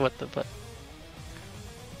 What the fuck?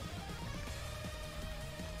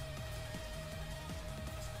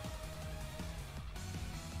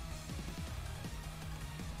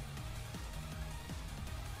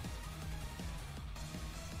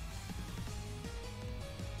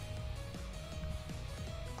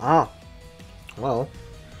 Ah, well,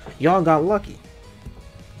 y'all got lucky.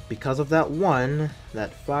 Because of that one,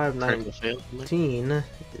 that 519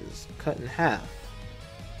 is cut in half.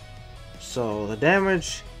 So the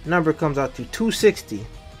damage number comes out to 260.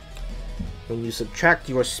 When you subtract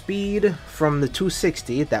your speed from the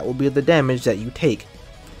 260, that will be the damage that you take.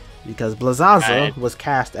 Because Blazaza was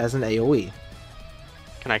cast as an AoE.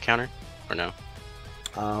 Can I counter? Or no?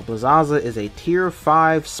 Blazaza is a tier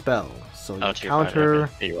 5 spell. So your counter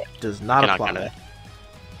does not apply. Counter.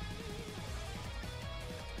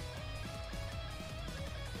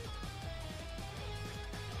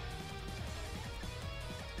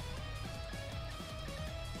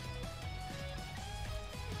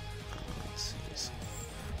 Let's see.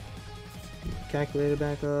 Calculator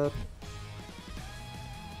back up.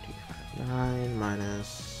 259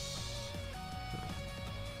 minus.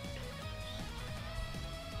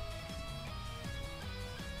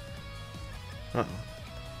 Uh-oh.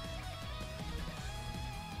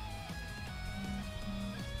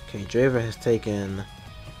 Okay, Dreyva has taken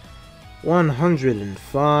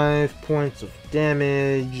 105 points of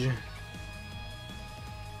damage.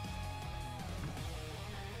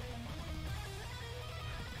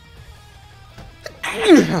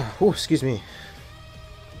 Oh, excuse me.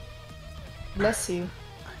 Bless you.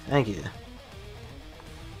 Thank you.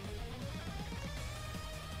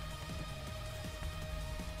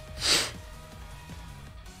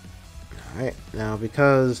 Alright, now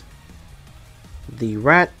because the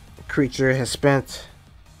rat creature has spent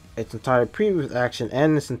its entire previous action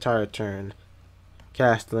and its entire turn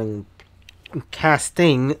casting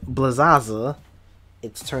Blazaza,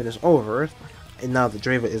 its turn is over, and now the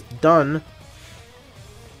Dreyva is done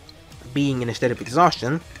being in a state of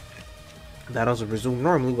exhaustion. Battles will resume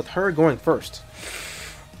normally with her going first.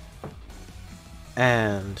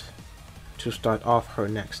 And to start off her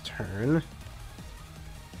next turn,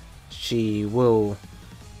 she will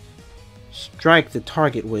strike the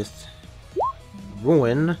target with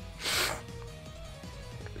Ruin.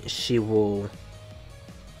 She will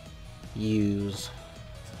use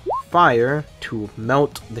fire to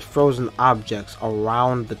melt the frozen objects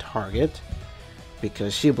around the target,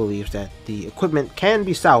 because she believes that the equipment can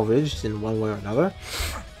be salvaged in one way or another.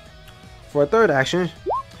 For a third action,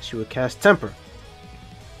 she will cast Temper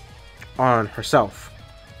on herself.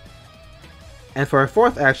 And for her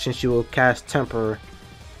fourth action, she will cast Temper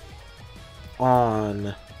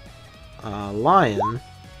on Lion.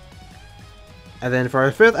 And then for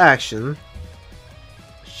her fifth action,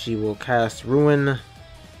 she will cast Ruin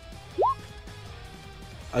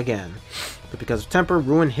again. But because of Temper,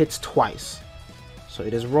 Ruin hits twice. So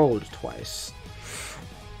it is rolled twice.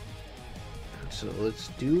 So let's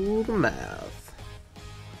do the math.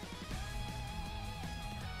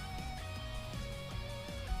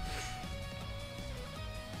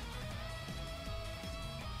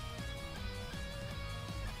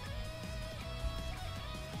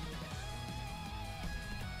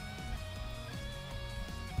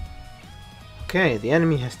 Okay, the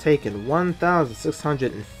enemy has taken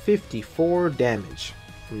 1,654 damage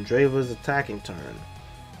from Dreyva's attacking turn.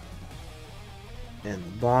 And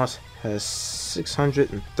the boss has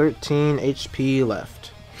 613 HP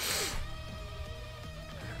left.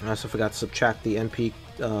 I also forgot to subtract the MP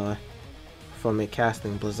from it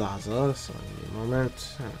casting Blazaza, so give me a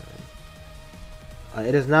moment.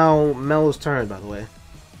 It is now Mel's turn, by the way.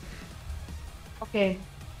 Okay.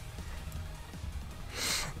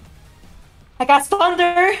 I got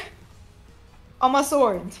Thunder on my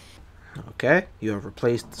sword. Okay, you have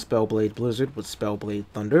replaced Spellblade Blizzard with Spellblade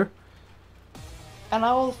Thunder. And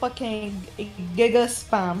I will fucking Giga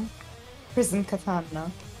Spam Prison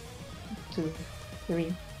Katana. 2,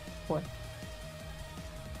 3, 4.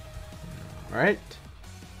 Alright.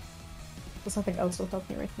 So something else will help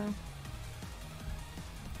me right now.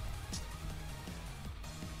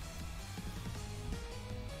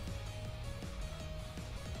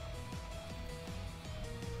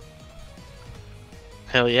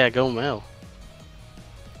 Hell yeah, go Mel.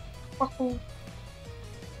 Wahoo.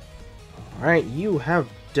 Alright, you have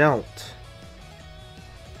dealt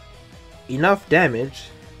enough damage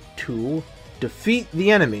to defeat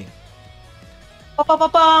the enemy.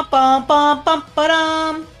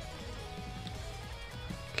 Ba-ba-ba-bum-bum-bum-ba-dum.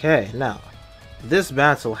 Okay, now, this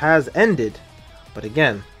battle has ended, but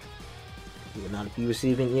again, you will not be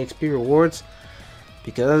receiving EXP rewards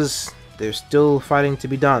because there's still fighting to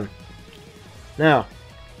be done. Now,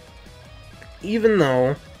 even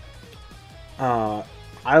though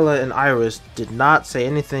Isla and Iris did not say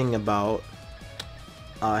anything about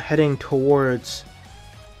heading towards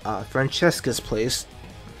Francesca's place,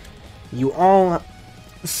 you all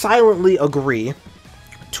silently agree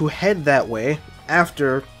to head that way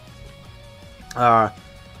after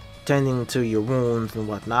tending to your wounds and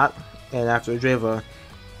whatnot, and after Dreyva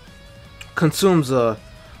consumes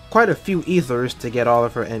quite a few ethers to get all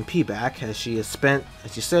of her MP back, as she has spent,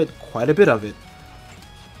 as you said, quite a bit of it.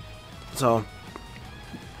 So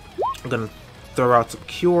I'm gonna throw out some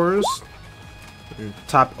cures.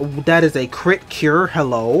 That is a crit cure.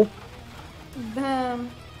 Hello.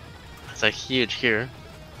 Damn. It's a huge cure.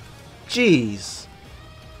 Jeez.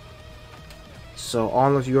 So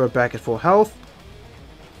all of you are back at full health.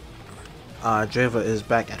 Dreyva is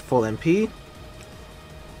back at full MP.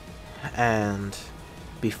 And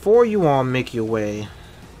before you all make your way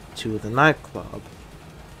to the nightclub,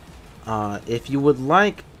 if you would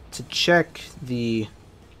like to check the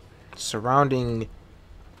surrounding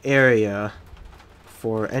area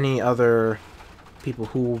for any other people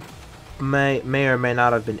who may or may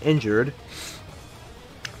not have been injured,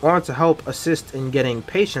 or to help assist in getting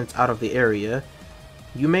patients out of the area,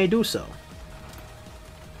 you may do so.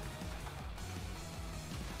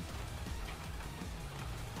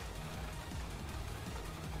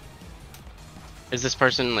 Is this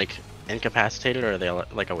person like incapacitated, or are they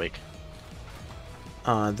like awake?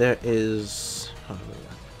 There is...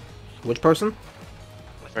 which person?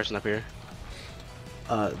 The person up here.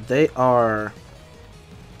 They are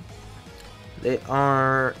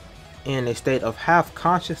in a state of half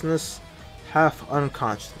consciousness, half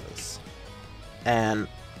unconsciousness. And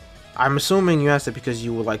I'm assuming you asked it because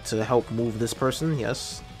you would like to help move this person,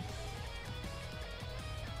 yes?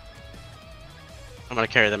 I'm gonna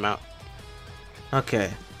carry them out.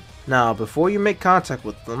 Okay. Now, before you make contact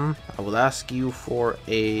with them, I will ask you for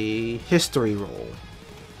a history roll.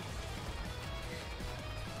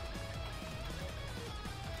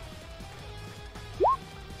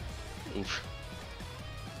 Oof.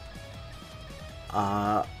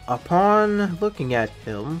 Upon looking at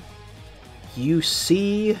him, you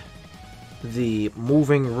see the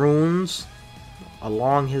moving runes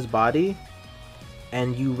along his body,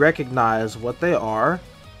 and you recognize what they are,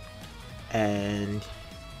 and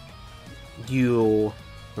you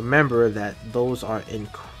remember that those are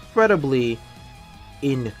incredibly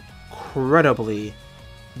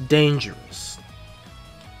dangerous.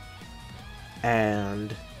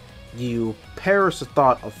 And you perish the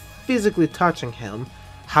thought of physically touching him.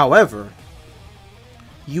 However,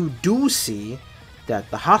 you do see that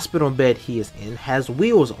the hospital bed he is in has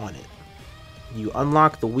wheels on it. You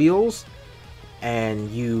unlock the wheels and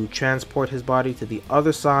you transport his body to the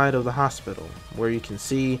other side of the hospital, where you can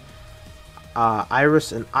see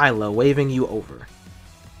Iris and Isla waving you over.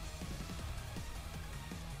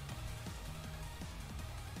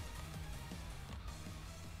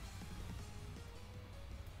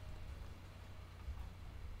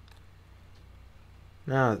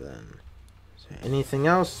 Now then, is there anything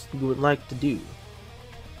else you would like to do?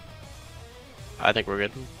 I think we're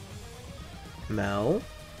good. Mel?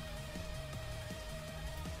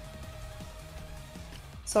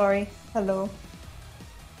 Sorry. Hello.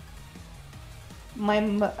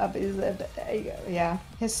 Yeah,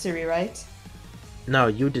 history, right? No,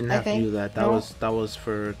 you didn't I have to think- do that. no. That was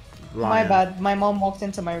for My Lion. bad. My mom walked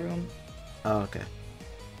into my room. Oh, okay.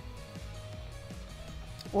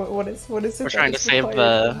 What is it? We're that trying to is save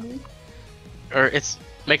required from me? Or it's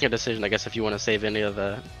making a decision, I guess, if you want to save any of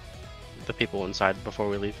the people inside before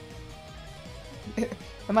we leave.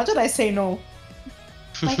 Imagine I say no.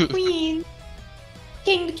 My queen,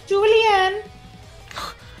 King Julian.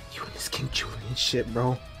 You and this King Julian shit,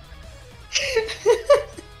 bro.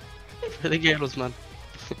 For the girls, man.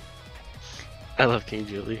 I love King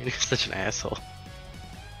Julian. He's such an asshole.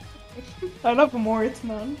 I love Mort,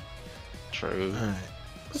 man. True. Alright.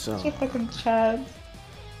 So, Such a fucking Chad.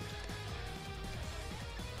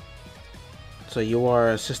 so you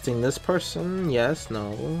are assisting this person? Yes,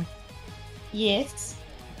 no. Yes.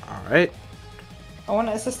 Alright. I want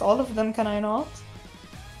to assist all of them. Can I not?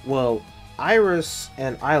 Well, Iris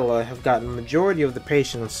and Isla have gotten the majority of the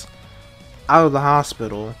patients out of the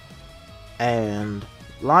hospital, and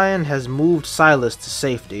Lion has moved Silas to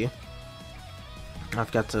safety.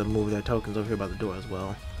 I've got to move their tokens over here by the door as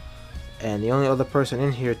well. And the only other person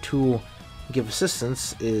in here to give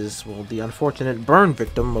assistance is, well, the unfortunate burn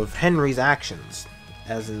victim of Henry's actions,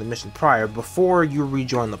 as in the mission prior, before you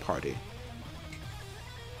rejoin the party.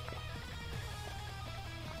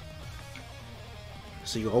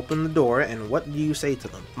 So you open the door, and what do you say to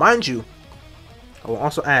them? Mind you, I will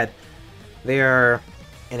also add, they are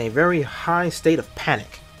in a very high state of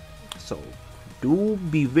panic. So do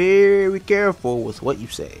be very careful with what you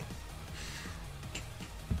say.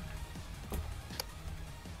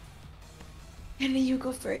 Henry, you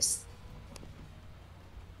go first.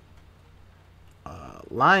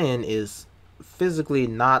 Lion is physically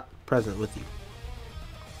not present with you.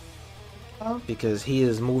 Oh. Because he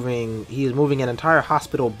is moving an entire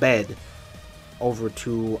hospital bed over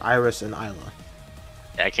to Iris and Isla.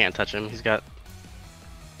 Yeah, I can't touch him. He's got.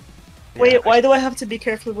 Wait, why do I have to be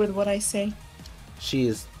careful with what I say? She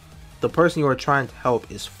is, the person you are trying to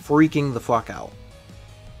help is freaking the fuck out.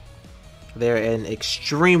 They're in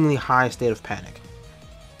extremely high state of panic.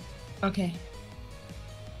 Okay.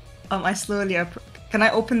 I slowly can I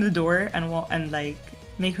open the door and like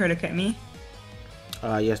make her look at me?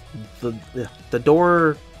 Yes, the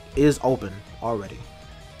door is open already.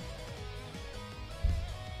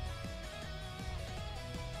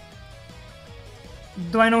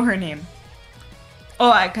 Do I know her name?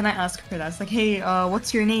 Oh, can I ask her that? It's like, hey,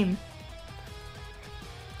 what's your name?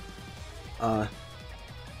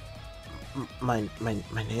 My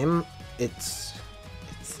name, it's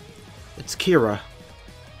Kira.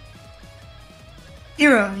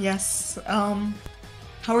 Hira, yes.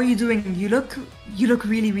 How are you doing? You look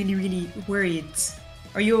really, really, really worried.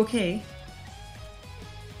 Are you okay?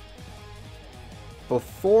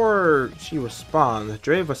 Before she responds,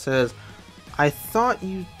 Dreyva says, I thought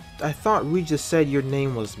Regis said your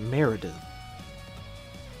name was Meredith.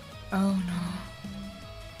 Oh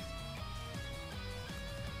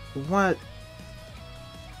no. What?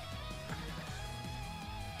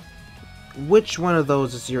 Which one of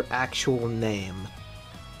those is your actual name?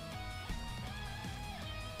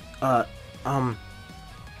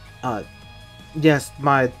 Yes,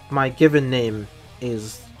 my given name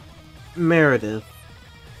is Meredith,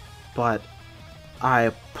 but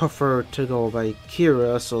I prefer to go by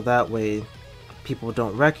Kira so that way people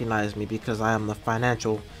don't recognize me because I am the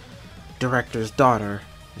financial director's daughter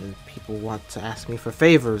and people want to ask me for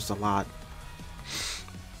favors a lot.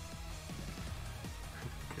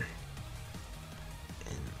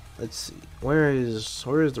 And let's see, where is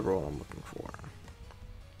the role I'm looking for?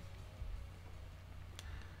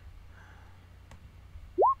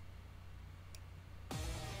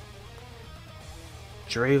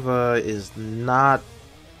 Dreyva is not,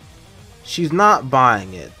 she's not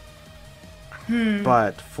buying it,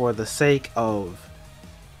 but for the sake of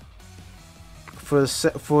the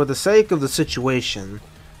sake of the situation,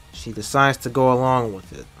 she decides to go along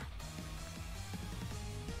with it.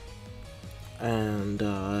 And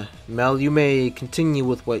Mel, you may continue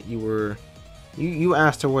with what you were. You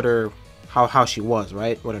asked her how she was,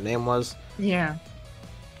 right? What her name was? Yeah.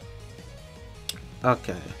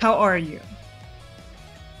 Okay. How are you?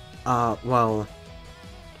 Well,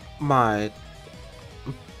 my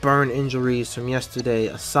burn injuries from yesterday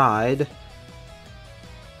aside,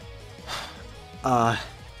 I'm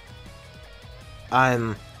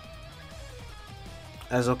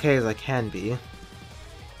as okay as I can be.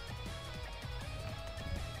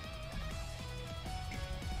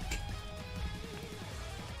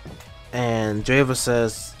 And Dreyva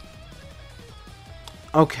says,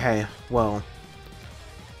 okay, well,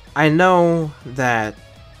 I know that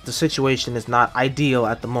the situation is not ideal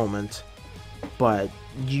at the moment, but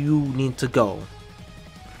you need to go.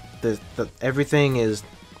 Everything is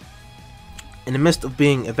in the midst of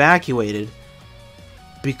being evacuated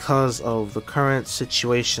because of the current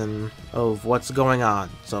situation of what's going on.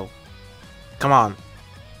 So, come on.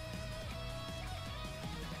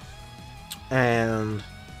 And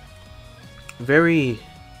very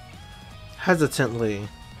hesitantly,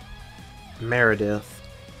 Meredith,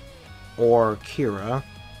 or Kira,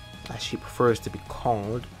 as she prefers to be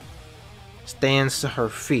called, stands to her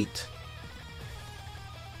feet.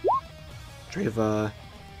 Dreyva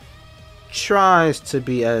tries to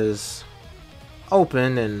be as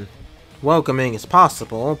open and welcoming as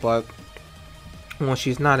possible, but well,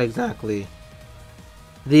 she's not exactly.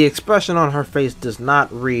 The expression on her face does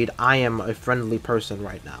not read, I am a friendly person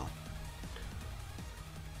right now.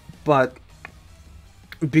 But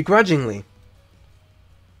begrudgingly,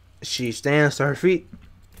 she stands to her feet.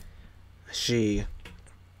 She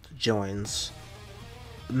joins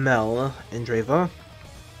Mel and Dreyva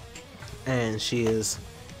and she is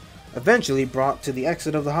eventually brought to the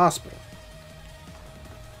exit of the hospital.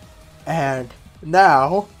 And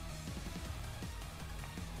now,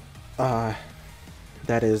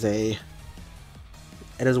 that is it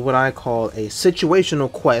is what I call a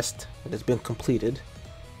situational quest that has been completed.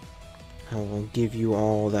 I will give you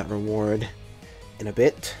all that reward in a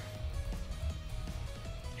bit.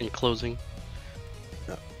 In closing.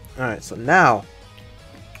 Alright, so now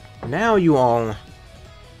you all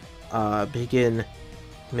begin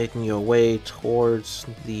making your way towards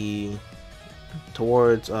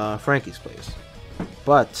Franki's place.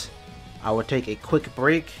 But I will take a quick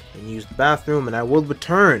break and use the bathroom, and I will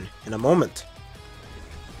return in a moment.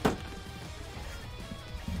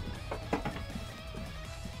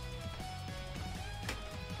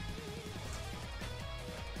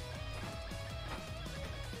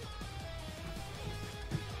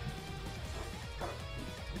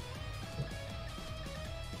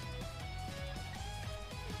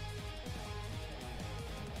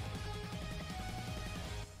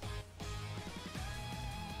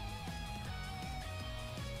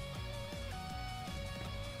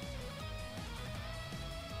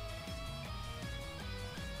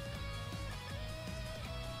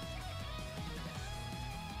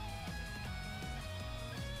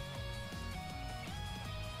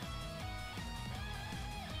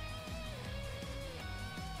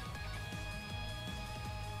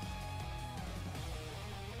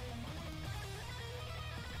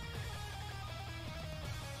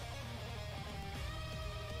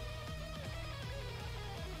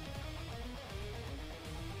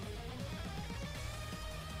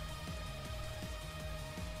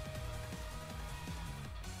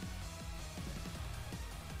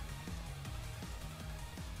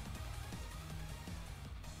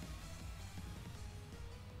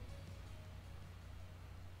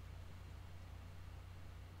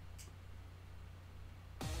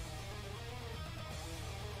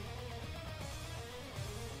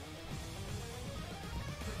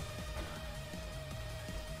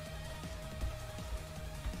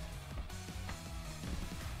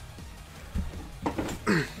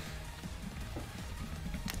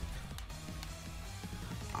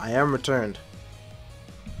 I am returned.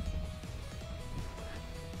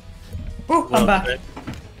 Oh, I'm back.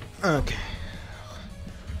 Okay.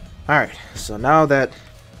 Alright, so now that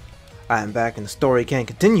I am back and the story can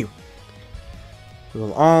continue, we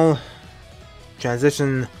will all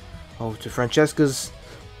transition over to Francesca's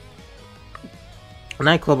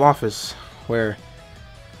nightclub office, where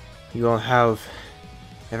you all have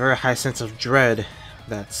a very high sense of dread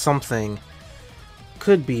that something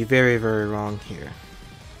could be very, very wrong here.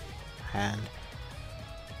 And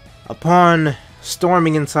upon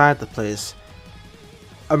storming inside the place,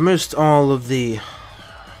 amidst all of the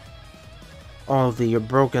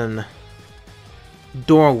broken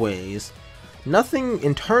doorways, nothing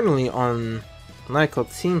internally on the nightclub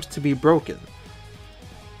seems to be broken.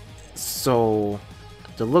 So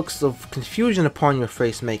the looks of confusion upon your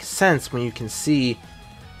face make sense when you can see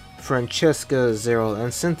Francesca, Zeryl,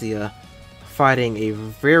 and Cynthia fighting a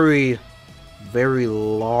very, very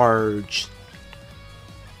large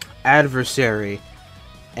adversary,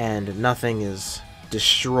 and nothing is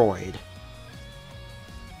destroyed.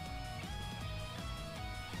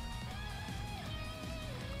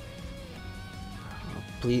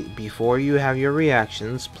 Please, before you have your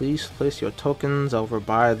reactions, please place your tokens over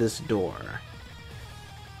by this door.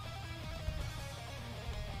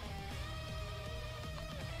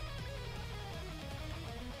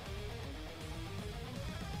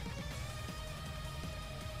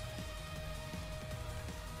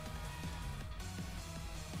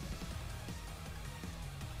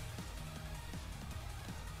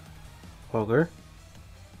 Ogre?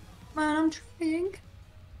 Man, I'm trying.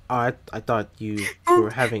 Oh, I thought you were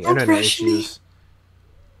having internet rush me. issues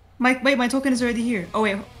My token is already here. Oh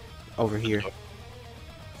wait. over here.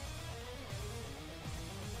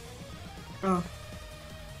 Oh.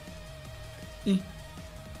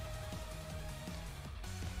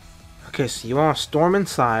 Okay, so you all storm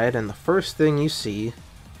inside, and the first thing you see,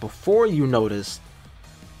 before you notice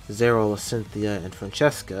Zeryl, Cynthia, and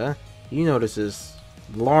Francesca, you notice this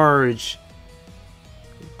large,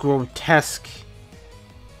 grotesque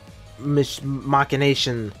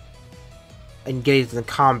machination engaged in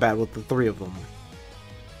combat with the three of them.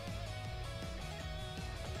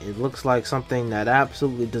 It looks like something that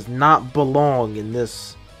absolutely does not belong in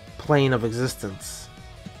this plane of existence,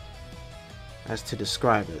 as to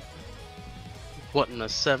describe it. What in the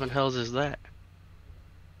seven hells is that?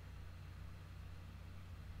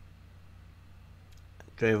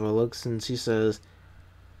 Dreyva looks and she says,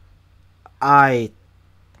 I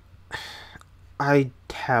I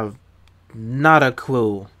have not a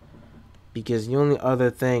clue. Because the only other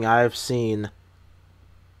thing I've seen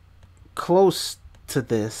close to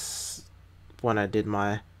this when I did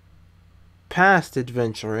my past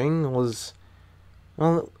adventuring was,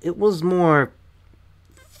 well, it was more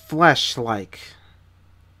flesh-like.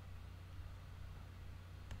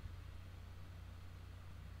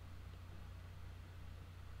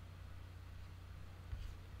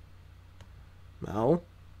 Mel?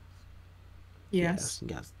 Yes.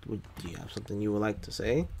 Yes. Do you have something you would like to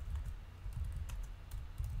say?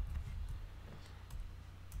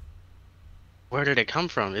 Where did it come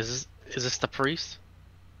from? Is this the priest?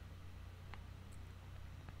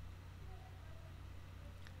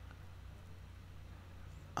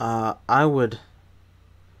 I would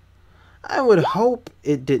hope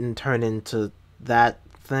it didn't turn into that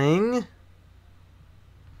thing.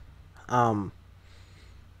 Um,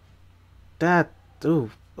 that,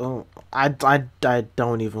 ooh, oh, I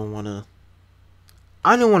don't even want to,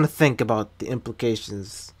 I don't want to think about the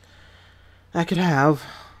implications that could have.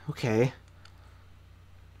 Okay.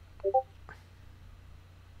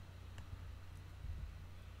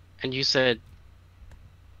 And you said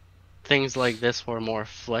things like this were more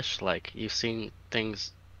flesh-like. You've seen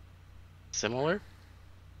things similar?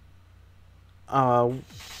 Yeah.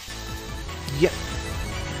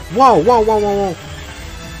 Whoa.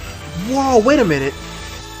 Whoa, wait a minute.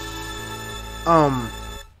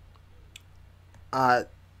 Uh,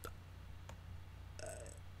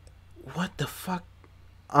 what the fuck?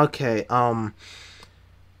 Okay,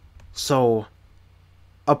 so,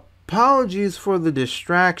 apologies for the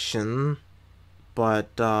distraction,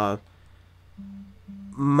 but,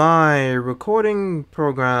 my recording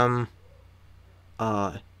program,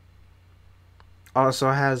 also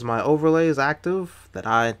has my overlays active that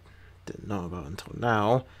I didn't know about until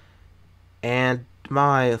now, and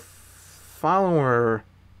my follower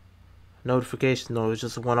notification though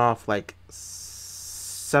just went off like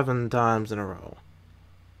 7 times in a row.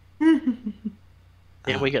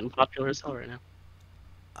 Yeah, we getting popular as hell right now.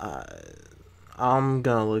 I'm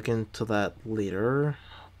gonna look into that later,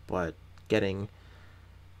 but getting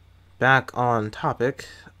back on topic,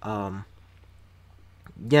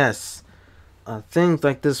 yes, things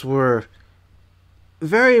like this were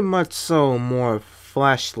very much so more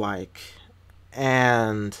flesh-like,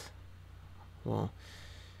 and, well,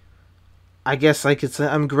 I guess I could say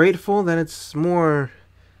I'm grateful that it's more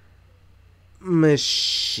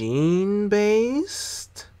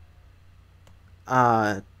machine-based.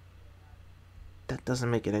 That doesn't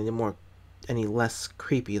make it any less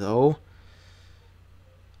creepy, though.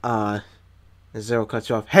 Zeryl cuts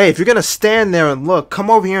you off. Hey, if you're gonna stand there and look, come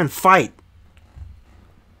over here and fight.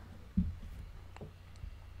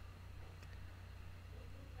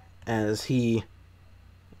 As he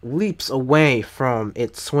leaps away from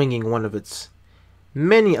it, swinging one of its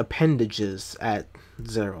many appendages at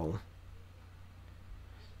Zeryl.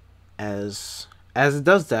 As it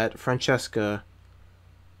does that, Francesca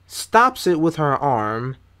stops it with her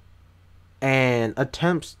arm and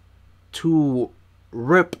attempts to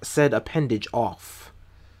rip said appendage off.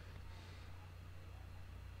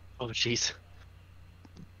 Oh, jeez.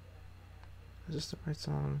 Is this the right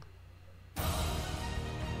song?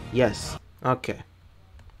 Yes. Okay.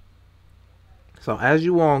 So as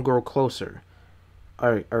you all grow closer,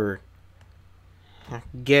 or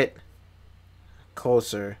get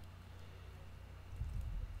closer,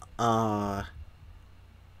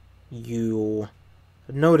 you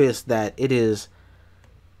notice that it is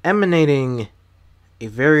emanating a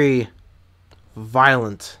very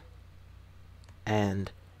violent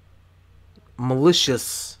and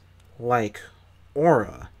malicious like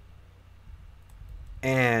aura,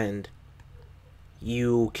 and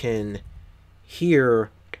you can hear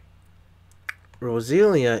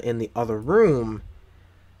Roselia in the other room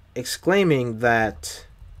exclaiming that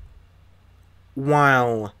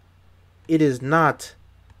while it is not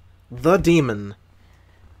the demon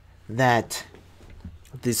that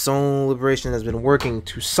the Soul Liberation has been working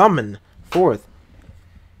to summon forth,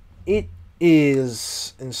 it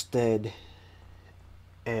is instead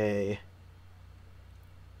to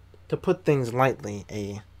put things lightly,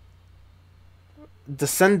 a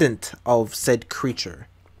descendant of said creature.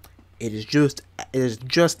 It is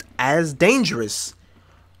just as dangerous,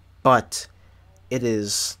 but it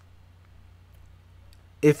is,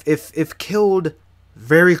 if killed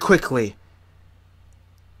very quickly,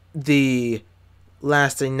 the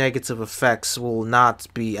lasting negative effects will not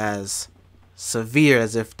be as severe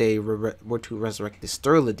as if they were to resurrect the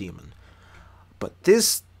Sterla demon. But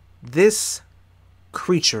this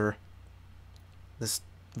creature, this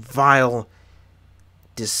vile,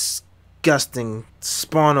 disgusting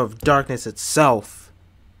spawn of darkness itself.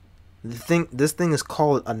 This thing is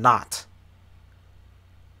called a knot.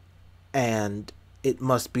 And it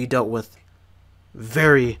must be dealt with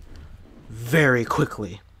very, very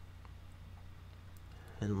quickly.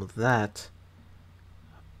 And with that,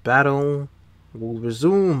 battle will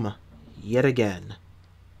resume yet again.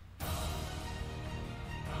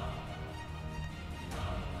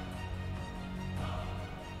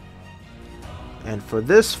 And for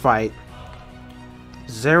this fight,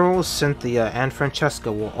 Zeryl, Cynthia, and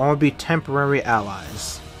Francesca will all be temporary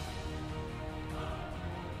allies.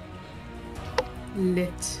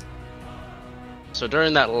 Lit. So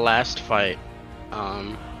during that last fight,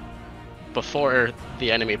 before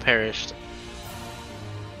the enemy perished,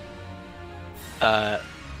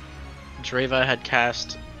 Dreyva had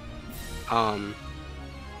cast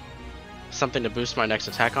something to boost my next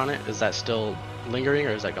attack on it. Is that still lingering,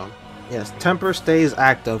 or is that gone? Yes, temper stays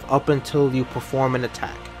active up until you perform an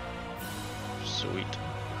attack. Sweet.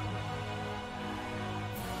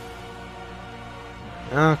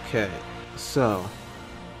 Okay, so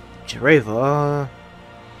Dreyva,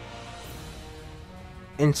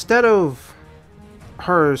 instead of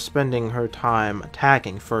her spending her time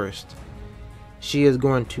attacking first, she is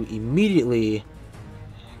going to immediately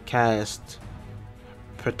cast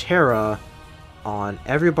Patera on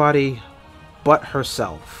everybody but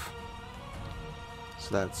herself.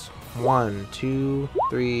 So that's 1, 2,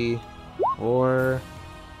 3, 4.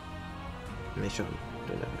 Make sure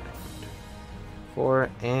 4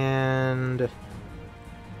 and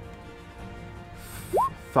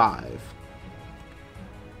 5.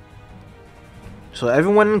 So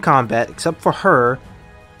everyone in combat, except for her,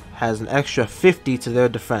 has an extra 50 to their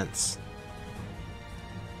defense.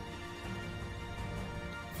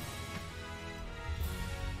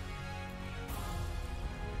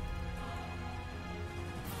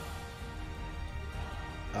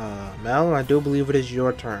 Mel, I do believe it is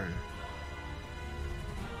your turn.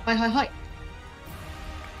 Hi.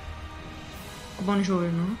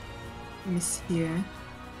 Buongiorno, monsieur.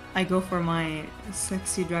 I go for my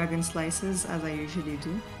sexy dragon slices as I usually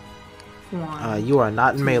do. You are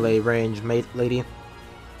not in melee range, mate, lady.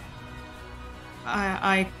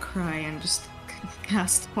 I cry and just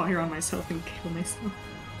cast fire on myself and kill myself.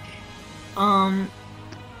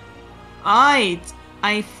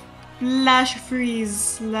 I flash freeze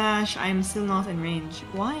slash. I'm still not in range.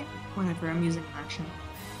 Why? Whatever. I'm using action.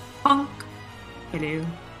 Punk. Hello.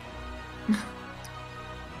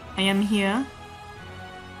 I am here.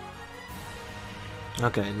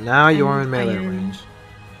 Okay, now you are in And melee range.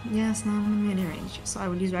 Yes, now I'm in melee range. So I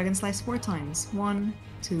will use Dragon Slice 4 times. 1,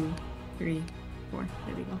 2, 3, 4.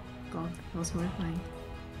 There we go. God, that was horrifying.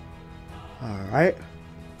 Alright.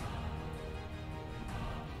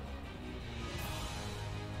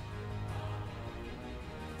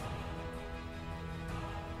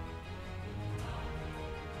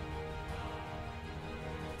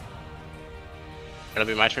 It'll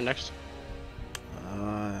be my turn next.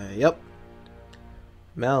 Yep.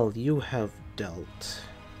 Mel, you have dealt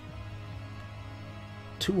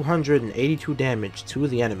 282 damage to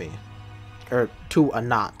the enemy. Or to a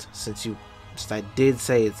knot, since I did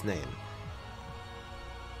say its name.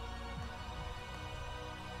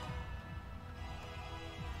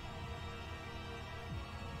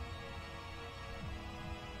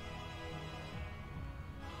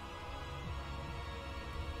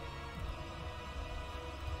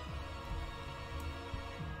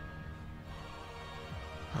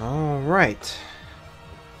 All right.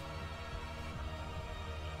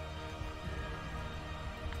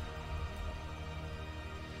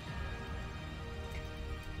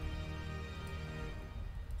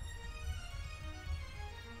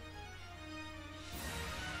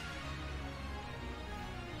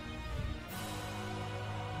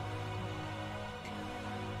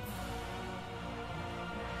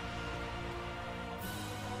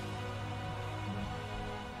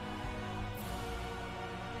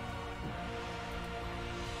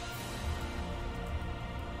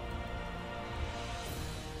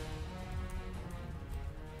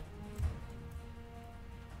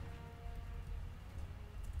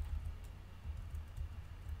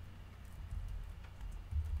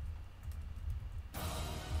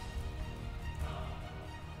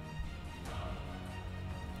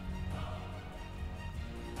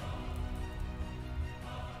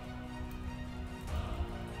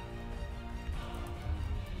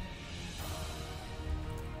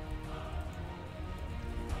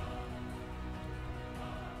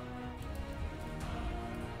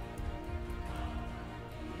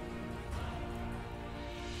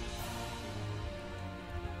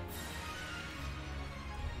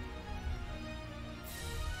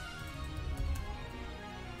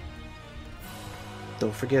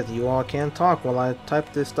 Don't forget, you all can't talk while I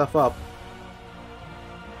type this stuff up.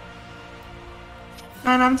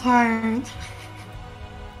 Man, I'm tired.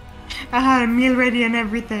 I had a meal ready and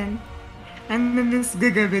everything. And then this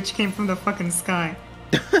giga bitch came from the fucking sky.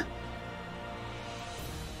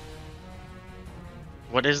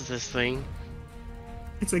 What is this thing?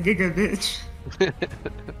 It's a giga bitch.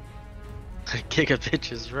 Giga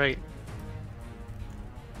bitch is right.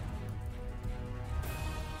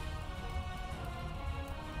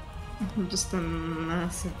 I'm just a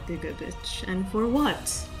massive giga bitch. And for what?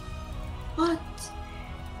 What?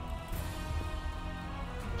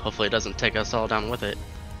 Hopefully it doesn't take us all down with it.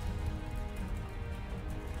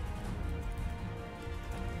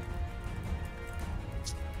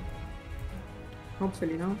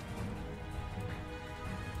 Hopefully not.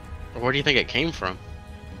 Or where do you think it came from?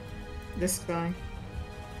 This guy.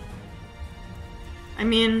 I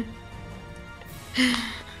mean...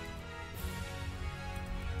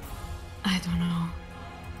 I don't know.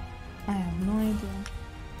 I have no idea.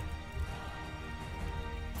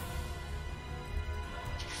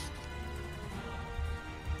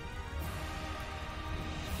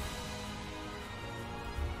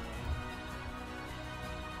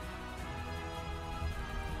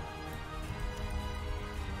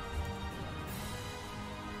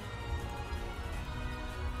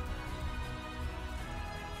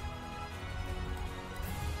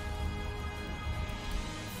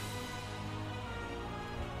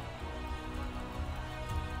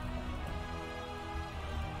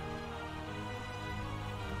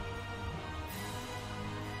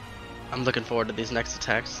 I'm looking forward to these next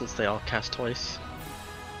attacks since they all cast twice.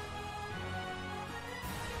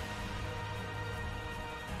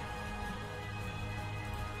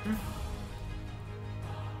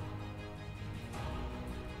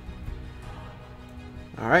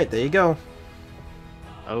 Alright, there you go.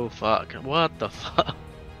 Oh fuck. What the fuck?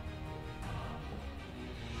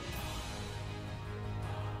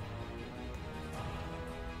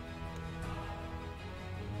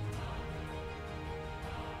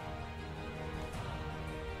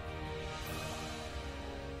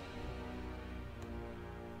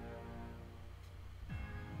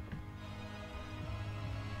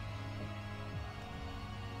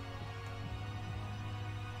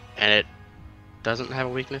 And it doesn't have a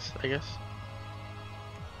weakness, I guess.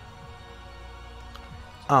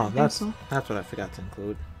 Oh, think so. that's what I forgot to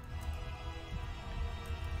include.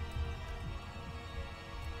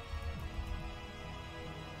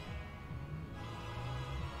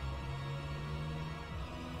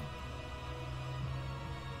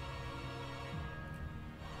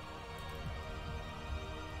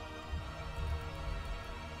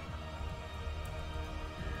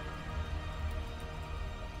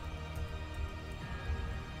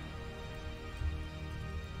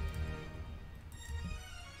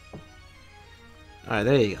 Alright,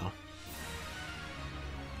 there you go.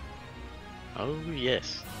 Oh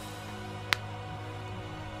yes.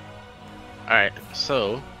 Alright,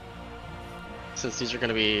 so since these are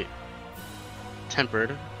gonna be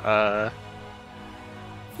tempered,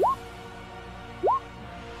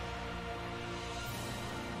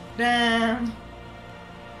 Damn.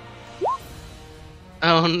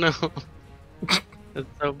 oh no. That's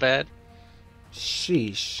so bad.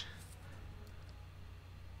 Sheesh.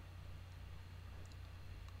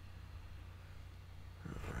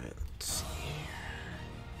 Alright, let's see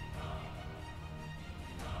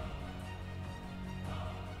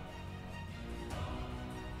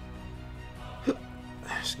here.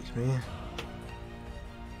 Excuse me.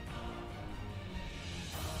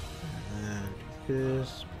 And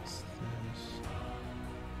this, what's this?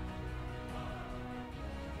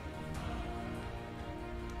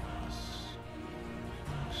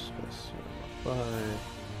 Specify.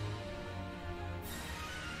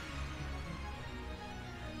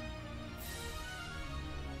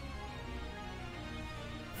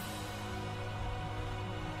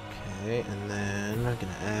 Okay, and then I'm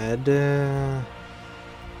gonna add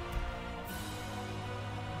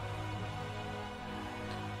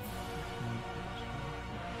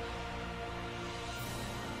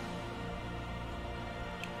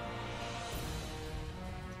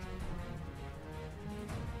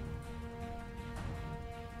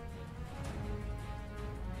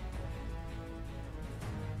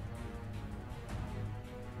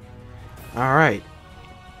Alright.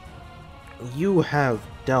 You have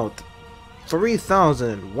dealt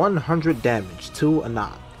 3,100 damage to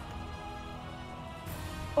Anand.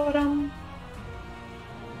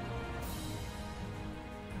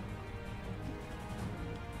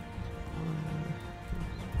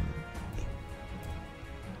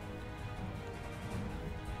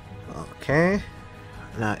 Okay.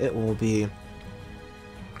 Now it will be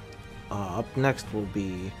up next will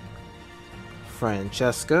be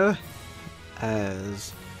Francesca,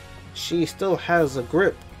 as she still has a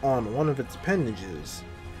grip on one of its appendages,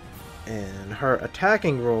 and her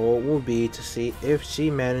attacking roll will be to see if she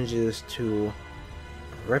manages to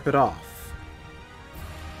rip it off,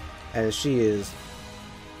 as she is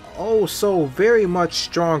oh so very much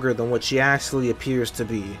stronger than what she actually appears to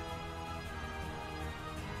be.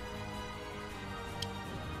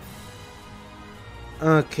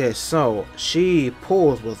 Okay, so she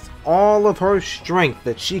pulls with all of her strength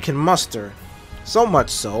that she can muster, so much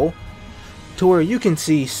so to where you can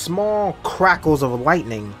see small crackles of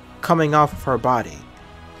lightning coming off of her body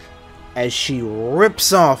as she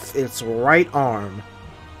rips off its right arm.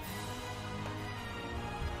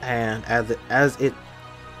 And as it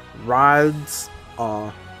rides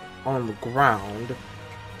on the ground,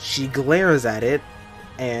 she glares at it,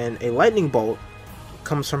 and a lightning bolt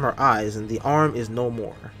comes from her eyes, and the arm is no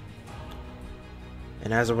more.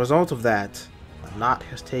 And as a result of that, Knot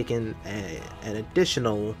has taken an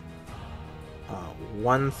additional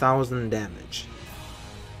 1,000 damage.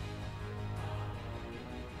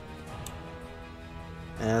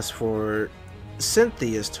 As for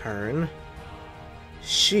Cynthia's turn,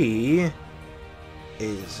 she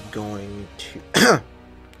is going to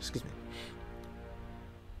excuse me.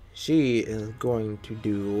 She is going to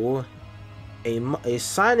do a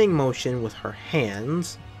signing motion with her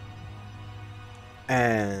hands,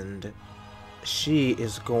 and she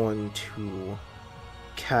is going to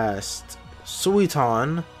cast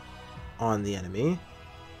Suiton on the enemy.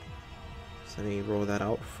 So let me roll that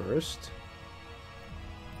out first.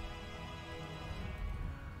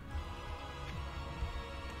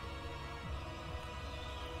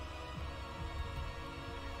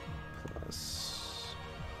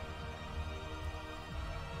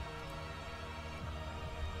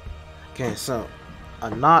 Okay, so a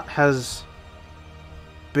knot has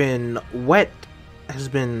been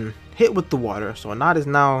hit with the water, so a knot is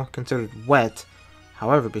now considered wet.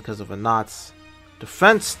 However, because of a knot's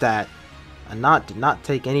defense stat, a knot did not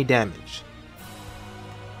take any damage,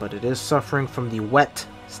 but it is suffering from the wet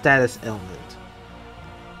status ailment.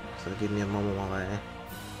 So give me a moment while I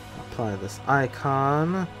apply this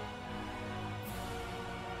icon.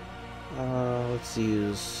 Let's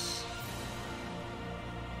use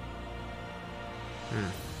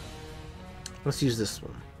let's use this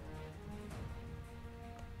one.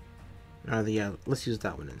 Yeah, let's use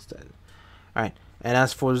that one instead. Alright, and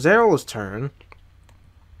as for Zeryl's turn,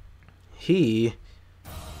 he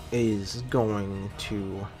is going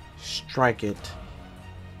to strike it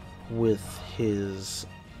with his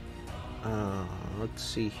let's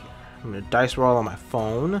see here. I'm gonna dice roll on my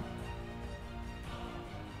phone.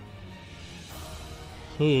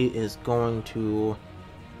 He is going to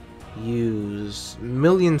use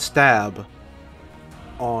Million Stab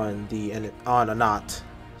on a knot.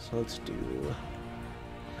 So let's do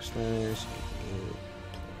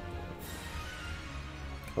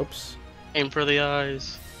oops. Aim for the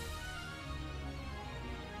eyes.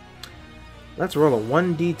 Let's roll a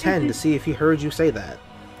 1d10 to see if he heard you say that.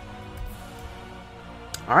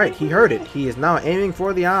 Alright, he heard it. He is now aiming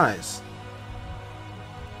for the eyes.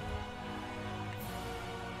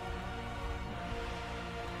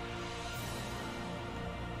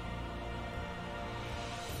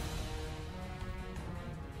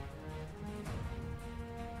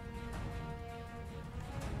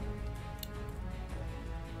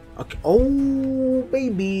 Okay. Oh,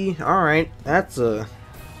 baby. Alright. That's a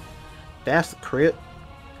crit.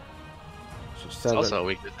 So It's also a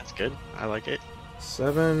weakness. That's good. I like it.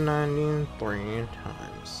 793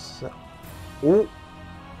 times. Ooh.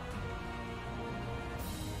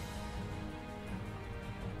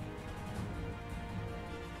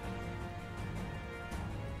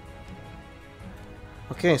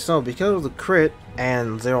 Okay, so because of the crit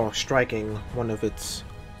and Zeryl striking one of its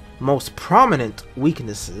most prominent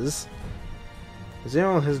weaknesses,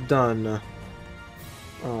 Zeryl has done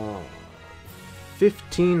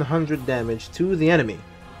 1,500 damage to the enemy.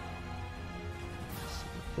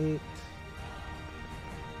 8.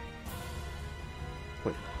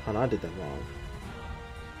 Wait, hold on, I did that wrong.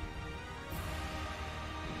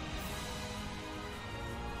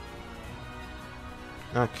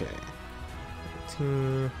 Okay.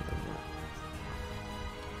 18.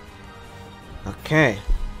 Okay.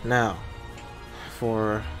 Now,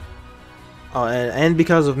 for and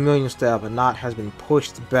because of Million Stab, a knot has been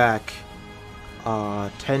pushed back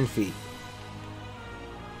 10 feet.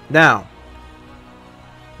 Now,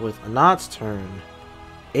 with a knot's turn,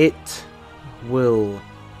 it will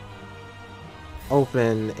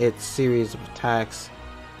open its series of attacks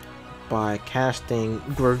by casting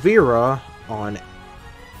Gravira on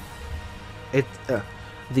it.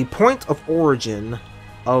 The point of origin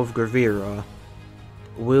of Gravira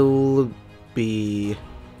will be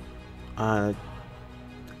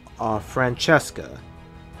Francesca.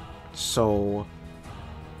 So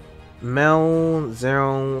Mel,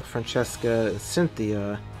 Zeryl, Francesca, and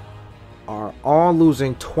Cynthia are all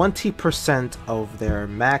losing 20% of their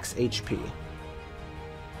max HP.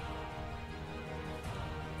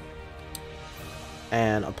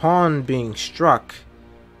 And upon being struck,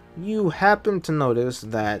 you happen to notice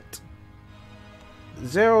that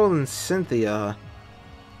Zeryl and Cynthia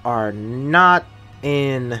are not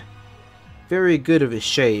in very good of a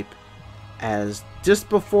shape, as just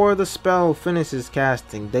before the spell finishes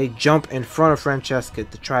casting, they jump in front of Francesca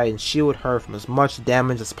to try and shield her from as much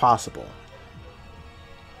damage as possible.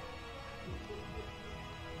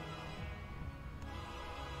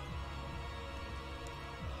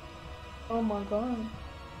 Oh my god.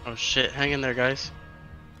 Oh shit, hang in there, guys.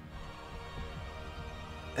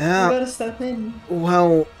 You gotta step in.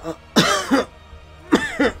 Well,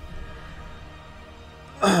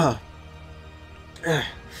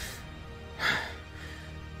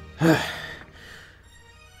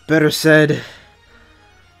 better said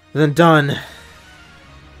than done.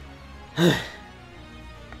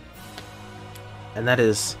 And that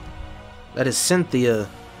is Cynthia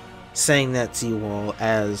saying that to you all,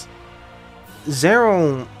 as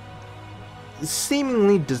Zeryl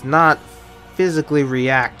seemingly does not physically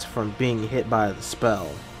react from being hit by the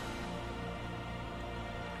spell.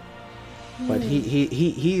 But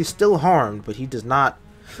he's still harmed, but he does not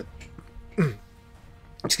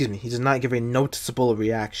excuse me, he does not give a noticeable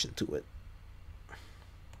reaction to it.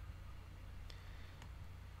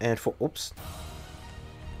 And for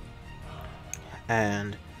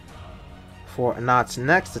Anat's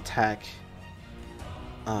next attack,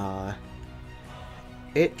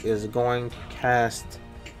 it is going to cast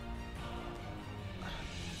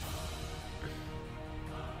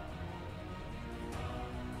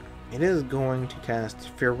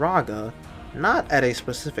Firaga, not at a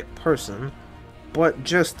specific person, but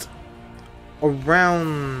just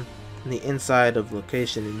around the inside of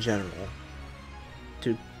location in general,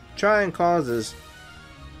 to try and cause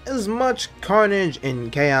as much carnage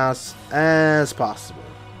and chaos as possible.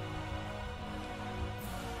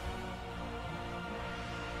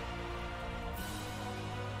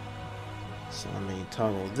 So let me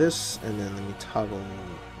toggle this, and then let me toggle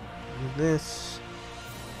this,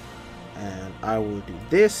 and I will do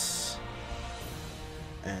this,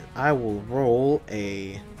 and I will roll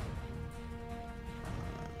a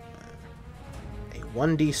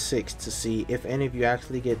 1d6 to see if any of you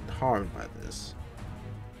actually get harmed by this.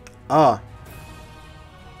 Well,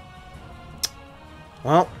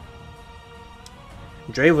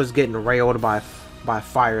 Dreyva's getting railed by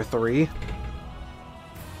Fire 3.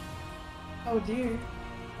 Oh dear.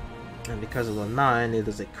 And because of the 9, it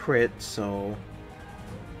is a crit, so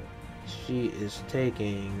she is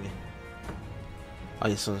taking... Oh,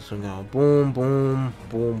 yeah, so we go boom, boom,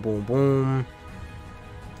 boom, boom, boom.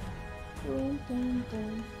 Dun, dun,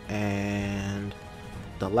 dun. And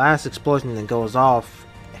the last explosion that goes off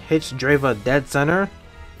hits Dreyva dead center.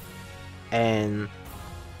 And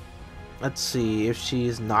let's see if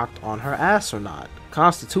she's knocked on her ass or not.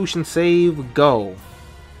 Constitution save, go.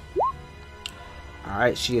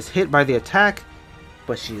 Alright, she is hit by the attack,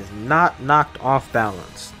 but she is not knocked off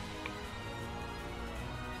balance.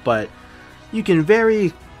 But you can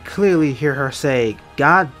very clearly hear her say,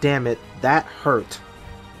 "God damn it, that hurt."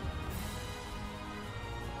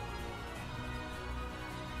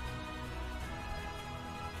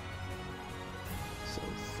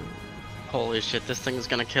 Holy shit, this thing is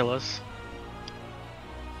gonna kill us.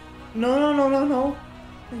 No.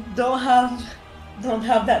 Don't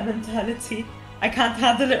have that mentality. I can't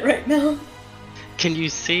handle it right now. Can you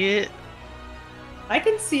see it? I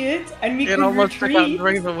can see it, and we It can almost took out retreat.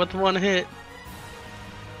 Dreyva with one hit.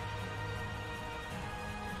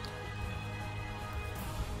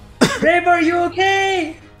 Dreyva, are you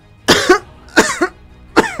okay?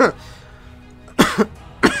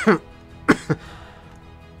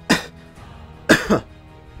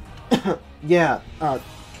 Yeah,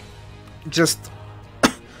 just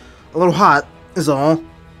a little hot is all.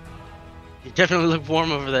 You definitely look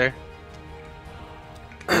warm over there.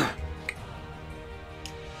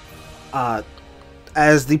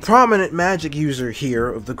 As the prominent magic user here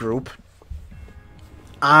of the group,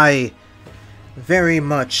 I very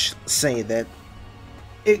much say that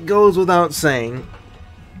it goes without saying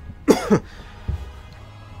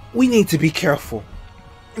we need to be careful,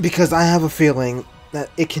 because I have a feeling that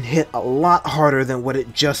it can hit a lot harder than what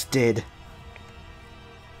it just did.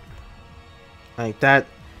 Like that,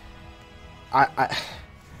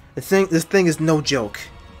 this thing is no joke.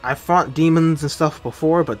 I fought demons and stuff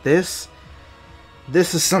before, but this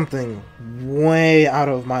is something way out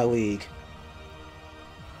of my league.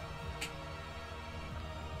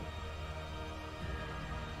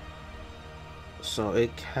 So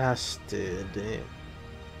it casted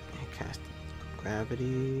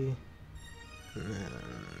gravity, and then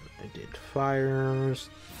it did fires,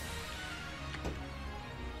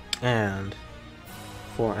 and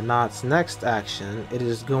for Anat's next action, it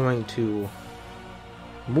is going to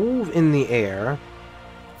move in the air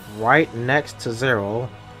right next to Zeryl,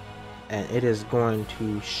 and it is going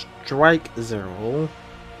to strike Zeryl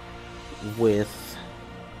with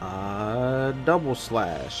a double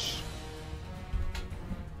slash.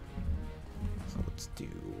 So let's do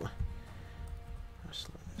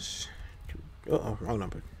slash 2. Oh, wrong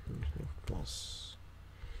number. Plus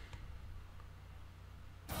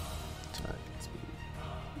target speed.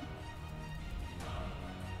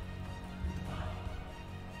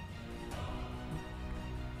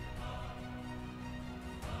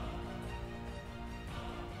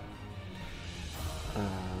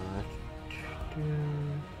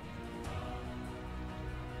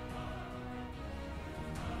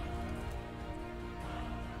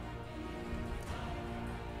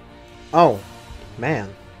 Oh,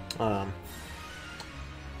 man. Wow,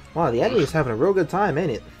 the enemy is having a real good time,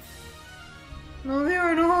 ain't it? No, they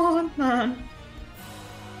are not, man.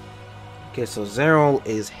 Okay, so Zeryl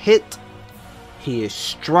is hit. He is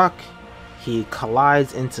struck. He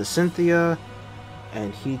collides into Cynthia.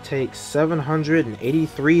 And he takes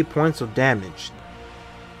 783 points of damage.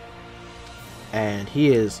 And he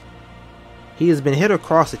has been hit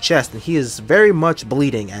across the chest, and he is very much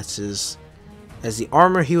bleeding as the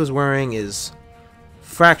armor he was wearing is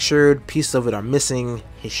fractured, pieces of it are missing,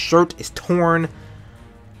 his shirt is torn,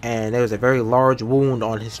 and there was a very large wound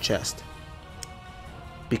on his chest.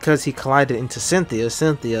 Because he collided into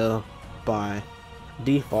Cynthia by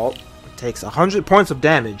default takes 100 points of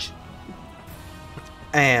damage,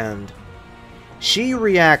 and she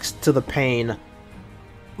reacts to the pain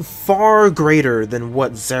far greater than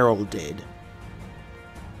what Zeryl did.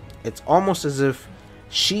 It's almost as if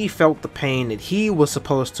she felt the pain that he was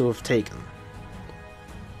supposed to have taken.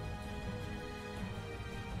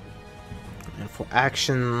 And for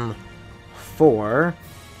action 4,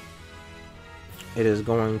 it is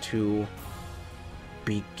going to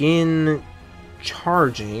begin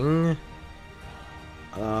charging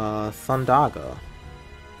Thundaga.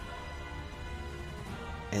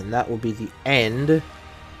 And that will be the end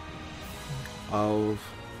of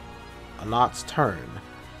Anat's turn.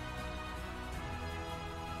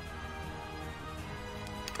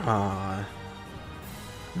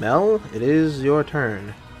 Mel, it is your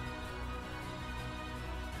turn.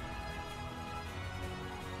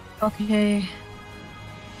 Okay.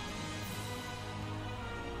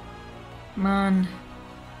 Man.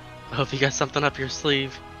 I hope you got something up your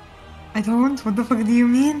sleeve. I don't? What the fuck do you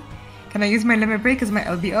mean? Can I use my limit break? Is my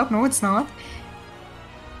LB up? No, it's not.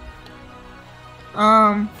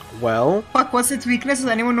 Well... Fuck, what's its weakness? Does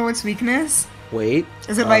anyone know its weakness? Wait.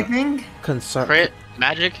 Is it lightning? Crit,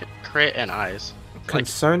 magic, crit, and eyes.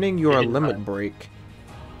 Concerning your limit break,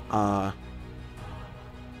 a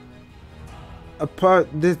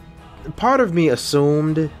part of me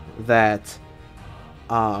assumed that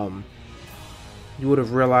you would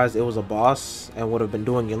have realized it was a boss and would have been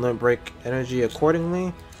doing your limit break energy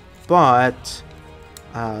accordingly, but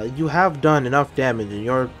you have done enough damage in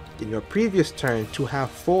your previous turn to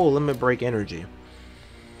have full limit break energy.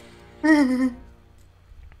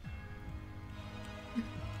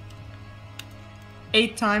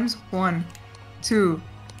 8 times. 1, 2,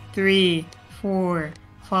 3, 4,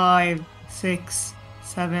 5, 6,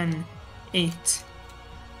 7, 8.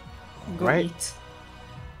 Go right. eat.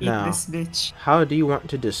 Eat Now, this bitch. How do you want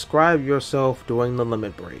to describe yourself doing the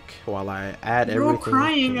limit break while I add You're everything?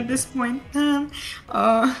 crying at this point.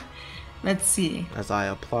 Let's see. As I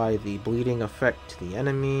apply the bleeding effect to the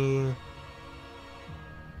enemy.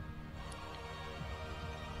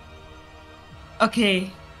 Okay.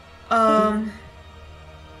 Fuck,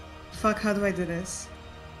 how do I do this?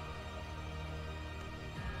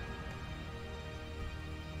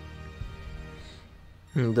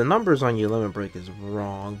 The numbers on your limit break is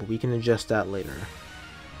wrong, but we can adjust that later.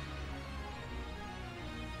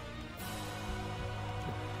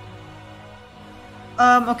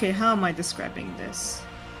 Okay, how am I describing this?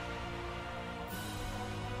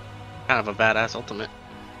 Kind of a badass ultimate.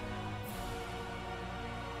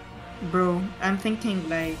 Bro, I'm thinking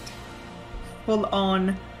like full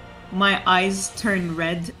on, my eyes turn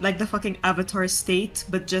red, like the fucking Avatar state,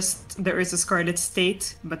 but just there is a Scarlet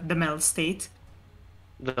state, but the Mel state.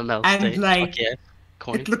 The Mel And state. like, Okay.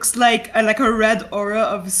 Coin. it looks like a red aura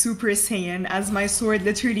of Super Saiyan as my sword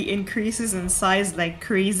literally increases in size like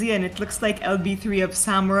crazy, and it looks like LB3 of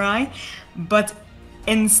Samurai, but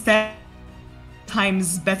instead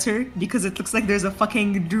times better because it looks like there's a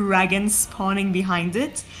fucking dragon spawning behind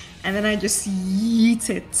it, and then I just yeet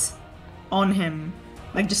it on him,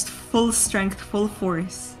 like just full strength, full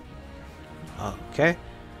force. Okay.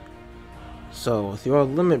 So with your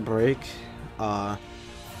limit break, I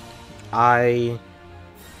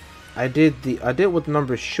did what the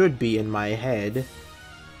numbers should be in my head,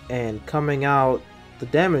 and coming out the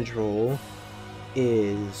damage roll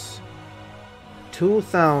is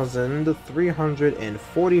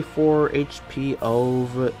 2,344 HP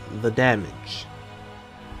of the damage.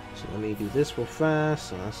 So let me do this real fast.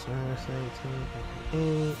 So that's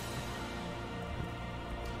 17,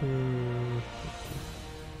 8.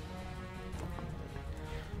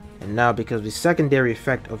 And now, because of the secondary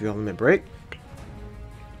effect of your limit break,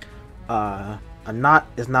 a knot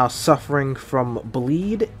is now suffering from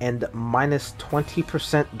bleed and minus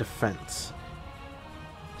 20% defense.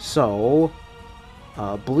 So,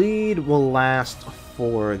 bleed will last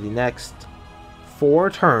for the next 4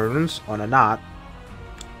 turns on a knot,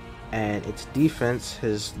 and its defense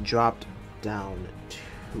has dropped down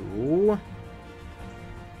to...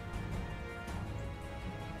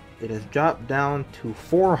 It has dropped down to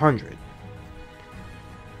 400.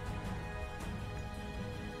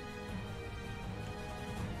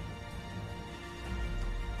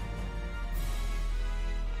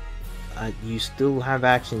 You still have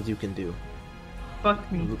actions you can do.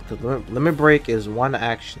 Fuck me. Limit break is 1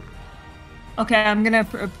 action. Okay, I'm gonna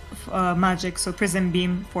magic, so Prism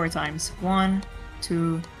Beam 4 times. 1,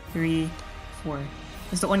 2, 3, 4.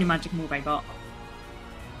 That's the only magic move I got.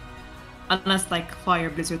 Unless like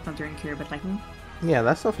Fire, Blizzard, Thunder, and Cure, but like... Yeah,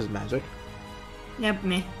 that stuff is magic. Yep,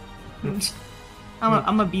 meh.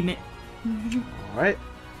 I'm a beam it. Alright.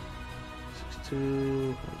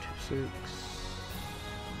 6'2", 126.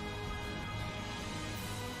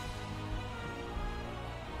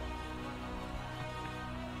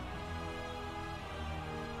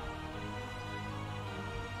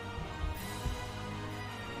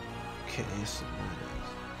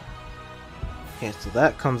 Okay, so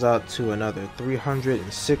that comes out to another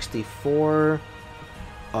 364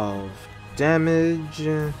 of damage.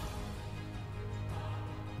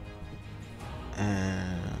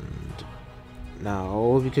 And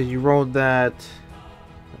now, because you rolled that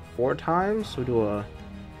 4 times, we do a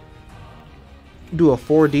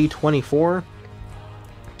 4d24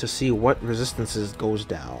 to see what resistances goes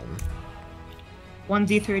down.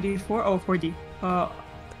 1d34? Oh, 4d.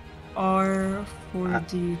 R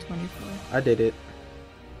 4d24. I did it.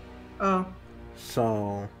 Oh.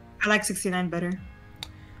 So... I like 69 better.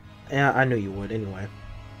 Yeah, I knew you would anyway.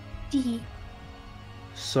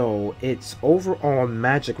 So, its overall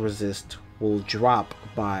magic resist will drop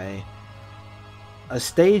by a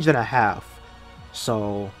stage and a half.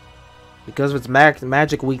 So, because of its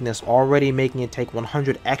magic weakness already making it take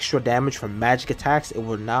 100 extra damage from magic attacks, it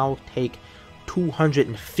will now take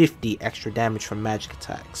 250 extra damage from magic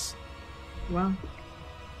attacks. Wow.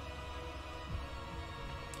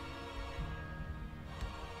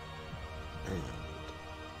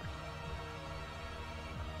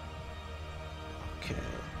 Okay.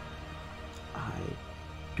 I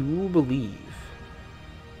do believe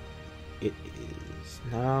it is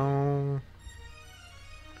now...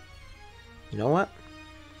 You know what?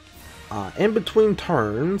 In between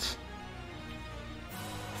turns,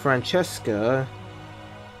 Francesca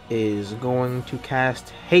is going to cast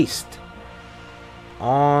Haste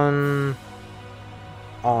on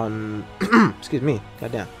excuse me,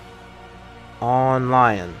 goddamn, on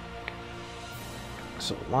Lion.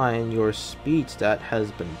 So Lion, your speed stat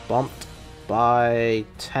has been bumped by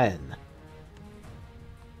 10.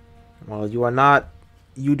 Well,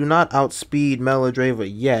 you do not outspeed Mel or Dreyva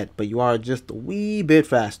yet, but you are just a wee bit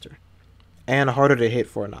faster and harder to hit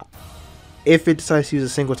for a knot if it decides to use a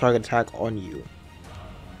single target attack on you.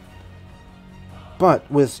 But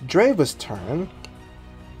with Dreyva's turn,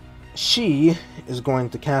 she is going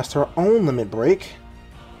to cast her own limit break,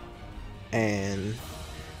 and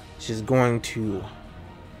she's going to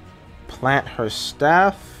plant her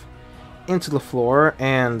staff into the floor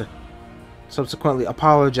and subsequently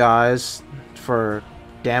apologize for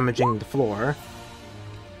damaging the floor.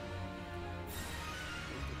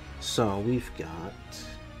 So we've got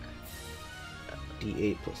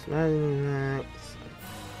D8 plus 9.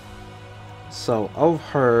 So of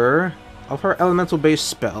her of her elemental-based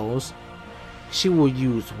spells, she will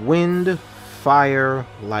use wind, fire,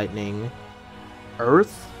 lightning,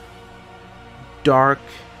 earth, dark,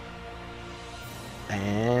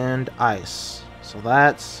 and ice. So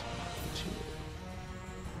that's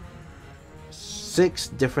 6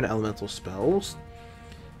 different elemental spells.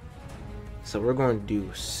 So we're going to do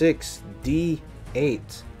 6d8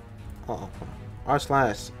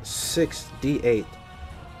 r/6d8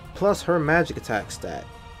 plus her magic attack stat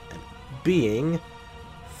being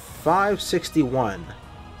 561.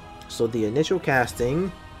 So the initial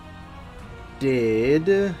casting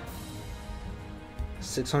did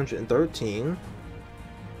 613.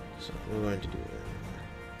 So we're going to do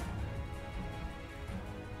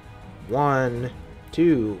 1,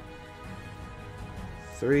 2,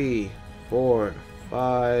 3, 4,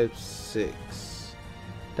 5, 6.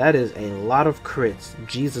 That is a lot of crits.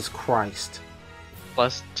 Jesus Christ.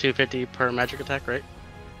 Plus 250 per magic attack, right?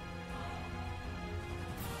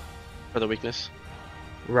 For the weakness.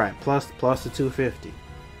 Right, plus the 250.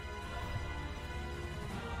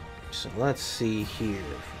 So let's see here.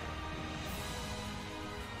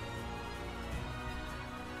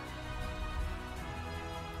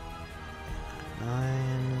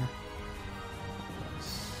 9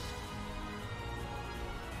 plus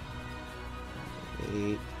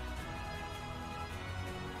 8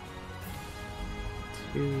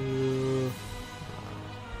 2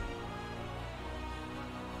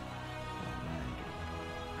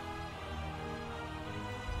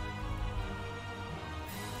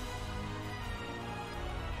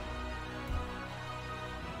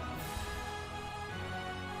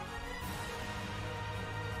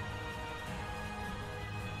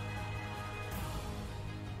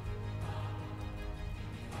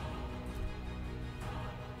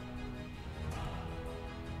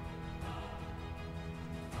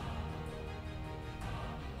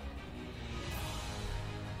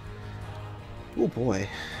 oh boy.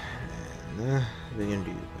 And we're gonna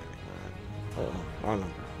do oh, wrong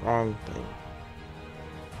number, wrong thing.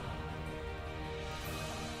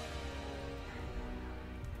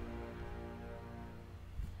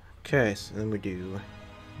 Okay, so then we do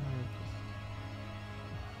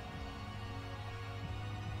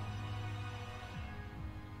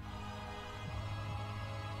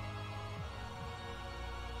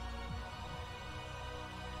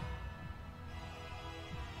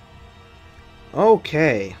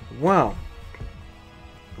okay, well,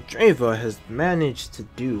 Dreyva has managed to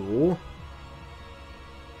do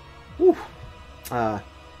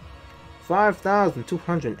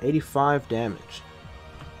 5,285 damage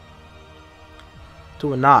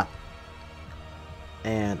to a knot,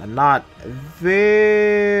 and a knot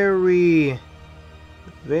very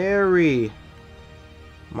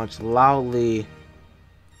much loudly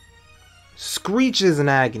screeches in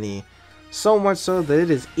agony, so much so that it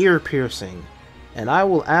is ear piercing. And I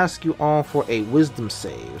will ask you all for a wisdom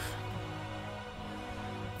save.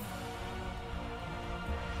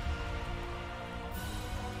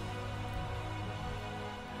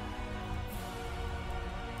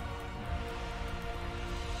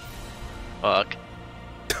 Fuck.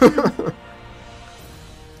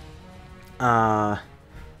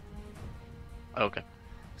 Okay.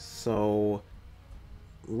 So,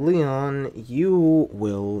 Leon, you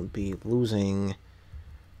will be losing.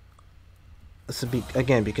 This will be,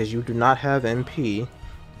 again, because you do not have MP.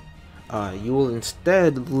 You will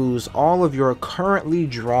instead lose all of your currently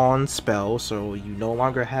drawn spells, so you no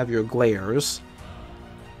longer have your glares.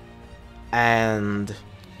 And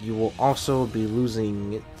you will also be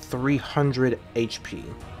losing 300 HP.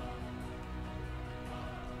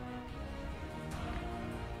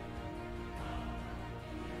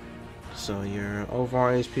 So your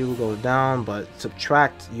overall HP will go down, but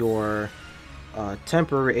subtract your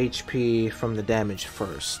temporary HP from the damage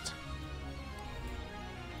first.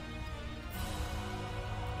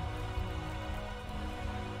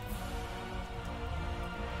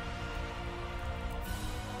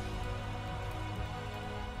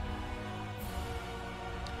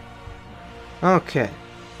 Okay,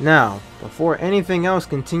 now, before anything else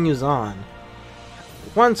continues on,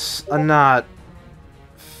 once a knot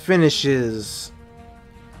finishes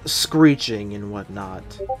screeching and whatnot,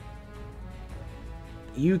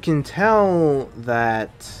 you can tell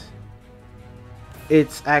that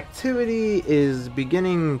its activity is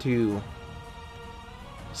beginning to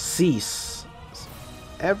cease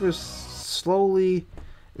ever slowly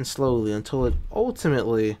and slowly until it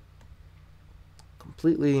ultimately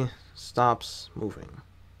completely stops moving.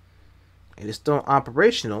 It is still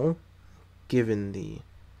operational given the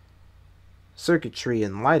circuitry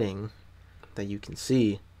and lighting that you can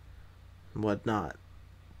see and whatnot.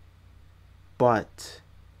 But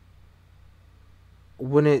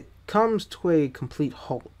when it comes to a complete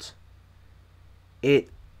halt,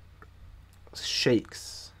 it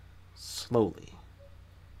shakes slowly.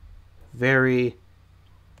 Very,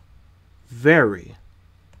 very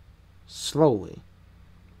slowly.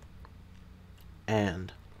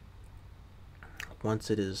 And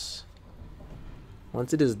once it is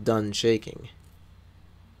done shaking,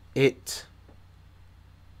 it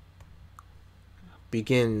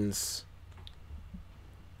begins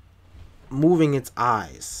moving its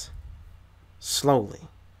eyes slowly.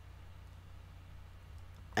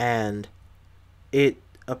 And it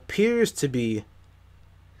appears to be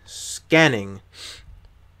scanning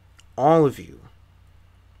all of you,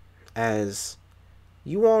 as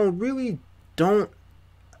you all really don't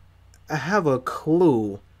have a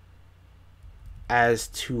clue as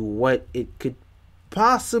to what it could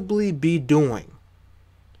possibly be doing.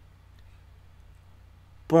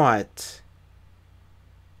 But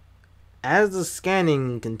as the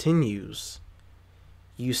scanning continues,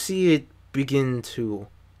 you see it begin to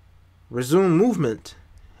resume movement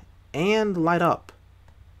and light up.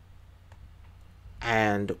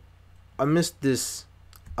 And amidst this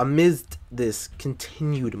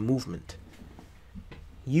continued movement,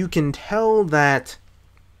 you can tell that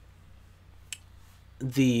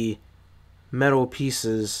the metal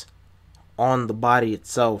pieces on the body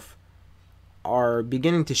itself are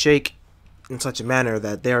beginning to shake in such a manner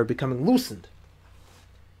that they are becoming loosened.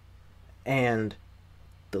 And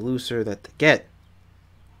the looser that they get,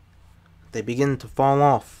 they begin to fall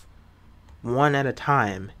off one at a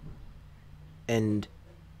time and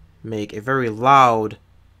make a very loud,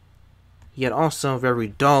 yet also very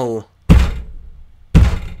dull,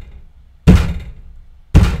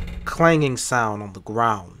 clanging sound on the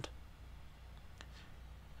ground.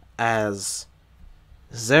 As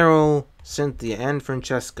Zeryl, Cynthia, and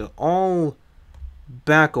Francesca all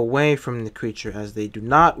back away from the creature, as they do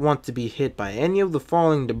not want to be hit by any of the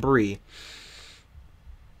falling debris,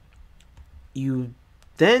 you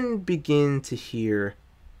then begin to hear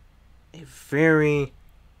a very,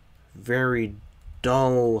 very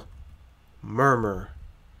dull murmur,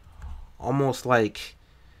 almost like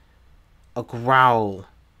a growl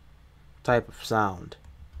type of sound.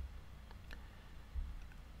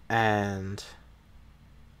 And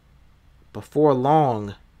before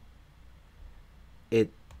long, it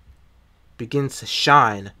begins to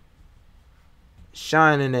shine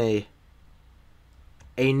in a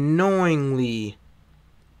knowingly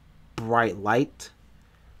bright light,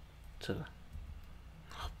 to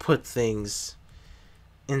put things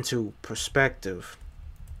into perspective.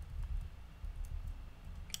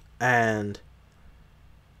 And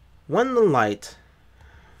when the light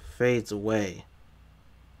fades away,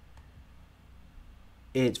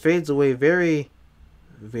 it fades away very,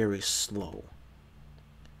 very slow.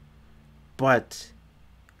 But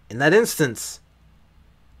in that instance,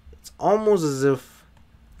 it's almost as if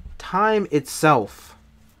time itself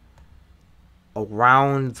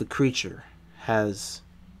around the creature has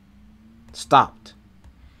stopped.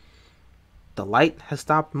 The light has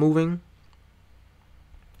stopped moving.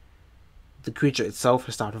 The creature itself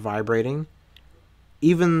has stopped vibrating.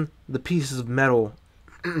 Even the pieces of metal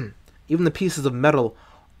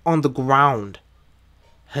on the ground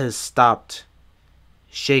has stopped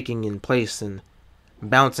shaking in place and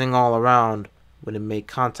bouncing all around when it made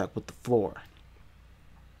contact with the floor.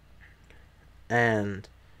 And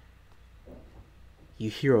you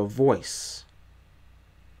hear a voice,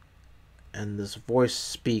 and this voice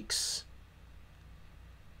speaks,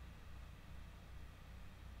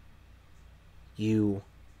 "You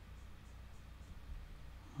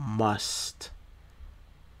must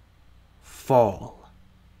fall."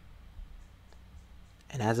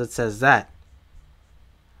 And as it says that,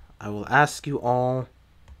 I will ask you all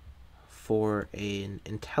for an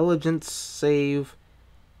intelligence save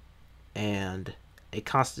and a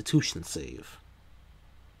constitution save.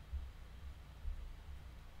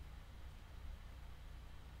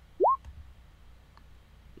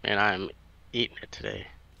 Man, I'm eating it today.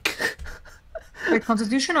 Wait,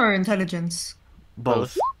 constitution or intelligence?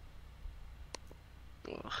 Both.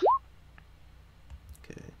 Ugh.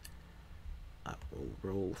 Okay. I will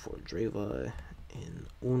roll for Dreyva in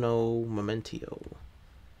uno momentio.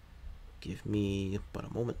 Give me but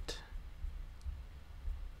a moment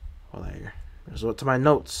while I resort to my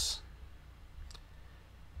notes.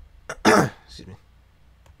 Excuse me.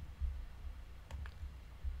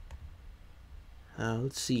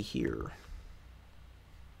 Let's see here.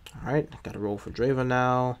 Alright, gotta roll for Dreyva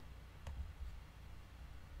now.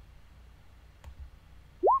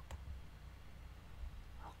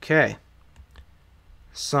 Okay.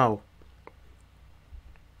 So,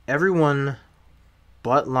 everyone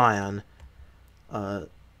but Lion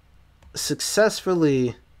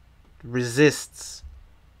successfully resists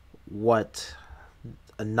what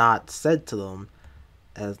Anat said to them,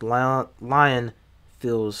 as Lion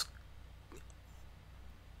feels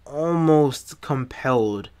almost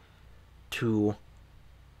compelled to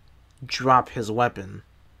drop his weapon.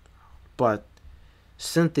 But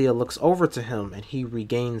Cynthia looks over to him and he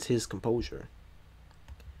regains his composure.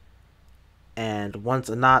 And once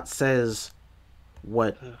Anat says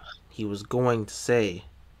what he was going to say,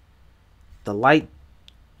 the light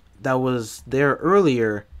that was there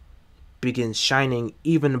earlier begins shining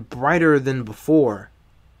even brighter than before.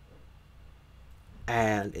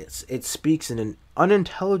 And it speaks in an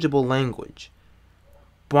unintelligible language.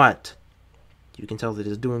 But you can tell that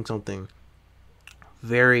it's doing something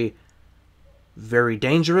very, very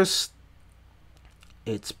dangerous.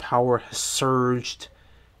 Its power has surged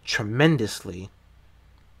tremendously,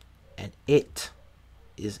 and it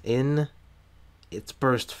is in its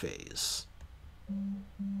burst phase.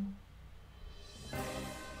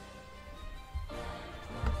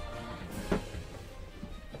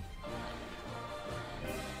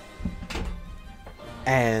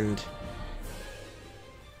 And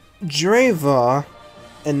Dreyva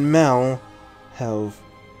and Mel have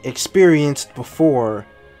experienced before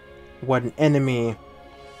what an enemy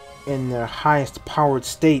in their highest powered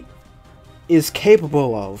state is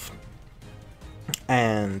capable of.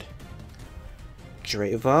 And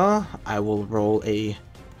Dreyva, I will roll a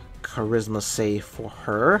charisma save for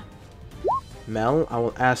her. Mel, I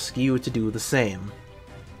will ask you to do the same.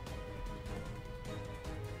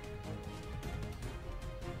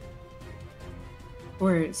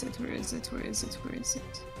 Where is it? Where is it? Where is it? Where is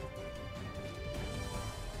it?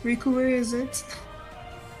 Riku, where is it?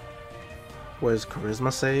 Where's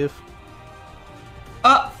charisma save?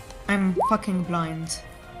 Oh! I'm fucking blind.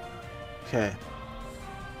 Okay.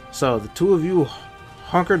 So the two of you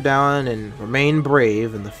hunker down and remain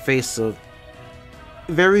brave in the face of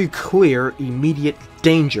very clear, immediate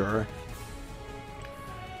danger.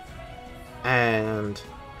 And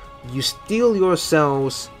you steel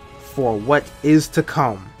yourselves for what is to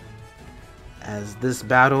come, as this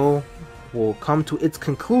battle will come to its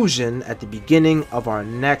conclusion at the beginning of our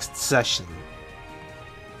next session.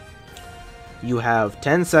 You have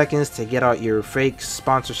 10 seconds to get out your fake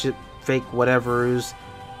sponsorship, fake whatevers.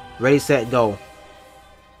 Ready, set, go.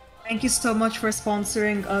 Thank you so much for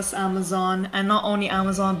sponsoring us, Amazon. And not only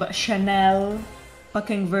Amazon, but Chanel,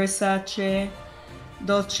 fucking Versace,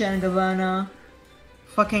 Dolce & Gabbana.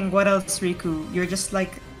 Fucking what else, Riku? You're just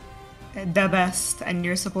like the best, and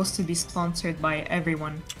you're supposed to be sponsored by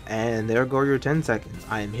everyone. And there go your 10 seconds.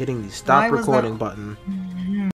 I am hitting the stop recording button.